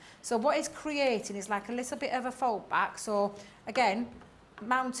 10. So what it's creating is like a little bit of a fold back. So again,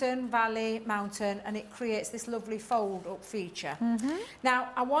 mountain, valley, mountain, and it creates this lovely fold up feature. Now,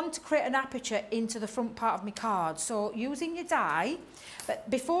 I want to create an aperture into the front part of my card. So using your die, but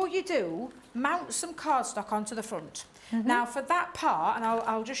before you do, mount some cardstock onto the front. Now for that part, and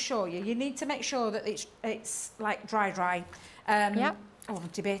I'll just show you, you need to make sure that it's like dry. Oh, I'm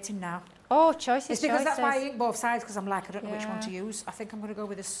debating now. Oh, choices, It's because that's why I ink both sides, because I'm like, I don't know which one to use. I think I'm going to go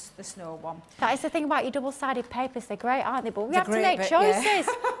with the snow one. That is the thing about your double-sided papers. They're great, aren't they? But we They're have to great, make but, choices.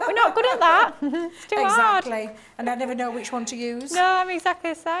 We're not good at that. It's too hard. Exactly. And I never know which one to use. No, I'm exactly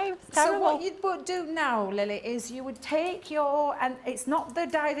the same. It's terrible. So what you would do now, Lily, is you would take your, and it's not the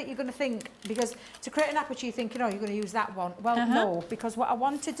die that you're going to think, because to create an aperture you're thinking, oh, you're going to use that one. Well, no, because what I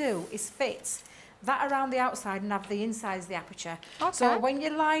want to do is fit that around the outside and have the inside as the aperture. So when you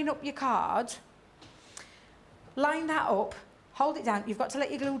line up your card, line that up hold it down. You've got to let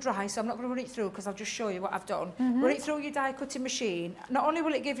your glue dry, so I'm not going to run it through because I'll just show you what I've done. Run it through your die cutting machine. Not only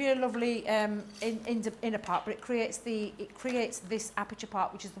will it give you a lovely inner part, but it creates this aperture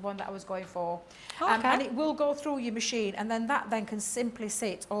part, which is the one that I was going for. Okay. And it will go through your machine, and then that can simply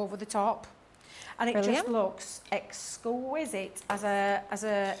sit over the top. And it just looks exquisite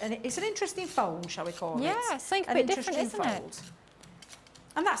and it's an interesting fold, shall we call it? Yeah, something a bit different, isn't it?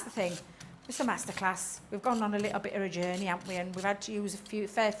 And that's the thing. It's a masterclass. We've gone on a little bit of a journey, haven't we? And we've had to use a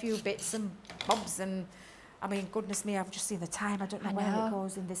fair few bits and bobs. And I mean, goodness me, I've just seen the time. I don't know where it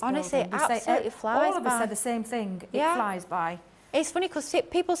goes in this Honestly, building. it absolutely flies All of us said the same thing. Yeah. It flies by. It's funny because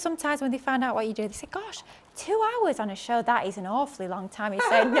people sometimes when they find out what you do, they say, gosh, 2 hours on a show, that is an awfully long time. You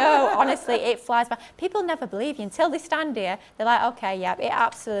say, no, honestly, it flies by. People never believe you until they stand here. They're like, okay, yeah, it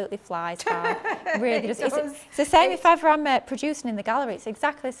absolutely flies by. Really does. It's the same if ever I'm producing in the gallery. It's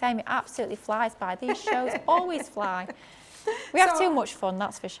exactly the same. It absolutely flies by. These shows always fly. We have too much fun,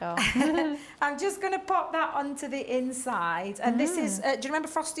 that's for sure. I'm just going to pop that onto the inside. And this is, do you remember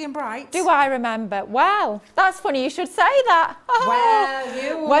Frosty and Bright? Do I remember? Well, that's funny you should say that.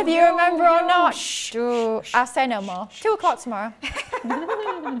 Well, whether you remember or not, I'll say no more. 2 o'clock tomorrow.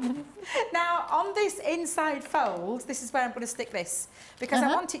 Now, on this inside fold, this is where I'm going to stick this. Because I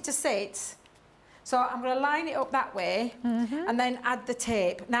want it to sit. So I'm going to line it up that way and then add the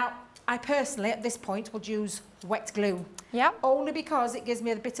tape. Now, I personally, at this point, would use wet glue. Yeah. Only because it gives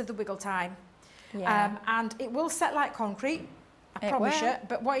me a bit of the wiggle time. Yeah. And it will set like concrete, I promise you.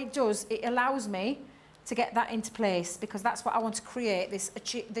 But what it does, it allows me to get that into place because that's what I want to create,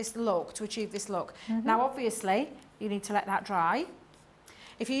 this look, to achieve this look. Now, obviously, you need to let that dry.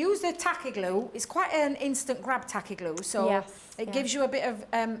 If you use the tacky glue, it's quite an instant grab tacky glue, so it gives you a bit of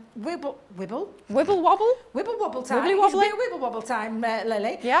wibble wobble time. Wibbly wobbly. It's a bit of wibble wobble time,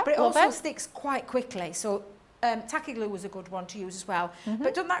 Lily. Yeah, but it also sticks quite quickly. So tacky glue was a good one to use as well.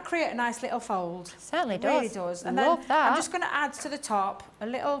 But doesn't that create a nice little fold? Certainly it does. Really does. And Love then that. I'm just going to add to the top a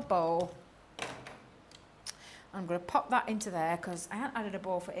little bow. I'm going to pop that into there because I haven't added a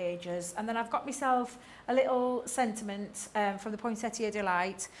bow for ages. And then I've got myself a little sentiment from the Poinsettia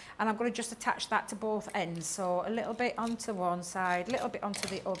Delight, and I'm going to just attach that to both ends. So a little bit onto one side, a little bit onto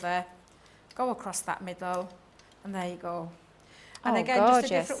the other, go across that middle, and there you go. And again, gorgeous.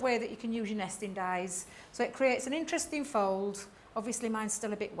 just a different way that you can use your nesting dies. So it creates an interesting fold. Obviously mine's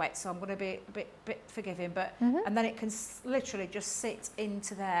still a bit wet, so I'm going to be a bit forgiving, but and then it can literally just sit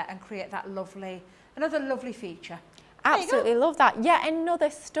into there and create that another lovely feature. Absolutely love that. Yet another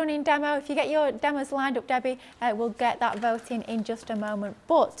stunning demo. If you get your demos lined up, Debbie, we'll get that voting in just a moment.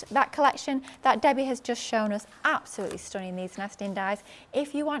 But that collection that Debbie has just shown us, absolutely stunning, these nesting dies.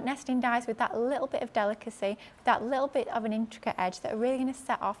 If you want nesting dies with that little bit of delicacy, with that little bit of an intricate edge that are really going to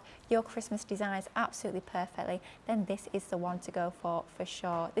set off your Christmas designs absolutely perfectly, then this is the one to go for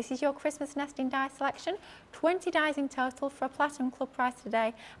sure. This is your Christmas nesting die selection. 20 dies in total for a Platinum Club price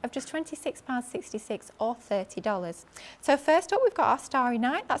today of just £26.66 or $30. So first up, we've got our Starry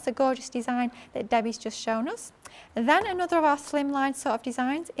Night. That's a gorgeous design that Debbie's just shown us. Then another of our slimline sort of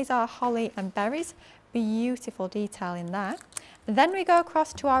designs is our Holly and Berries. Beautiful detail in there. Then we go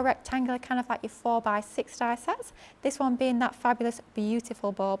across to our rectangular, kind of like your 4x6 die sets. This one being that fabulous,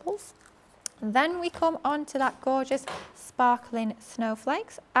 beautiful baubles. Then we come on to that gorgeous sparkling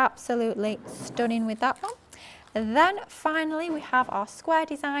snowflakes. Absolutely stunning with that one. Then finally we have our square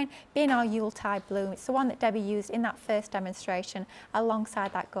design being our Yuletide bloom. It's the one that Debbie used in that first demonstration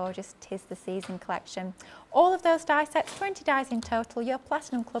alongside that gorgeous 'Tis the Season collection. All of those die sets, 20 dies in total, your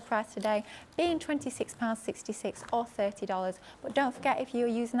Platinum Club price today being £26.66 or $30. But don't forget, if you're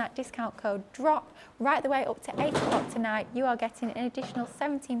using that discount code DROP right the way up to 8 o'clock tonight, you are getting an additional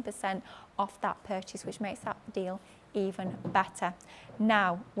 17% off that purchase, which makes that deal even better.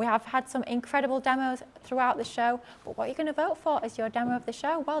 Now, we have had some incredible demos throughout the show, but what are you going to vote for as your demo of the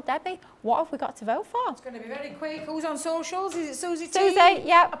show? Well, Debbie, what have we got to vote for? It's going to be very quick. Who's on socials? Is it Susie T? Susie,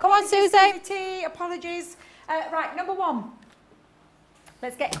 yeah. Come on, Susie. Susie T, apologies. Right, number one.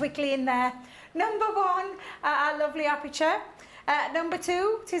 Let's get quickly in there. Number one, our lovely aperture. Number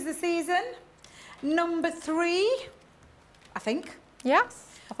two, 'Tis the Season. Number three, I think.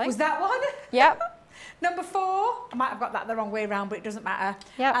 Yes, I think. Was that one? Yep. Number four, I might have got that the wrong way around, but it doesn't matter.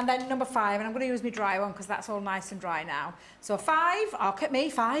 Yep. And then number five, and I'm going to use my dry one because that's all nice and dry now. So five, look at me,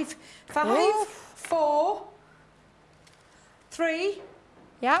 five, Ooh. 4, 3,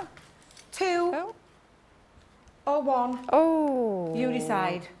 Yeah. 2, or 1. Oh. You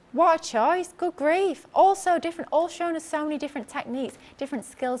decide. What a choice, good grief. Also different, all showing us so many different techniques, different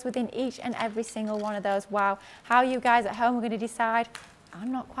skills within each and every single one of those. Wow, how you guys at home are going to decide,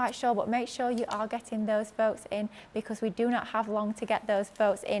 I'm not quite sure, but make sure you are getting those votes in because we do not have long to get those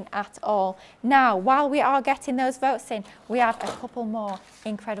votes in at all. Now, while we are getting those votes in, we have a couple more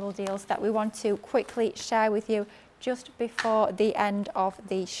incredible deals that we want to quickly share with you just before the end of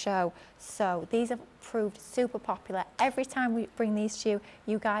the show. So these have proved super popular. Every time we bring these to you,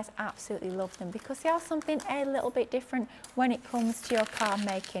 you guys absolutely love them because they are something a little bit different when it comes to your card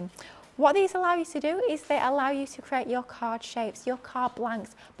making. What these allow you to do is they allow you to create your card shapes, your card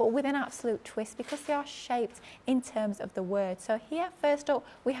blanks, but with an absolute twist because they are shaped in terms of the word. So here, first up,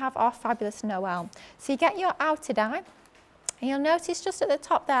 we have our fabulous Noel. So you get your outer die. And you'll notice just at the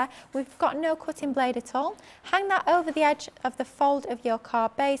top there, we've got no cutting blade at all. Hang that over the edge of the fold of your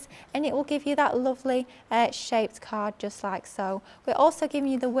card base and it will give you that lovely shaped card just like so. We're also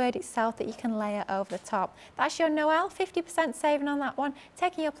giving you the word itself that you can layer over the top. That's your Noel, 50% saving on that one,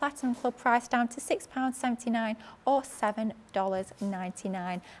 taking your Platinum Club price down to £6.79 or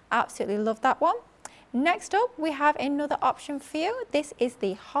 $7.99. Absolutely love that one. Next up, we have another option for you. This is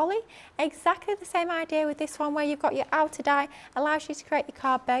the Holly. Exactly the same idea with this one where you've got your outer die, allows you to create your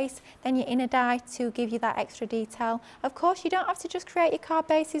card base, then your inner die to give you that extra detail. Of course, you don't have to just create your card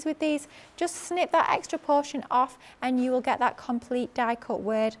bases with these. Just snip that extra portion off and you will get that complete die cut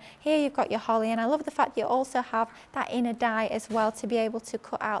word. Here you've got your Holly, and I love the fact you also have that inner die as well to be able to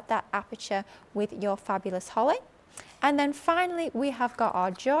cut out that aperture with your fabulous Holly. And then finally, we have got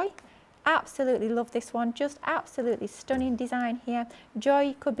our Joy. Absolutely love this one, just absolutely stunning design here.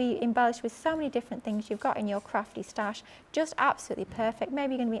 Joy could be embellished with so many different things you've got in your crafty stash, just absolutely perfect.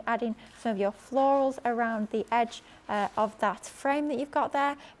 Maybe you're going to be adding some of your florals around the edge of that frame that you've got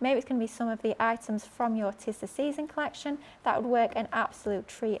there. Maybe it's going to be some of the items from your 'Tis the Season collection. That would work an absolute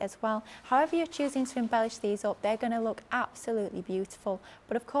treat as well. However you're choosing to embellish these up, they're going to look absolutely beautiful.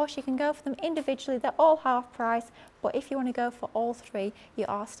 But of course you can go for them individually, they're all half price. But if you want to go for all three, you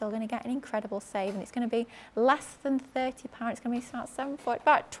are still going to get an incredible save, and it's going to be less than £30. It's going to be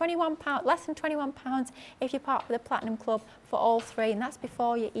about £21, less than £21 if you're part of the Platinum Club for all three, and that's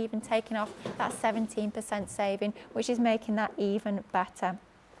before you're even taking off that 17% saving, which is making that even better.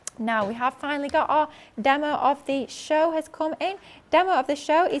 Now we have finally got our demo of the show has come in. Demo of the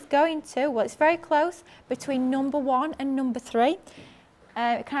show is going to, well, it's very close between number 1 and number 3.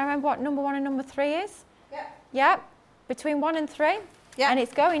 Can I remember what number 1 and number 3 is? Yeah. Yep, between 1 and 3. Yeah. And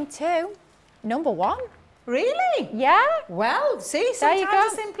it's going to number 1. Really? Yeah. Well, see,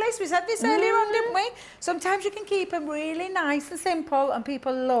 sometimes it's in place. We said this earlier on, didn't we? Sometimes you can keep them really nice and simple, and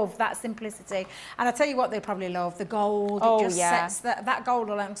people love that simplicity. And I tell you what they probably love, the gold. Oh, it just yeah. sets that gold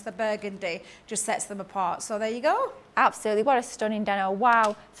amongst the burgundy, just sets them apart. So there you go. Absolutely, what a stunning demo.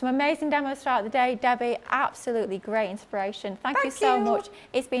 Wow, some amazing demos throughout the day. Debbie, absolutely great inspiration. Thank you so much.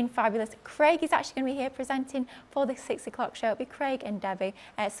 It's been fabulous. Craig is actually going to be here presenting for the 6 o'clock show. It'll be Craig and Debbie.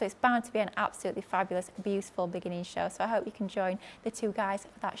 So it's bound to be an absolutely fabulous, beautiful beginning show. So I hope you can join the two guys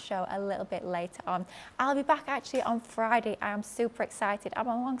for that show a little bit later on. I'll be back actually on Friday. I am super excited. I'm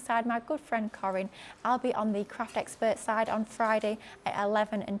alongside my good friend Corinne. I'll be on the craft expert side on Friday at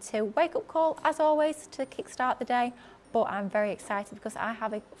 11 and 2. Wake up call, as always, to kickstart the day. But I'm very excited because I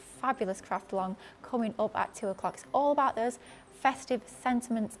have a fabulous craft along coming up at 2 o'clock. It's all about those festive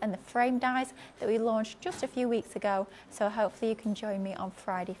sentiments and the frame dies that we launched just a few weeks ago. So hopefully you can join me on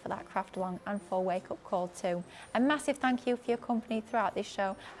Friday for that craft along and for Wake Up Call too. A massive thank you for your company throughout this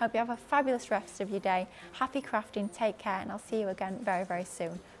show. Hope you have a fabulous rest of your day. Happy crafting, take care, and I'll see you again very, very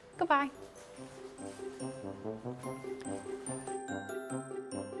soon. Goodbye.